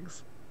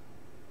stings.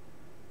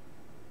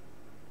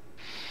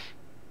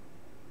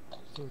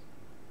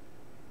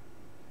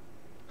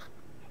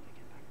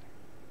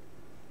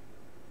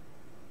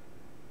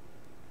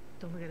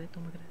 Don't forget it.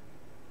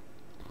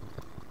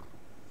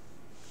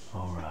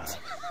 Alright,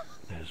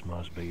 this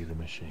must be the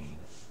machine.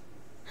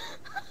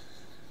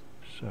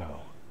 So,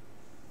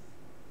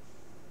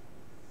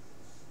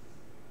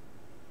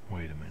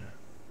 wait a minute.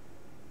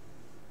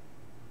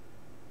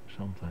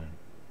 Something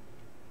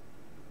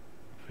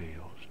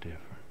feels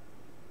different.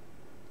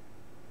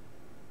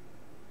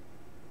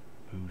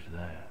 Who's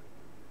that?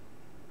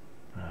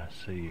 I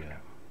see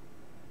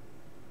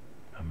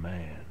a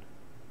man.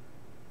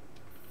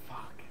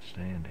 Fuck.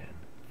 Standing.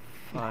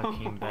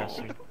 Fucking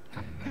bastard.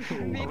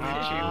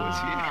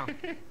 Ah.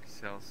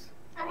 Cells.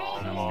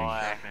 Oh,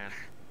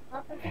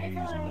 hey. He's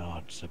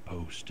not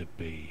supposed to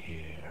be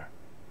here.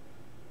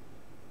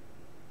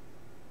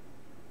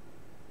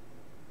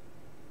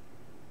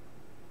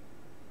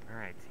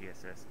 Alright,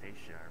 TSS, stay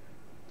sharp.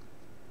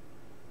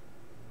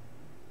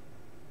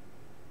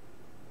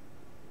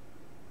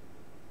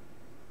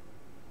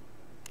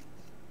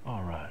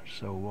 Alright,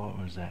 so what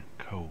was that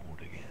code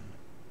again?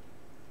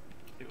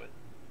 Do it.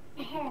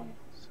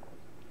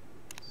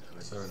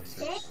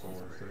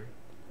 7643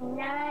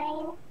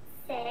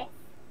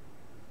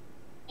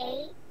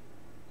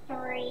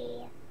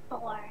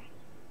 96834.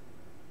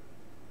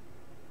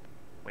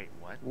 Wait,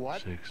 what?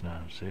 What?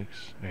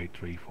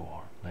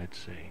 696834. Let's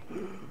see.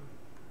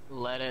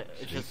 Let it,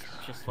 just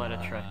let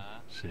it try.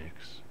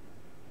 6,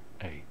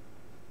 8.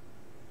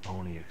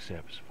 Only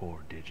accepts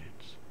 4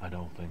 digits. I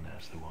don't think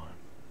that's the one.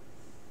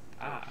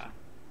 Ah.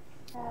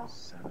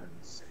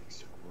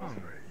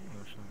 7643.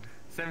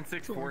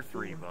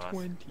 7643, boss.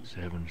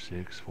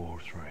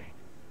 7643.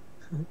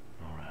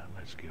 Alright,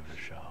 let's give it a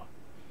shot.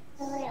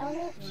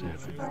 7,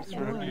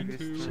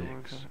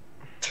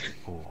 6,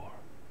 4,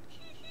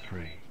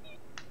 3.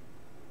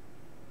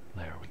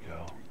 There we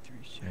go.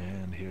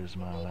 And here's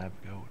my lab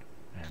coat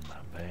and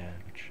my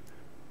badge.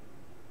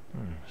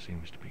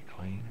 Seems to be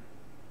clean.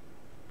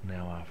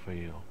 Now I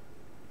feel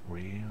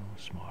real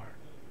smart.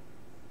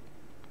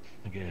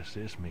 I guess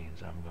this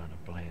means I'm gonna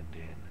blend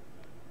in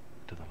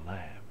to the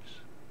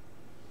labs.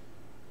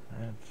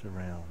 That's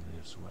around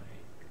this way.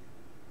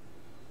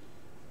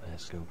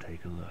 Let's go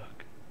take a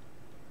look.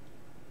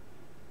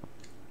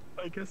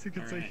 I guess you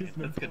could say Alright, he's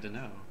that's good to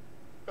know.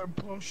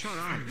 Shut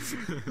up.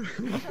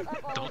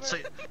 Don't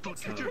say. Don't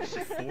say.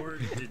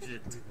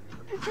 4-digit.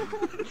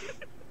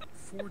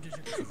 4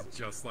 digits. This is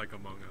just like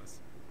Among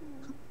Us.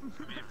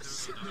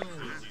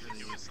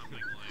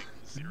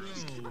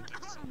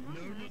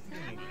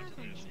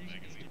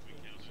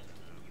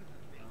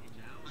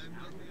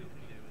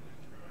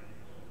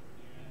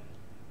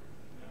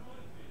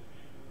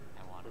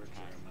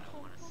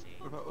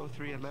 What about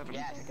 0311?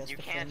 Yes, you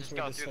can't just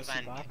go through the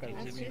vent.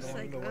 That's just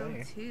like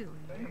O2.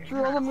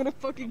 Girl, I'm gonna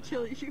fucking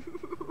kill you.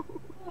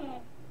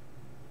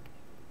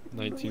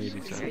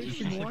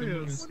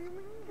 1987.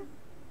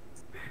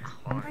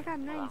 Oh my god,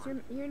 nice.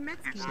 You're in med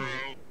school.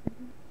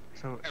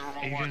 So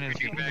Adrian is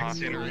getting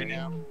popular right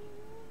now.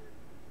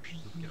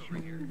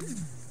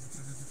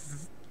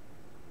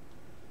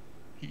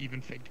 He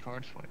even faked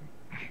card swipe.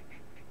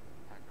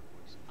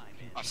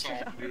 I saw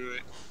him do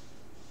it.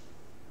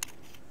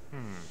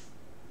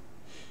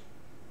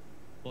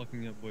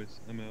 Locking up, boys.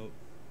 I'm out.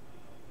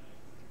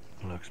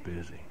 Looks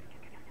busy.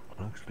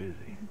 Looks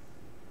busy.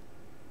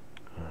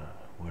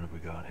 What have we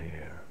got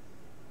here?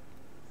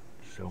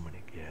 So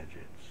many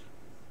gadgets.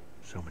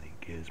 So many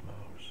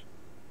gizmos.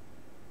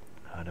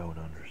 I don't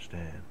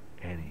understand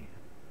any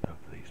of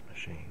these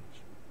machines.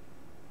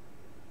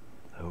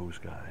 Those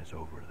guys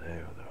over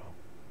there, though,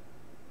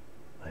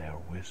 they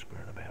are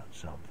whispering about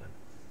something.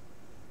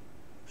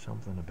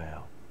 Something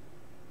about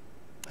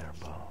their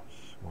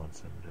boss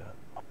wants them to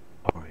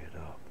hurry it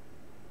up.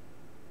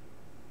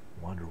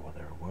 Wonder what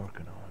they're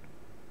working on.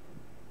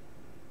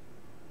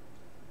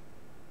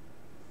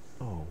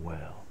 Oh,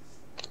 well.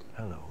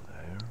 Hello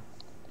there.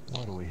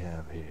 What do we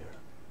have here?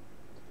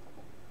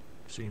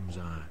 Seems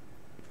I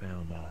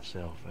found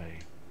myself a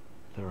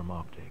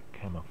thermoptic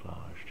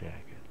camouflage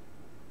jacket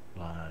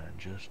lying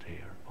just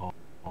here, all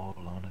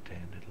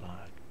unattended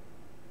like.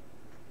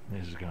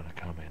 This is gonna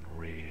come in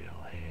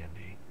real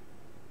handy,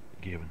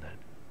 given that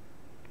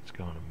it's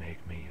gonna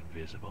make me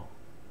invisible.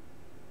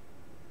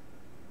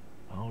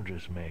 I'll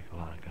just make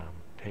like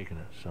I'm taking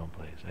it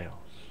someplace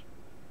else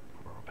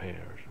for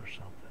repairs or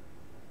something.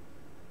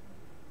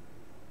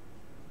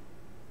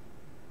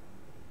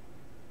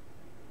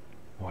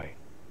 Wait,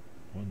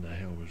 what the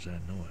hell was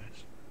that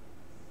noise?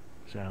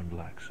 Sounded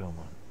like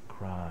someone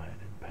crying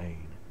in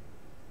pain.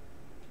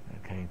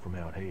 It came from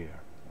out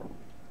here.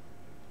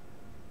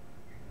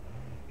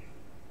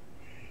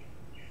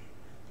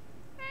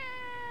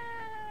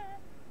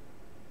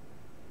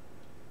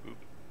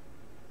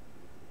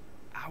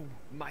 Ow,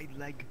 my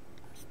leg.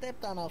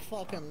 Stepped on a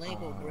fucking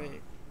Lego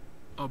brick.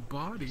 A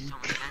body?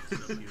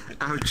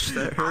 Ouch,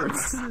 that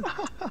hurts.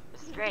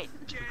 This is great.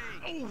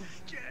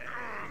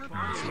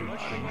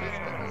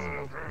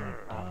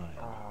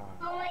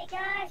 Oh my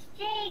gosh,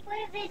 Jake, what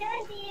have they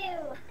done to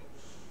you?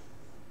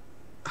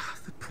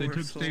 They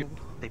took state.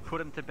 They put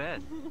him to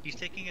bed. He's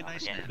taking a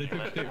nice They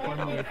took State Farm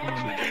away from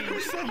him. I can't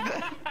believe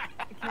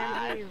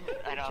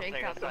I don't Jake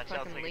think got that's the much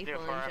else fucking we can do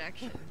lethal for him.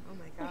 injection. Oh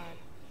my god.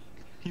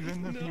 He's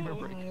in the femur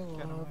break.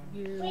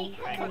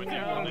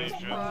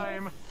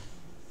 Time.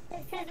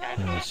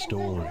 The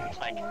story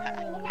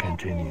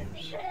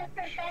continues.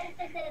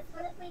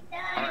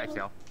 Alright,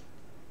 y'all.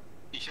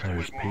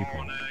 There's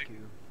people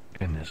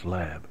in this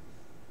lab.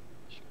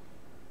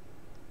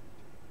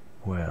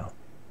 Well,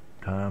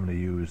 time to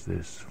use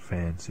this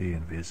fancy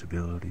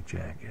invisibility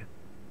jacket,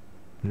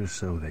 just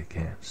so they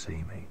can't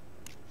see me.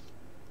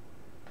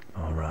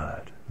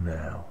 Alright,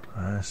 now,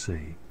 I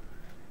see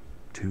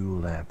 2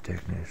 lab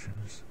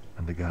technicians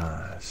and the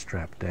guy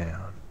strapped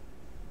down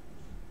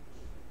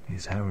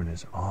He's having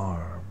his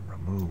arm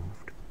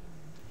removed.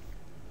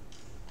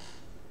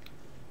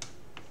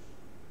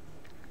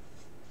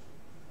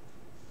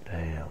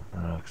 Damn,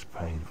 that looks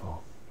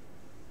painful.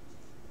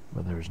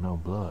 But there's no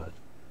blood.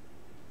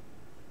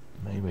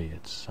 Maybe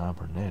it's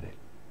cybernetic.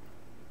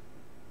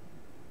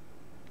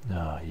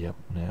 Ah, yep,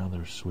 now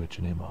they're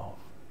switching him off.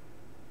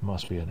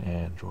 Must be an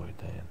android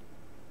then.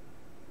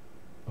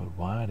 But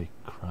why'd he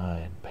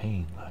cry in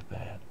pain like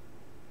that?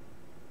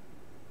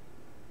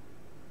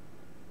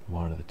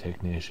 One of the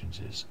technicians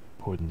is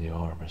putting the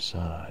arm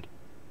aside.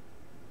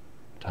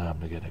 Time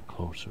to get a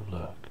closer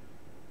look.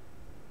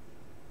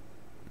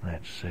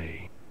 Let's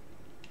see.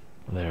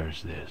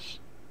 There's this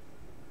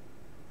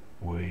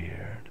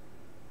weird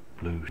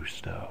blue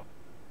stuff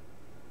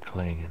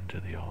clinging to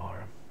the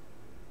arm.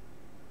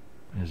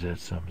 Is that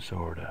some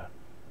sort of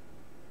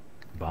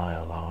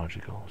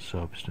biological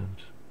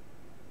substance?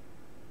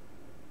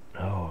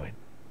 No,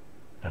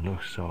 it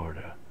looks sort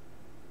of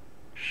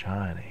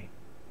shiny,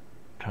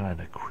 kind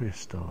of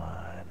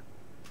crystalline.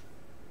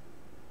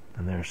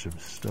 And there's some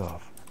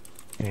stuff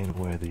in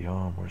where the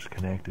arm was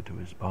connected to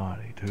his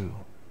body, too.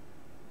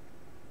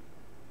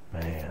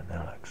 Man,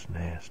 that looks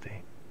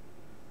nasty.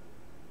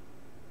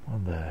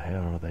 What the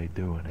hell are they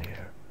doing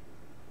here?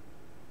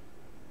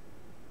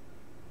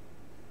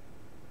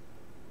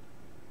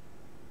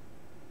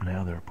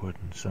 Now they're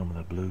putting some of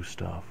the blue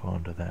stuff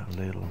onto that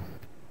little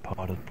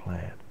potted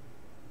plant.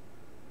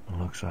 It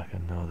looks like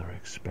another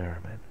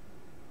experiment.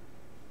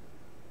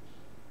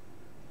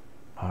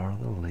 Are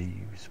the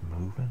leaves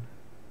moving?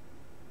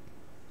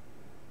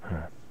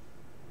 Huh.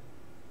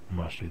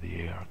 Must be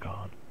the air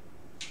gone.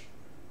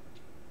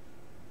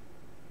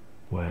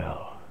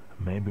 Well,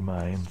 maybe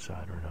my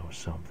insider knows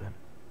something.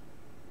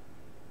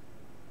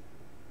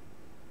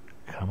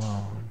 Come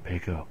on,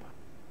 pick up.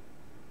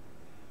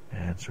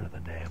 Answer the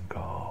damn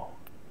call.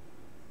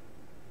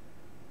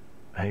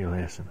 Hey,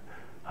 listen,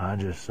 I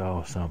just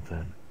saw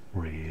something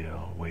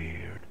real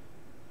weird.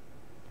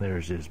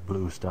 There's this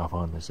blue stuff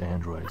on this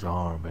android's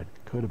arm, but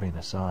it could have been a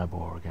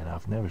cyborg, and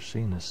I've never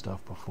seen this stuff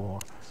before.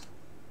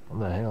 What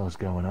the hell is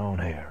going on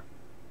here?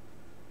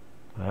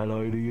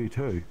 Hello to you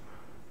too.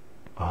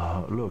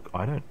 Look,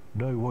 I don't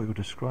know what you're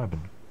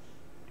describing.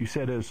 You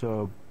said it's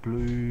a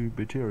blue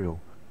material.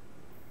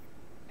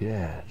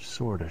 Yeah, it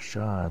sort of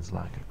shines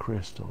like a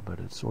crystal, but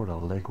it's sort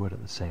of liquid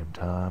at the same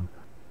time.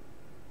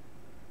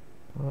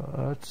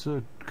 That's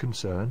a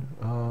concern.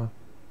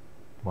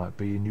 Might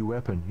be a new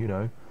weapon, you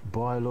know,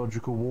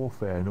 biological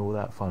warfare and all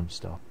that fun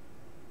stuff.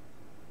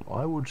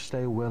 I would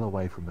stay well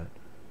away from it.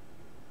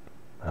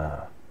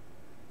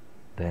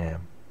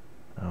 Damn.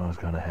 I was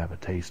gonna have a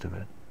taste of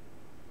it.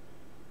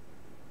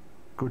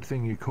 Good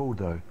thing you called,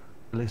 though.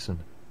 Listen,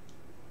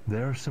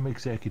 there are some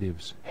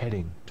executives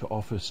heading to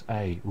Office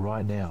A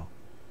right now.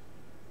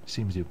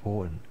 Seems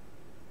important.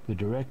 The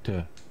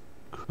director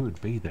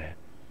could be there.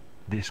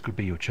 This could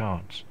be your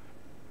chance.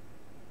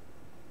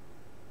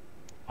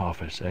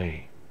 Office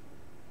A.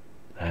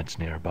 That's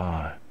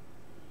nearby.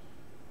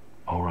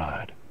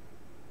 Alright.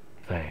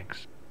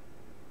 Thanks.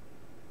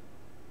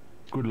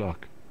 Good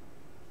luck.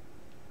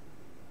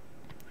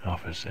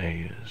 Office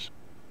A is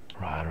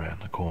right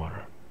around the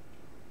corner.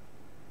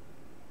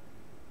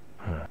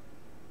 Huh.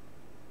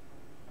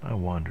 I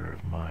wonder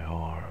if my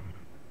arm...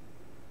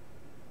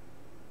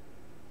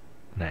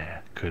 Nah,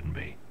 couldn't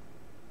be.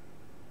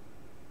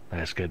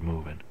 Let's get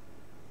moving.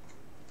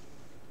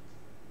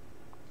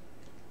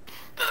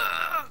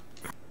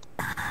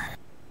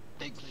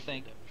 Big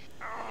think.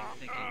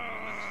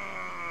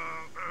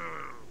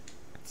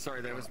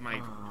 Sorry, that was my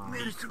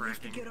knee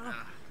cracking. You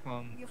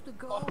have to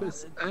go.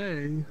 Office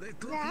A.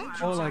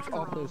 Oh, like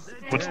Office A.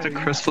 What's the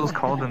crystals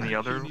called in the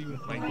other?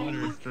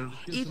 Weird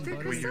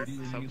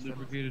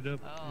sub-lubricated up.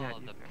 Oh,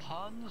 the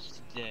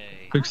puns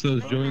today. Fix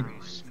those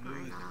joints.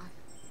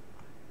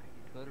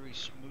 Buttery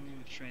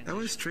smooth transition. That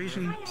was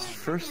Trajan's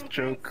first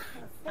joke.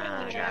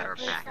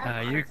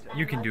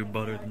 You can do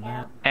better than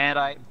that. And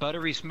I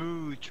buttery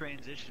smooth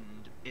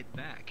transitioned it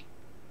back.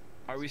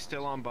 Are we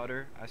still on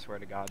butter? I swear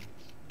to God.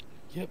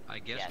 Yep. I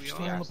guess we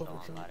still are. on the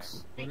butter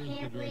jokes. I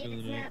can't believe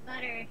it's not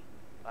butter.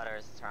 Butter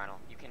is eternal.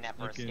 You can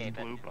never escape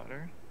Blue it.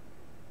 butter.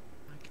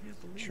 I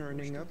can't believe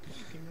Churning up.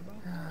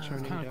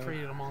 It's kind of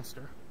created a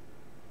monster.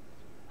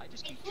 I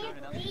just keep I churning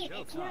can't up the believe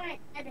jokes, it's huh? not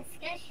a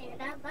discussion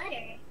about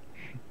butter.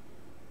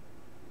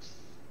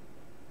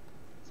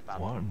 It's about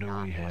What do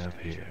not we have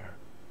discussion. here?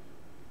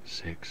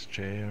 6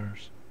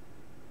 chairs,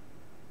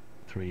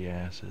 3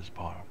 asses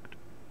parked.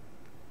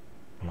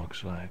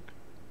 Looks like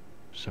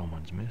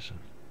someone's missing.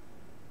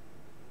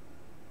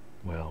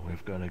 Well,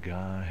 we've got a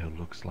guy who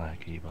looks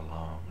like he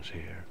belongs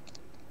here.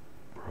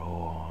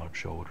 Broad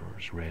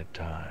shoulders, red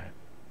tie,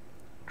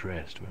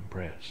 dressed to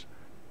impress.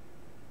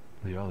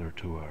 The other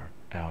 2 are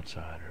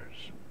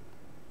outsiders,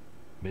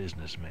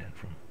 businessmen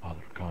from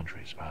other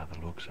countries by the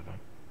looks of them.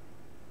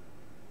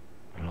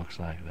 It looks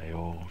like they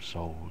all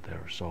sold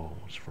their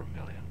souls for $1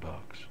 million.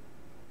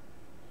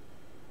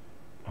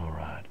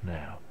 Alright,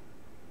 now,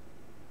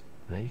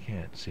 they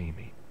can't see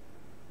me.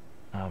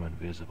 I'm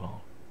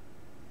invisible,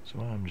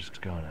 so I'm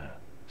just gonna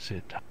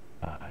sit tight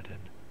and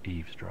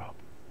eavesdrop.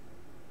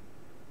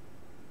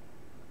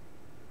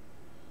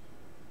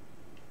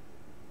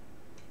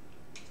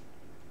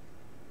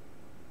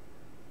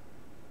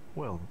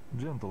 Well,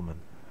 gentlemen,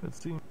 it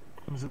seems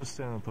the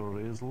senator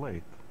is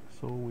late,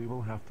 so we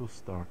will have to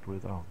start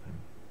without him.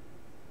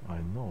 I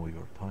know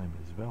your time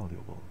is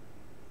valuable.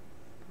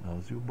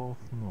 As you both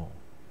know,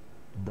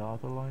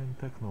 data line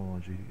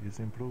technology is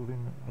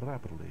improving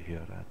rapidly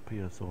here at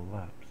PSO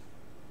Labs,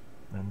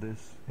 and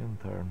this, in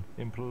turn,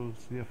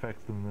 improves the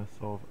effectiveness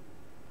of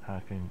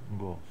hacking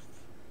ghosts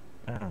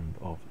and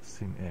of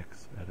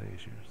SimX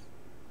erasures.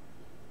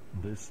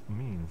 This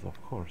means,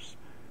 of course,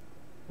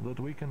 that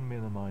we can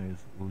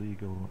minimize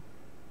legal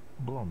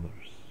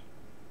blunders.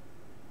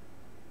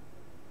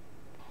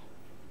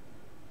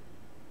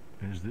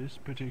 Is this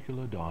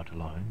particular data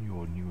line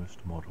your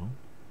newest model?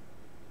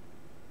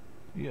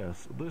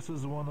 Yes, this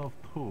is one of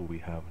two we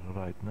have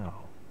right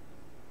now.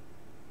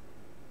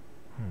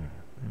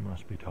 They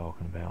must be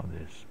talking about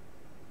this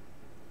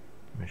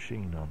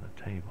machine on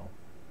the table.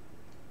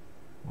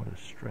 What a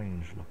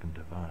strange looking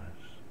device.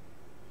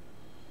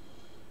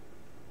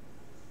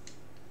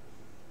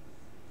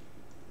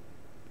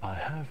 I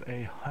have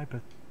a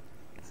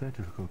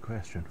hypothetical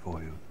question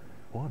for you.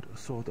 What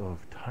sort of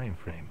time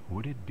frame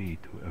would it be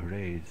to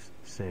erase,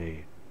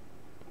 say,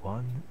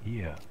 1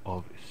 year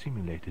of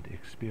simulated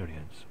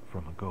experience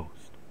from a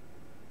ghost?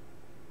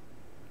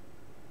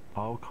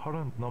 Our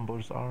current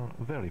numbers are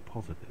very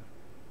positive.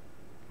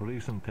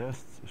 Recent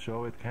tests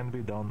show it can be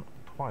done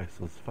twice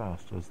as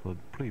fast as the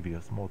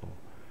previous model.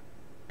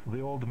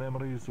 The old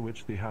memories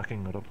which the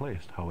hacking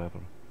replaced, however,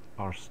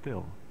 are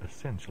still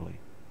essentially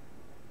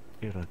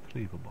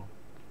irretrievable.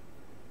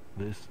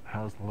 This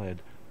has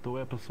led to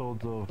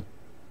episodes of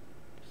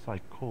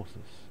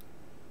psychosis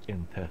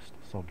in test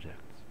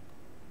subjects.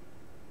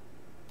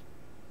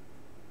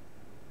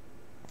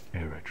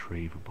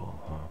 Irretrievable,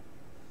 huh?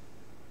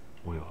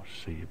 We'll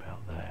see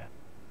about that.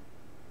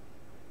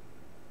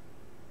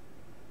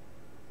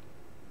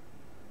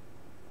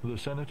 The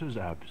Senator's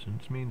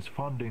absence means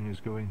funding is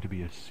going to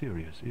be a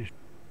serious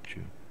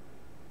issue.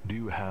 Do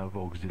you have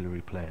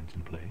auxiliary plans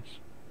in place?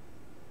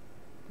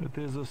 It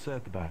is a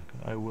setback,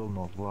 I will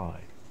not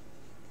lie.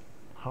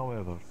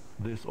 However,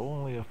 this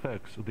only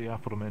affects the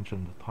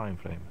aforementioned time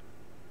frame.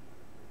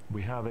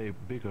 We have a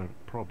bigger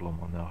problem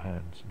on our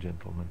hands,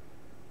 gentlemen.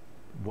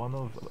 One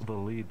of the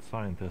lead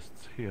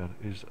scientists here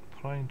is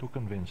trying to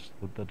convince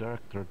the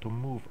director to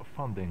move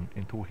funding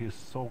into his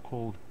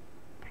so-called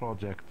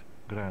project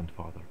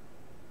grandfather.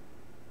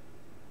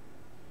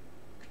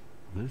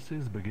 This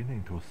is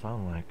beginning to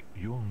sound like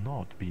you'll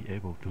not be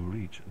able to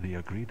reach the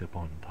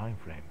agreed-upon time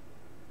frame.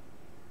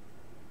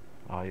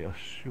 I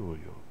assure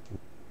you,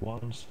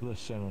 once the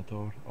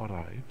senator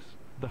arrives,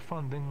 the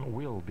funding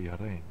will be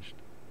arranged,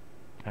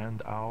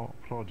 and our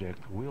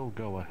project will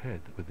go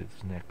ahead with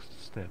its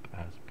next step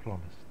as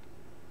promised.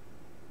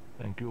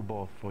 Thank you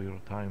both for your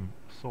time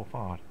so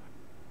far.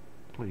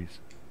 Please,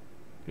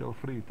 feel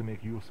free to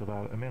make use of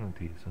our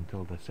amenities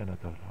until the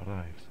senator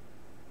arrives.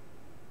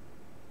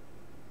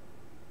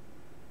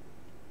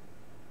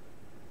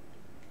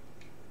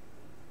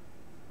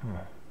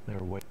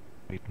 They're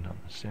waiting on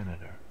the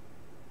senator.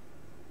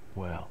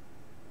 Well,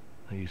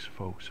 these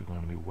folks are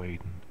going to be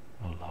waiting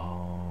a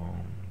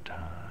long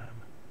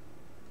time.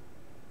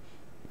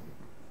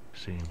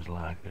 Seems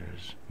like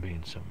there's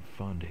been some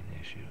funding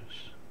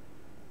issues.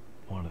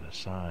 One of the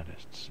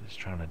scientists is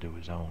trying to do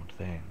his own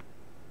thing.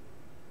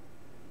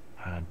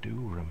 I do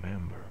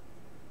remember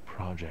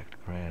Project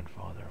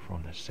Grandfather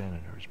from the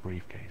senator's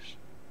briefcase.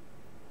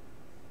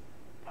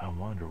 I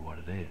wonder what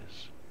it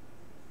is.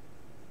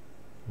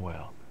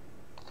 Well,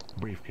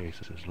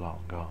 briefcase is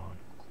long gone.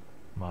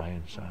 My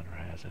insider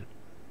has it.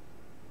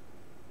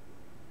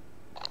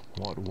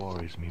 What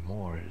worries me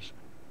more is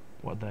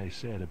what they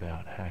said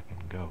about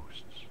hacking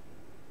ghosts.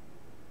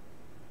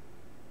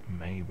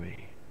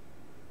 Maybe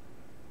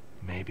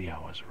I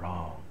was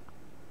wrong.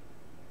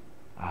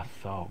 I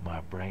thought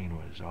my brain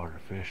was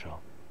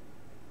artificial.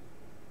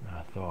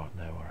 I thought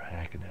they were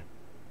hacking it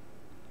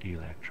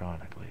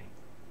electronically.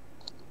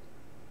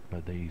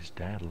 But these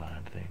data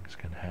line things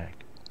can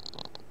hack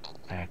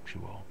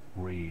actual,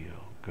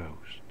 real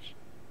ghosts.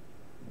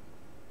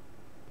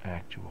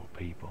 Actual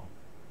people.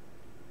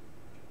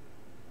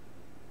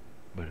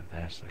 But if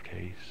that's the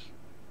case,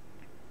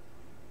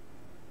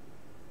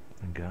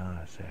 the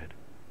guy said,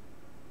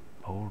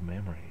 old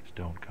memories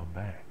don't come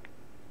back.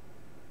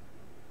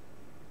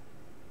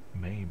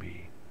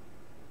 Maybe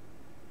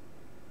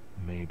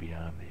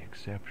I'm the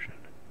exception.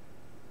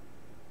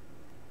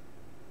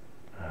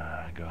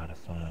 I gotta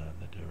find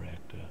the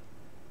director.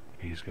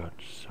 He's got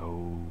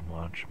so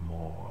much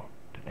more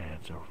to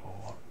answer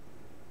for.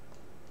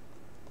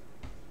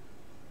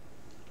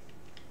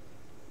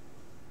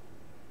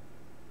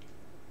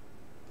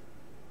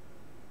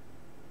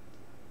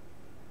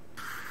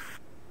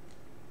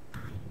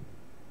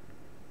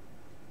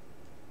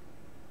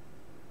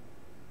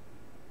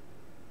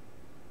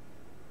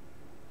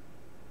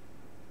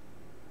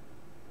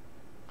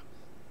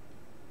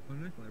 What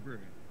a nice library.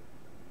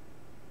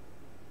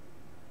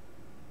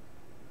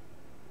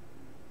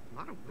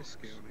 lot of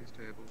whiskey on these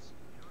tables.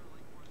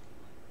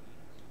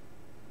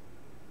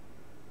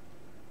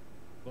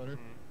 Butter.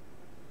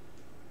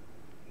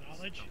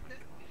 Knowledge.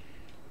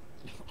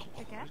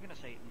 I was gonna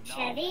say no.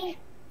 Chevy?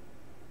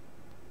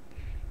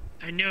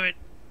 I knew it.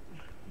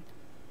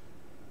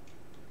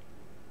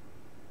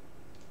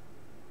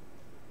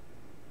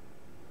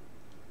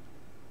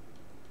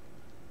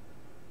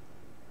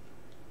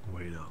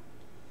 Wait up.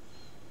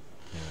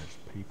 There's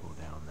people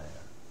down there.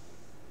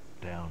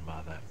 Down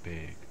by that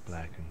big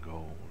black and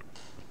gold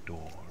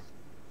door.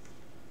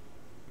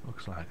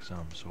 Looks like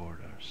some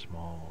sort of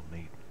small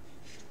meeting.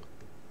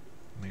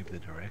 Maybe the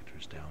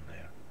director's down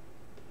there.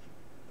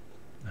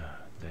 Ah,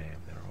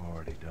 damn, they're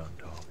already done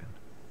talking.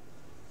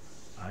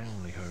 I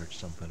only heard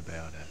something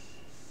about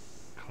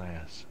a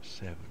Class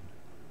 7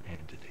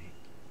 entity.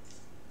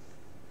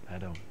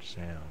 That don't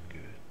sound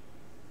good.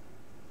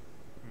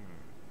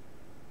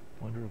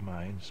 Wonder if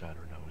my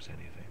insider knows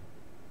anything.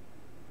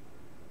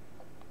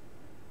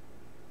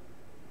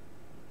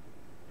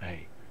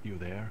 Hey, you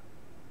there?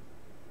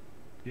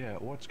 Yeah,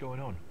 what's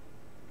going on?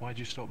 Why'd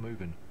you stop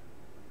moving?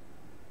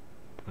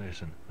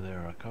 Listen, there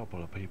are a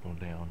couple of people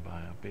down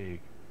by a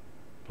big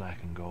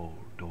black and gold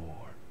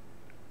door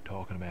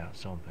talking about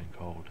something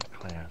called a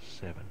Class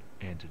 7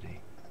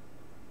 entity.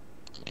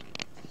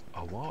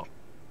 A what?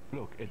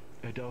 Look,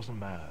 it doesn't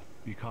matter.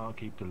 You can't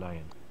keep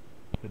delaying.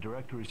 The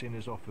director is in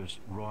his office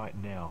right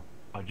now.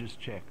 I just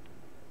checked.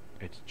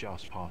 It's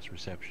just past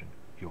reception.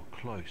 You're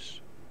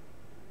close.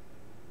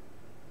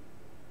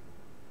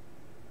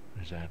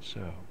 Is that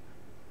so?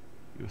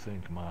 You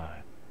think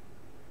my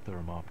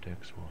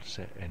thermoptics will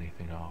set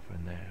anything off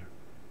in there?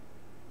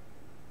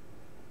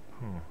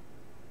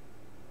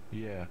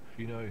 Yeah,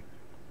 you know,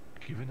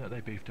 given that they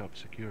beefed up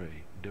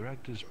security,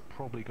 director's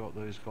probably got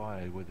those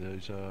guys with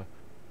those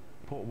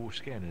portable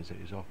scanners at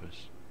his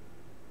office.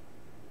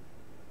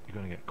 You're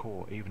gonna get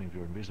caught even if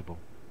you're invisible.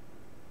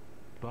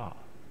 But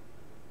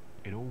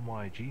in all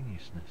my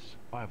geniusness,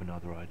 I have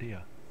another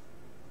idea.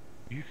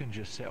 You can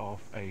just set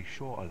off a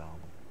short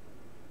alarm.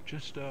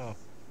 Just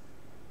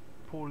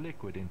pour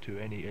liquid into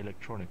any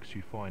electronics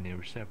you find near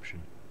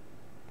reception.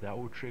 That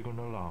will trigger an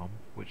alarm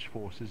which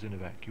forces an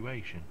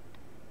evacuation.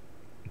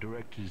 The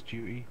director's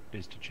duty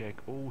is to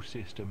check all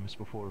systems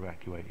before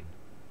evacuating.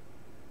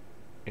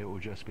 It will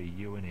just be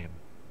you and him.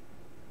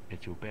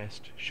 It's your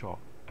best shot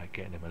at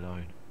getting him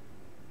alone.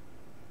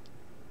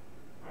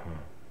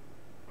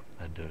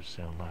 That does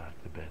sound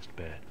like the best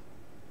bet.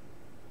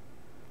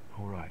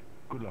 Alright,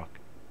 good luck.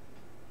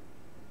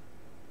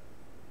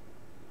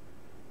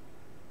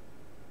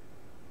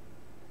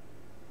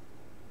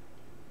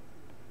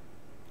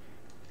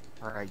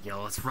 Alright,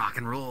 yo, let's rock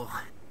and roll.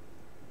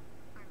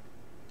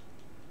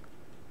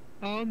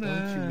 All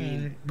night. Don't you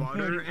mean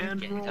butter and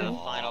Getting roll? to the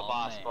final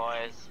boss,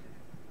 boys.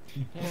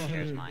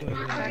 Here's my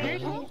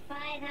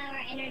 5-hour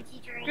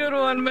energy drink. Good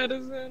one,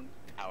 medicine.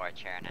 power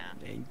chair now.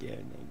 Thank you.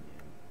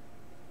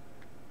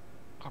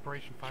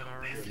 Operation 5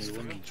 hour. Holy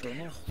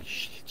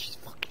shit, she's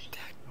fucking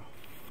dead. Oh,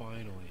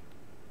 finally.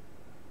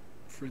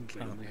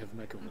 Friendly only have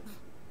mecha wolf.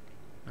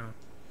 Oh.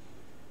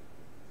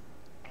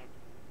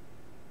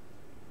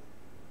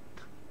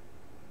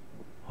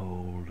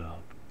 Hold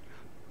up.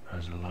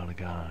 There's a lot of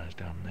guys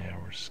down there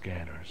with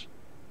scanners.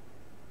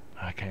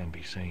 I can't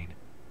be seen.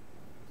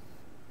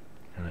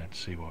 And let's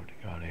see what we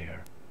got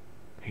here.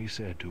 He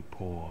said to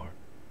pour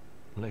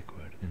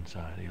liquid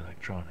inside the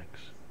electronics.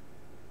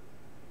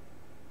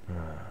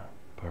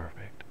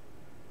 Perfect.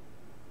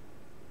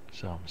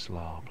 Some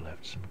slob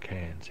left some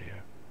cans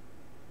here.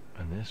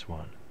 And this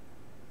one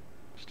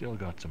still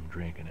got some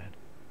drink in it.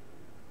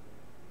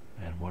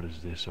 And what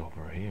is this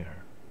over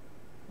here?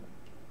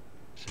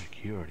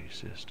 Security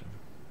system.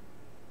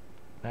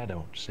 That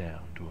don't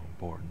sound too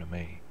important to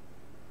me.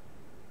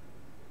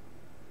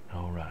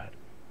 Alright,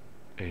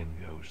 in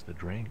goes the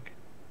drink.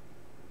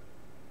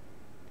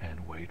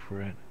 And wait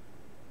for it.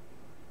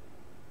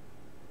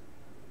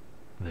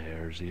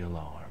 There's the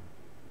alarm.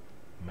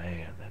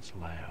 Man, that's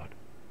loud.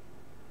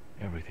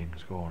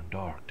 Everything's going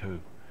dark too.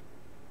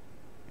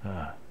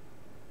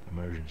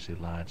 Emergency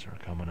lights are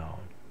coming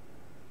on.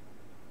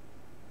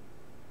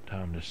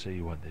 Time to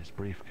see what this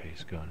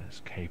briefcase gun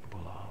is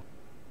capable of.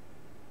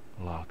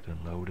 Locked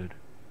and loaded,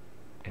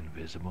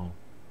 invisible,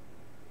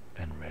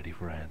 and ready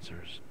for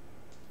answers.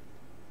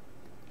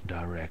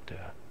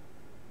 Director,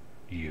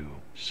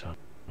 you son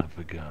of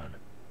a gun.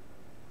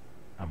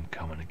 I'm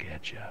coming to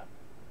get ya.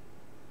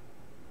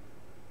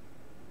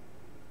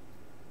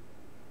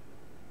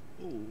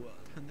 Oh,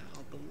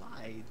 now the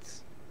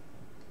lights.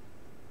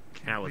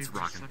 Now it's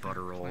rock and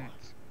butter roll.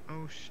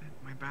 Oh shit,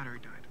 my battery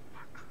died.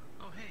 Fuck.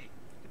 Oh hey.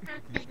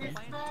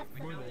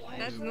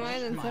 That's more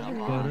than 7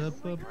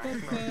 minutes.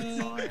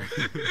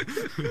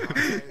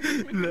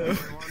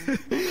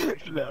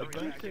 No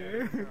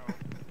butter.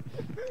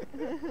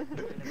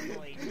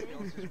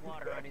 spills his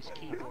water on his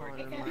keyboard.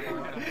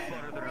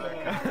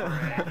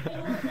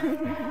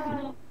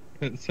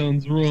 That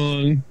sounds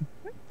wrong.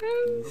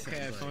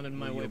 Okay, I found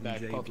my way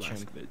back. Pop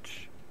chunk.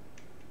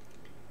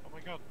 Oh my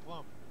god,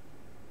 Plum.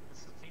 This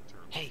is the teacher.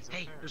 Hey,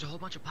 there's a whole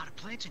bunch of potted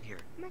plants in here.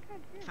 Oh my god,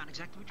 yeah. Found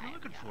exactly what you're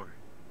looking for.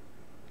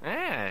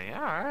 Hey,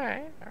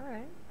 alright.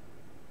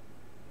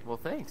 Well,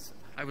 thanks.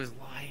 I was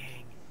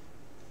lying.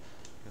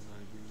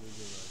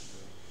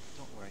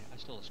 Don't worry, I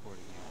still escorted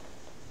you.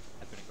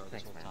 I've been a guard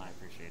this Thanks, whole man. time. I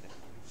appreciate it.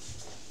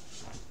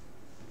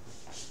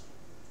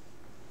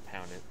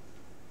 Pound it.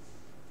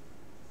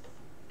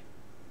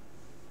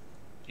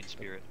 In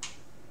spirit.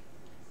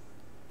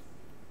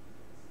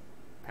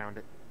 Pound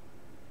it.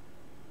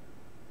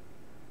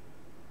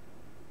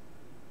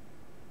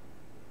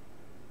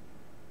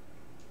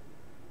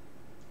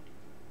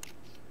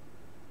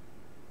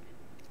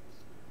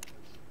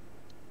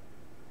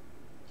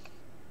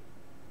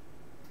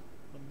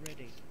 I'm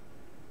ready.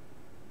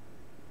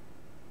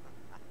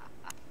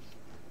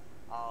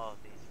 All of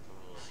these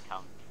fools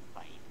come to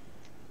fight.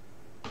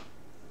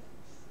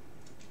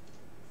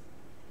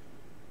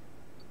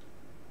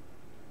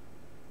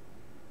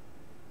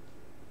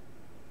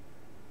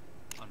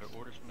 Under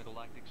orders from the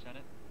Galactic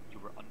Senate, you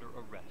were under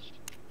arrest.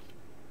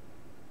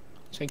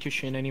 Thank you,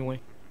 Shane, anyway.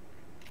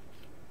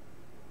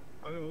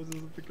 Oh,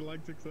 this is the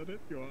Galactic Senate?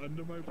 You're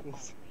under my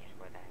balls.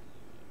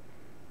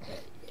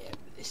 Yeah,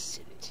 the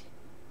Senate.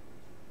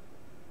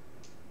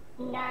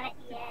 Not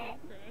yet.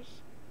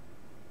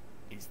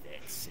 Is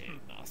that so,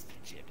 Master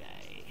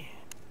Jedi?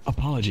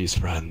 Apologies,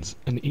 friends.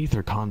 An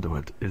ether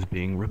conduit is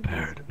being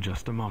repaired.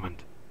 Just a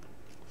moment.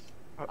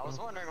 I was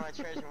wondering why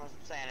Treasure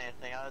wasn't saying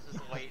anything. I was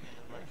just waiting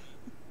and like,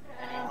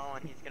 any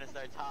moment he's gonna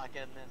start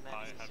talking, and then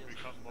I he's have just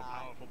become more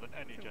powerful than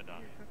any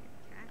Jedi.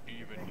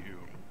 Even you.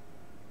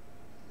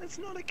 That's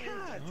not a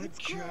cat. It's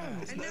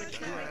grass. I know it's not a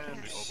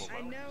cat.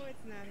 I know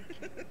it's not a cat. It's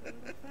a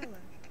little fella.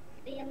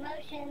 The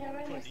emotion in the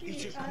room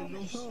He's is a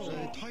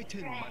colossal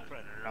titan.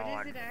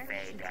 What is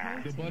it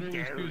actually? The butter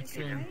was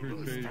too strong for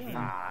his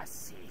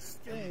face.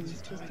 Yeah,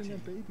 he's just in a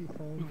baby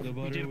form. The You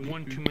butter did was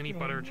one too many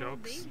butter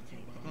jokes.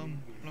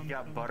 He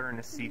got butter in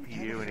his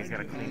CPU and he's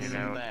gotta clean it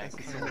out.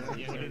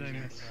 What did I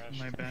miss?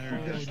 My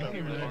battery Oh, just don't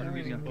get me wrong,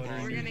 we got butter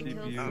We're in gonna the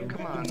kill CPU. some.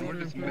 Come on,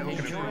 we're just milking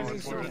it for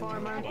what's worth.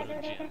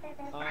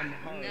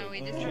 No, we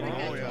just try to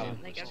get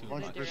like up to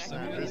the direction. I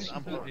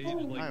am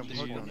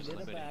hooked on Did this. a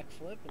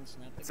backflip and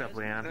snap What's up,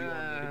 Leon?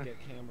 Get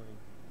Cameron.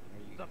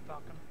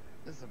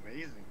 This is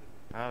amazing.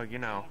 Oh, you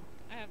know,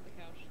 I have the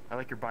couch. I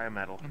like your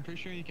biometal. I'm pretty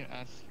sure you can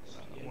ask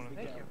one of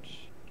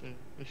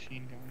the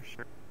Sheen guys.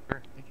 Sure.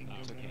 They can go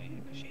okay.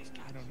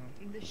 I don't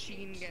know. The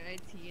Sheen guy,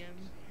 TM.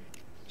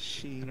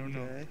 Sheen I don't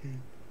know. guy.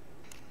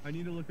 I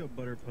need to look up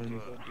butter puns. Do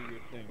your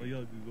thing. Oh,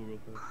 y'all Google real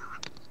quick.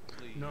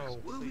 Please. No.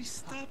 Will we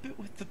stop it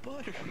with the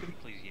butter?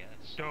 Please,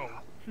 yes. No.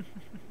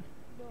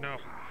 No.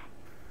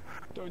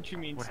 Don't you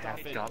mean What stop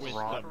hath it got with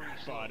wrought?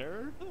 the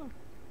butter?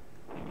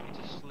 It's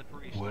a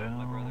slippery slope,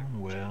 my brother.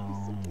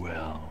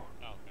 Well.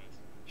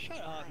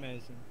 Shut up,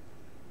 Mason.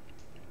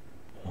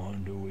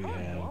 What do we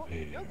have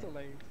here?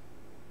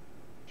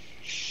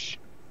 Shh.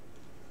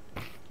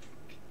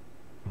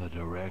 The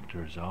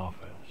director's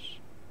office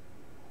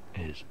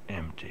is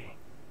empty.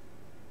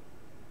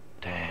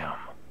 Damn.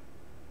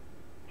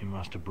 He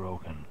must have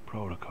broken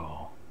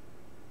protocol.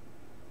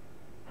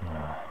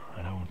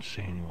 I don't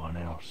see anyone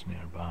else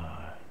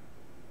nearby.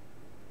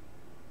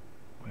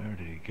 Where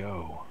did he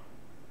go?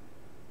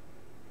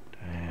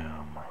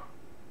 Damn.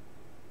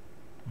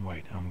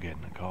 Wait, I'm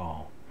getting a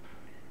call.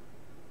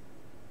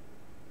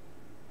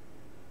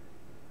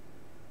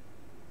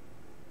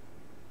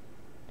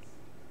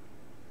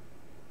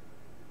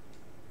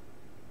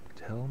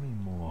 Tell me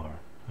more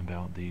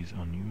about these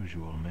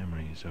unusual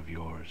memories of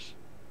yours,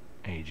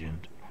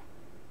 Agent.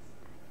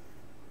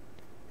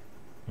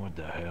 What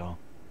the hell?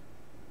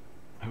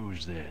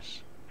 Who's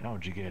this?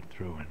 How'd you get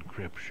through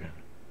encryption?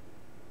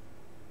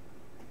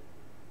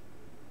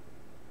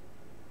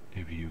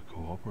 If you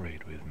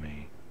cooperate with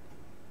me,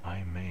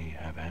 I may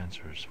have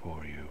answers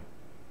for you.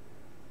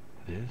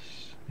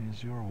 This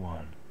is your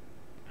one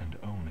and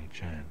only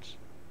chance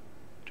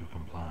to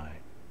comply.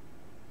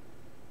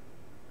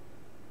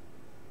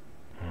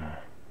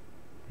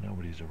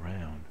 Nobody's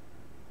around.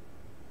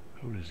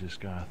 Who does this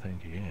guy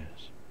think he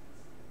is?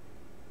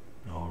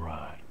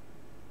 Alright.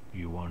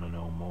 You want to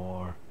know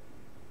more?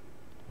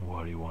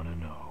 What do you want to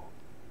know?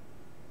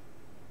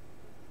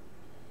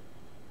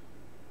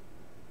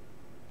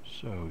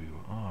 So you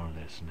are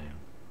listening.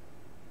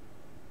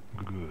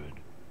 Good.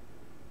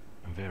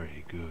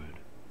 Very good.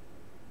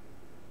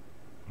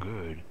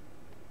 Good?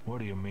 What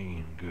do you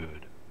mean,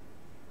 good?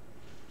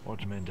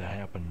 What's meant to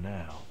happen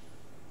now?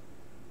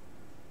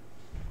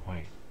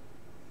 Wait.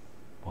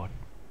 What?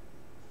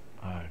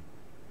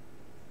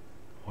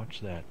 What's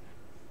that?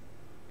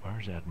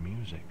 Where's that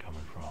music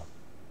coming from?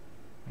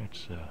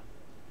 It's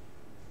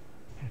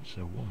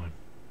a woman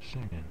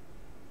singing.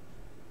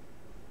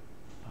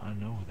 I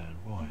know that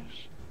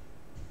voice.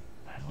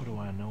 How do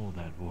I know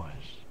that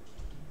voice?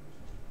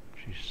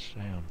 She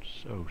sounds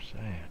so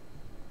sad.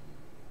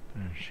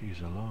 And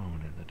she's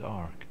alone in the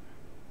dark.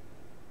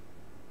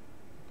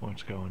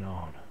 What's going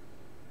on?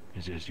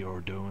 Is this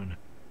your doing?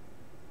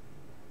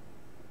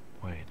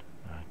 Wait,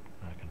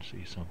 I can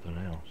see something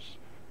else.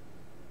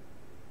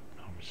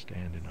 I'm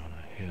standing on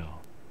a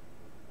hill.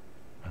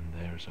 And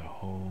there's a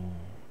whole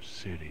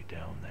city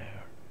down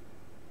there.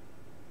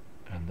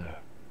 And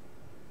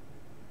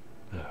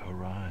the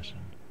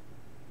horizon.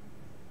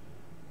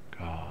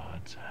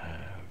 Gods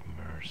have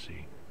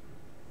mercy.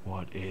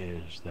 What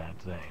is that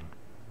thing?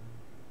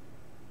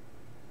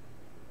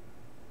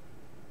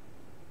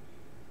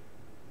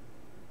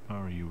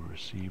 Are you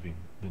receiving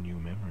the new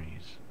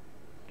memories,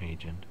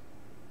 Agent?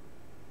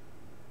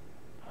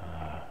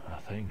 I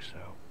think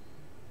so.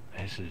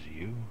 This is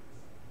you?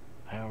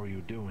 How are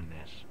you doing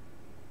this?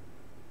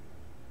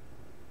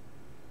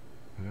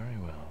 Very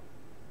well.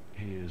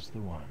 He is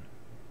the one.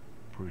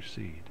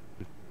 Proceed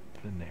with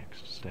the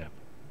next step.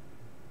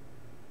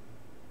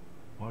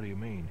 What do you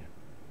mean?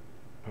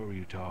 Who are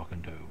you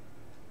talking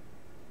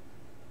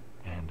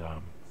to? And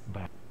I'm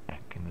back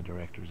in the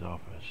director's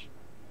office.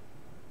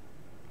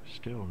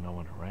 Still no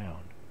one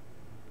around.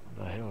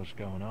 What the hell is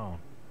going on?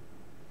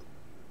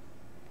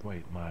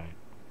 Wait, my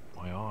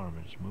arm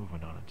is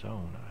moving on its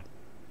own.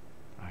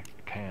 I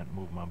can't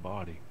move my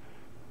body.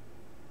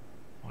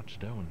 What's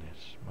doing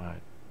this? My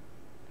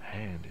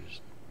hand is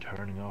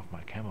turning off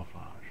my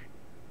camouflage.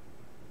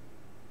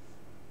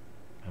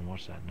 And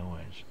what's that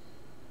noise?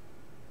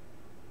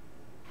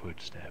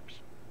 Footsteps.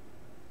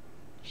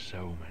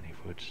 So many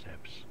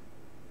footsteps.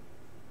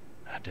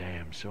 Ah,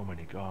 damn, so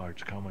many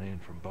guards coming in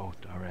from both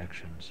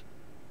directions.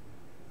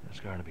 There's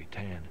gotta be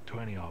 10,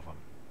 20 of them.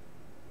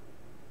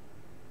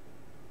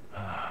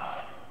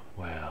 Ah,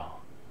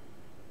 well.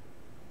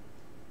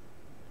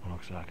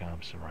 Looks like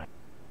I'm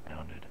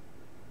surrounded.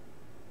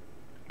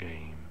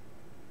 Game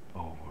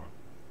over.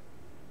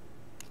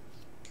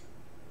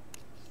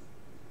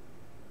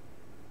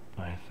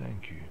 I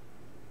thank you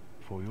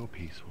for your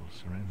peaceful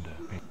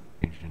surrender,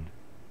 Agent.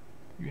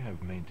 You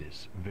have made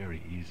this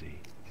very easy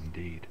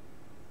indeed.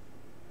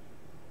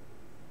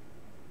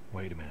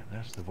 Wait a minute,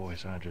 that's the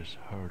voice I just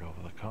heard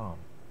over the comm.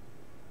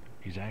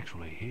 He's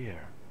actually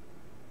here.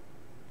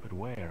 But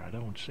where? I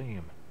don't see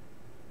him.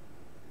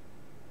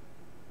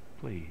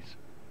 Please,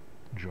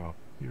 drop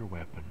your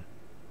weapon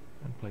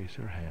and place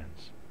your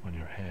hands on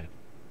your head.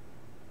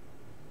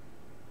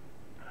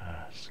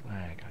 Ah,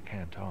 slag, I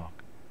can't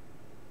talk.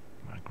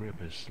 My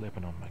grip is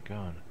slipping on my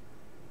gun.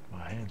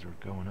 My hands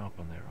are going up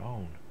on their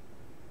own.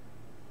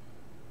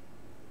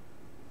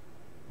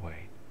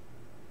 Wait.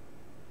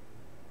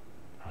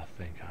 I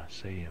think I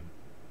see him.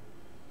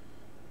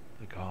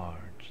 The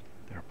guards,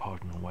 they're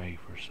putting away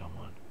for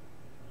someone.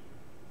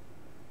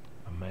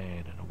 A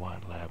man in a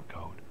white lab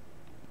coat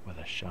with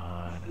a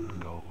shining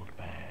gold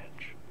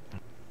badge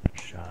and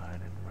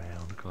shining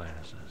round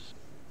glasses.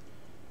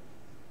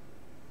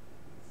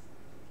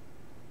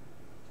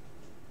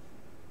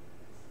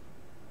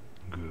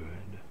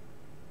 Good.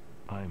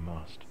 I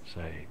must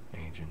say,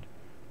 Agent,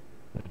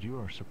 that you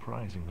are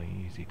surprisingly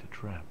easy to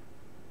trap.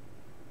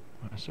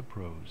 I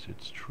suppose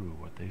it's true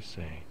what they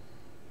say.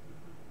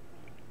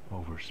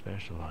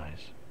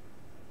 Over-specialize,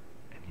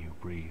 and you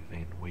breathe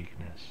in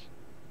weakness.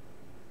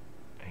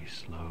 A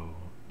slow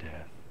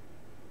death.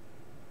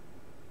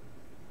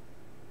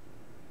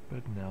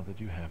 But now that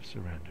you have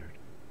surrendered,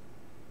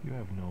 you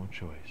have no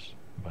choice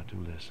but to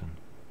listen.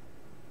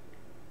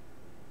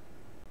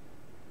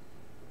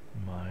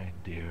 My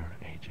dear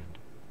Agent,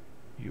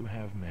 you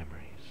have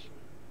memories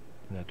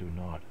that do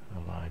not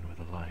align with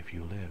the life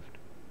you lived.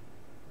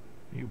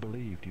 You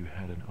believed you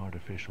had an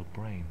artificial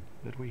brain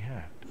that we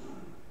hacked.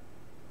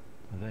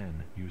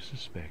 Then you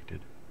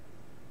suspected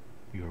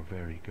your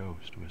very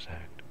ghost was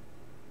hacked.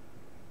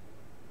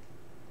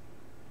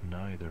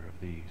 Neither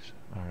of these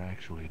are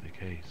actually the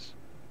case.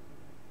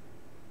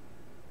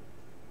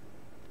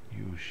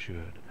 You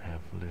should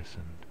have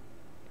listened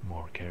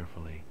more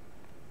carefully.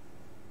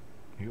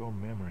 Your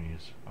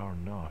memories are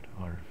not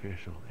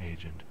artificial,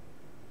 Agent.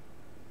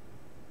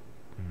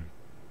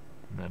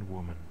 That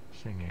woman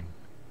singing,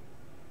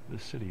 the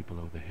city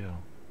below the hill.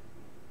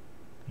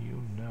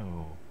 You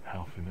know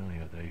how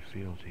familiar they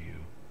feel to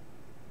you.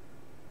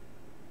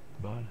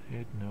 But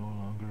it no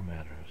longer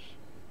matters.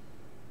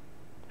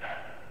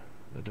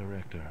 The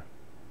director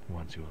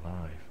wants you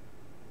alive,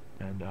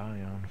 and I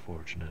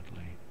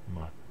unfortunately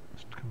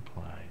must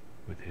comply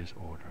with his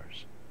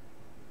orders.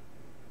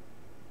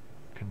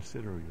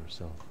 Consider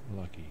yourself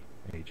lucky,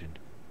 Agent.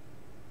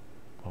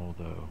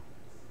 Although,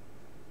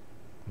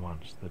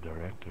 once the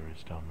director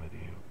is done with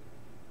you,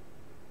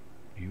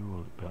 you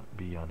will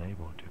be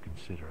unable to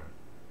consider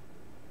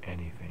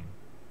anything.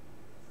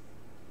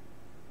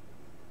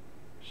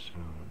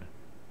 Soon,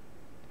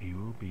 you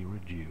will be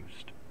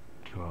reduced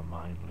to a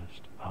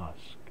mindless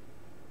husk,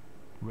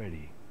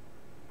 ready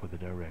for the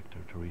director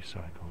to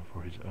recycle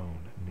for his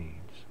own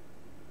needs.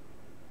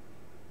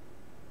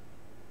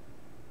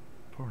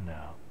 For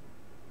now.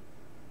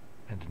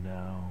 And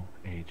now,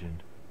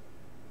 Agent,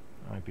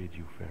 I bid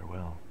you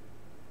farewell.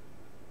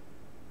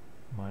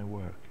 My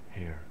work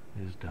here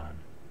is done.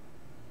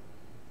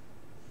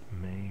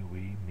 May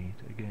we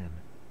meet again,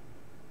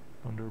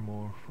 under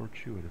more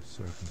fortuitous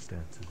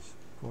circumstances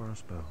for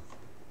us both.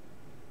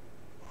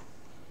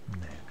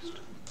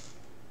 Next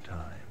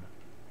time.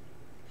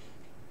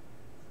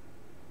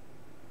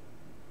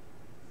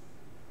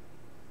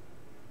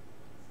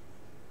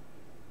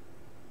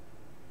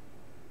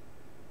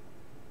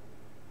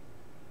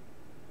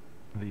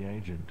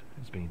 agent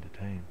has been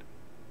detained.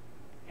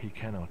 He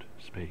cannot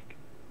speak.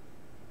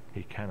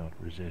 He cannot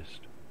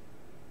resist,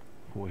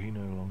 for he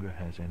no longer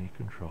has any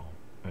control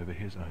over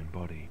his own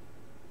body.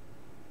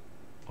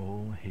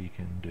 All he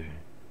can do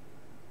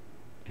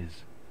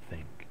is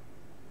think,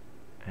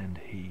 and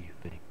he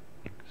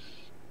thinks.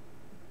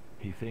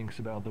 He thinks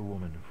about the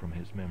woman from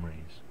his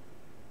memories,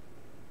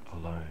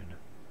 alone,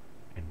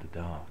 in the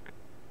dark,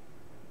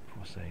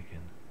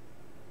 forsaken.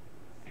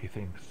 He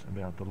thinks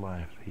about the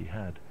life he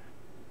had,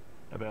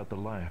 about the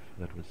life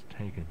that was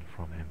taken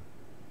from him.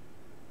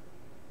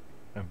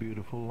 A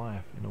beautiful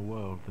life in a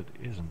world that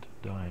isn't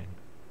dying.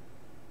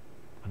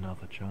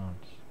 Another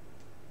chance.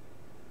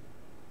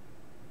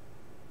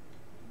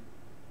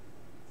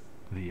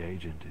 The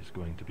agent is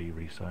going to be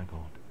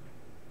recycled.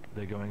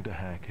 They're going to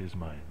hack his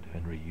mind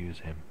and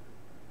reuse him.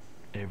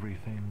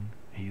 Everything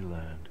he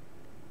learned,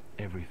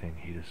 everything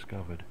he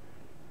discovered,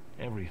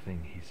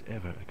 everything he's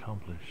ever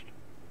accomplished.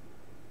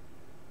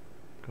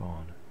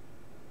 Gone.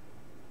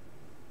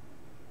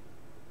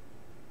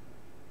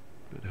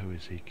 But who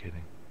is he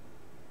kidding?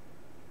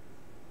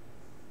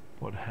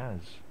 What has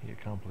he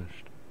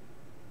accomplished?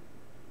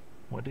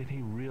 What did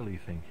he really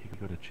think he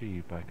could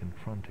achieve by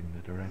confronting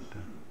the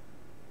director?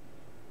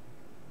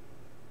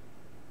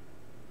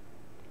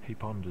 He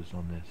ponders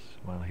on this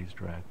while he's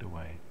dragged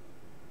away.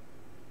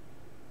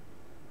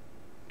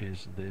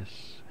 Is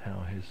this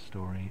how his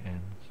story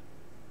ends?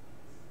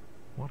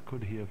 What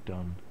could he have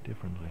done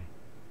differently?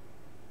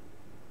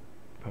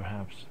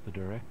 Perhaps the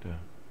director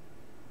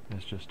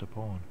is just a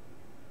pawn.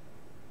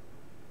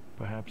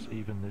 Perhaps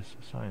even this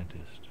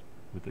scientist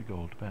with the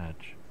gold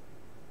badge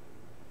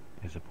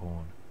is a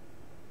pawn.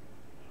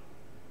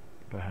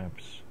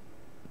 Perhaps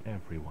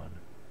everyone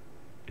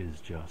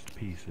is just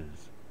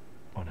pieces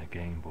on a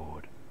game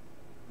board,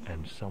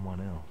 and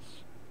someone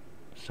else,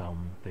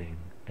 something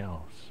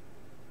else,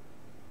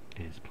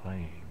 is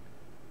playing,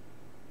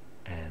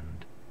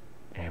 and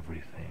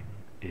everything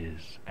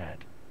is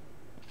at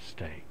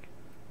stake.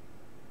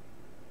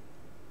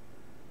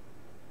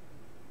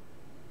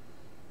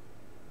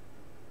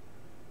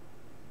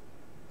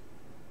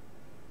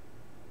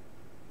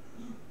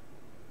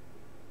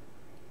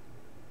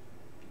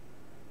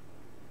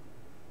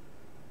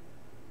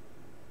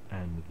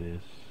 And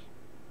this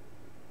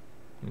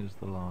is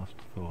the last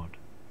thought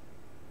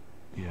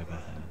he ever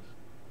has.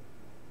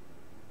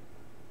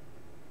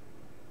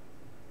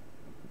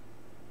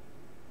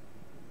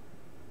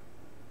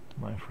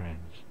 My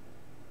friends,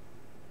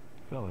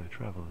 fellow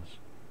travelers,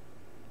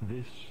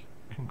 this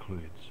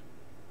concludes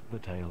the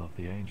tale of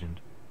the agent.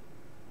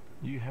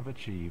 You have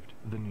achieved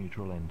the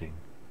neutral ending.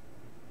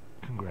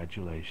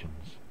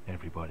 Congratulations,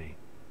 everybody.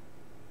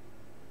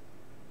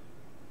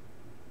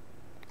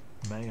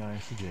 May I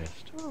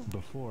suggest,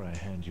 before I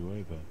hand you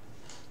over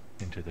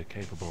into the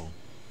capable,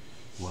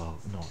 well,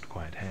 not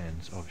quite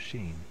hands of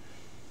Sheen,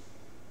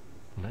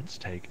 let's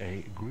take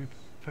a group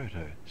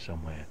photo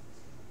somewhere.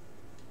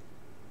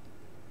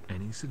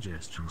 Any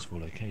suggestions for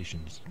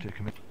locations to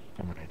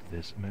commemorate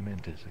this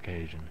momentous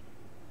occasion?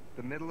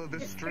 The middle of the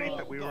street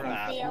that we were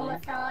at.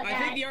 I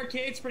think the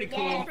arcade's pretty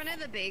cool. Yeah, in front of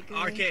the bakery.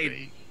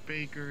 Arcade.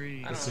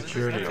 Bakery. The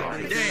security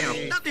office.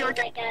 Damn, not the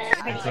arcade.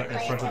 In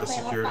front of the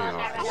security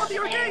office. I want the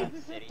arcade.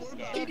 The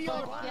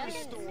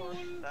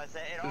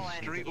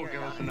street will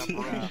give us enough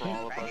room for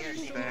all of us to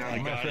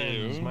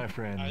stand. My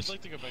friends, I'd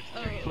like to go back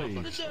to the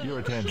please, your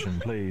attention,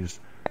 please.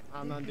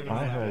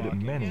 I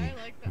heard many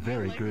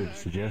very good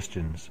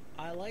suggestions,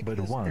 but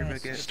one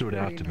stood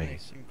out to me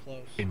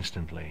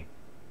instantly.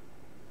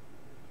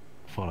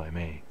 Follow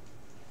me.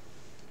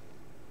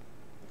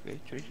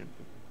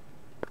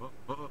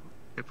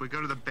 If we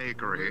go to the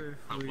bakery,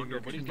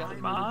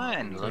 Come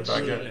on,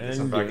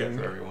 Some baguette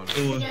for everyone.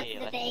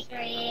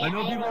 I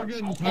know people are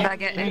getting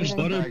tired of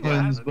butter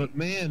puns, but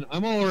man,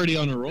 I'm already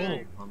on a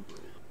roll.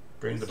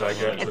 Bring the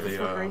baguette to the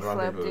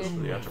rendezvous for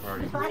the after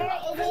party. Butter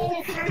isn't in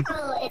a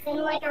circle, it's in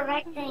like a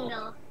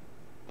rectangle.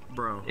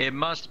 Bro, it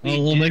must be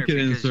we'll dinner make it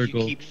in a because circle.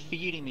 you keep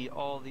feeding me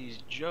all these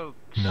jokes.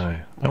 No,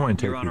 I won't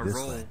take You're on you a this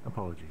roll. way.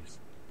 Apologies.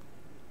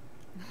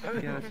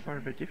 yeah, that's part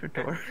of a different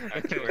tour.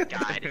 Our tour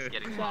guide is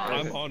getting lost.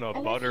 I'm on a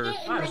butter.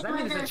 Does that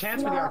mean there's a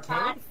chance for the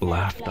arcade?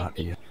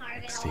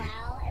 Laugh.exe. I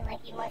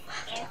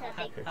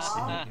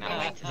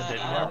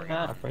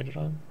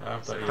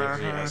thought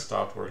EXE has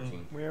stopped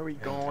working. Where are we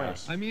going?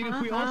 I mean,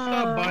 if we all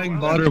stop buying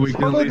butter, we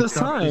can at least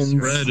stop the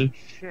spread.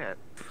 Shit.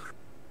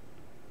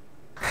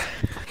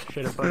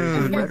 The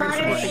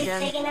butter is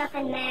big enough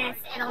in mass,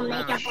 it'll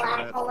make a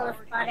black hole of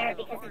butter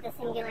because of the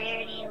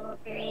singularity it will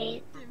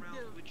create.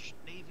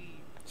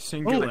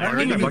 Oh, I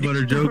heard of a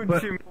butter joke,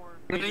 but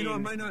I know I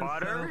might not.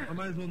 I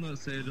might as well not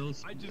say it. It'll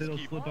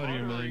slip out of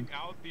your mind.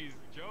 Out these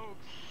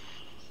jokes.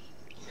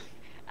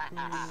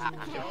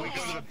 If we go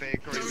to the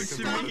bakery, we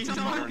can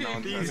butter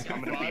nonsense.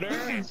 I'm gonna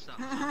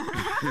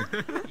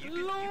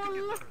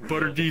be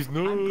Butter these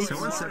nuts.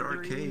 Someone said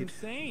arcade.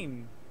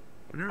 Insane.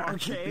 We're not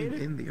actually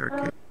being in the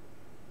arcade.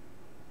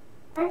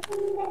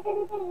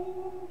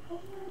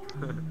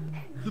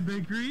 The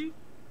bakery?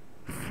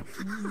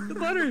 The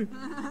butter.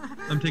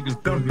 I'm taking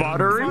the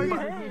buttery.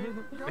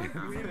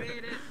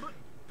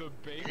 The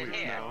bacon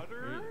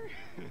butter?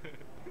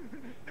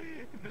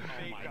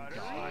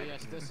 Oh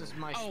yes, this is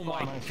my Oh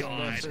spot. my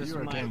God. This is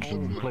Your my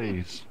attention, home.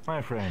 please.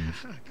 My friends.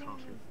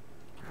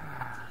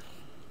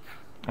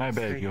 I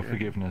beg your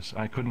forgiveness.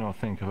 I could not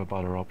think of a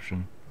better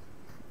option.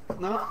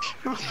 No.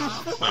 Don't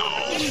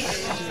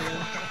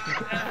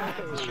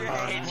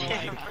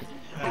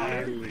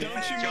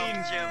you mean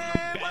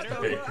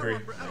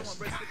better?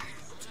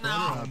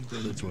 No.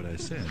 That's what I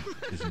said,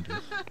 isn't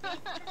it?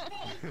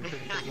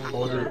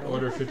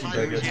 Order 50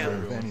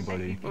 baguettes for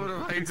anybody. What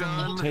have I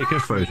done? Take a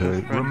photo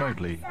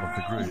remotely of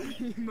the group.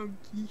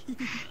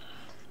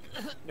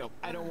 Nope,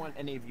 I don't want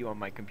any of you on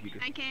my computer.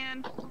 I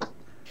can.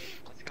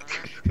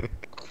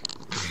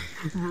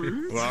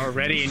 We're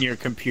already in your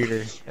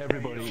computer.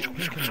 Everybody,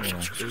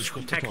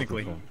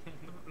 Technically.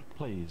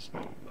 Please,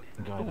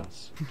 guide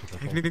us to the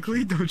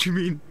Technically, don't you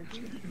mean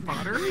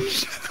pottery?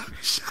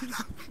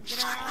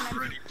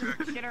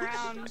 Get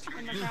around in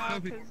the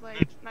crowd, cause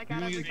like, I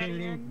got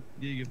everybody in.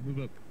 Yeah, you can move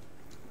up.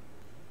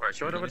 Alright,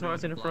 short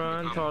avatars in the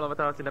front, tall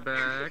avatars in the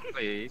back,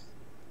 please.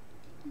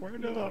 Where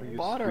did the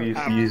butter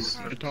Use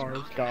guitars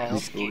go?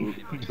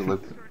 to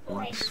look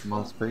at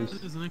small space.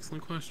 That is an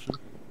excellent question.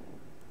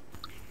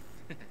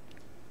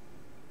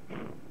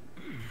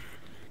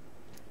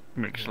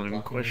 An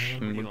excellent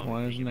question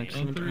requires an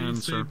excellent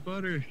answer.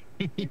 Butter.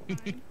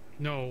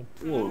 No.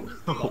 Whoa.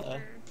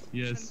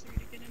 Yes.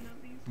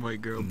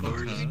 White girl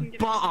butter.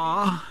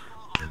 That.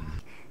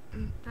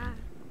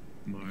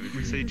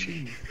 We say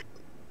cheese.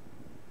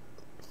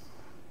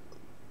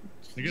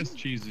 I guess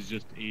cheese is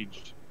just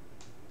aged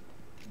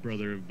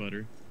brother of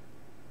butter.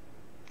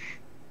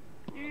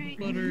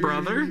 Butter.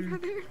 Brother?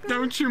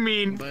 Don't you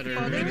mean Butter.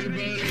 butter?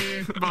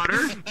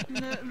 Butter.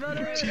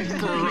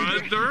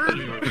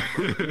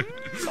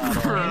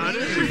 Brother?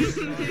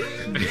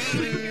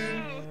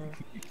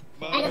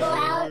 Edible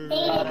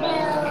outdated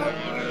milk.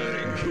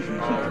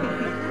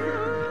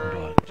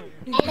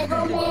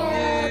 Edible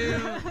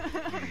milk.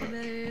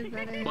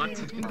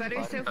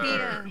 Butter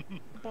Sophia.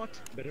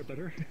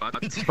 Better.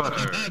 Butter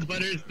Sophia.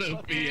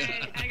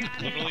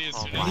 Literally as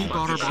soon as He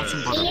bought her bought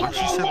some butter. What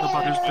she said the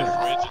butter's fridge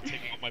there. and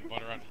taking all my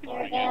butter out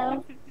floor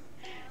again.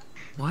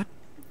 What?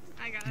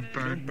 I got it.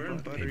 Burn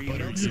butter.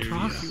 What are you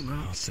talking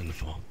about? How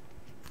sinful.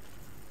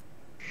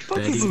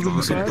 Betty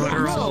bought the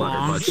butter all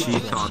along, but she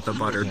thought the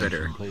butter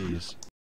bitter. Please.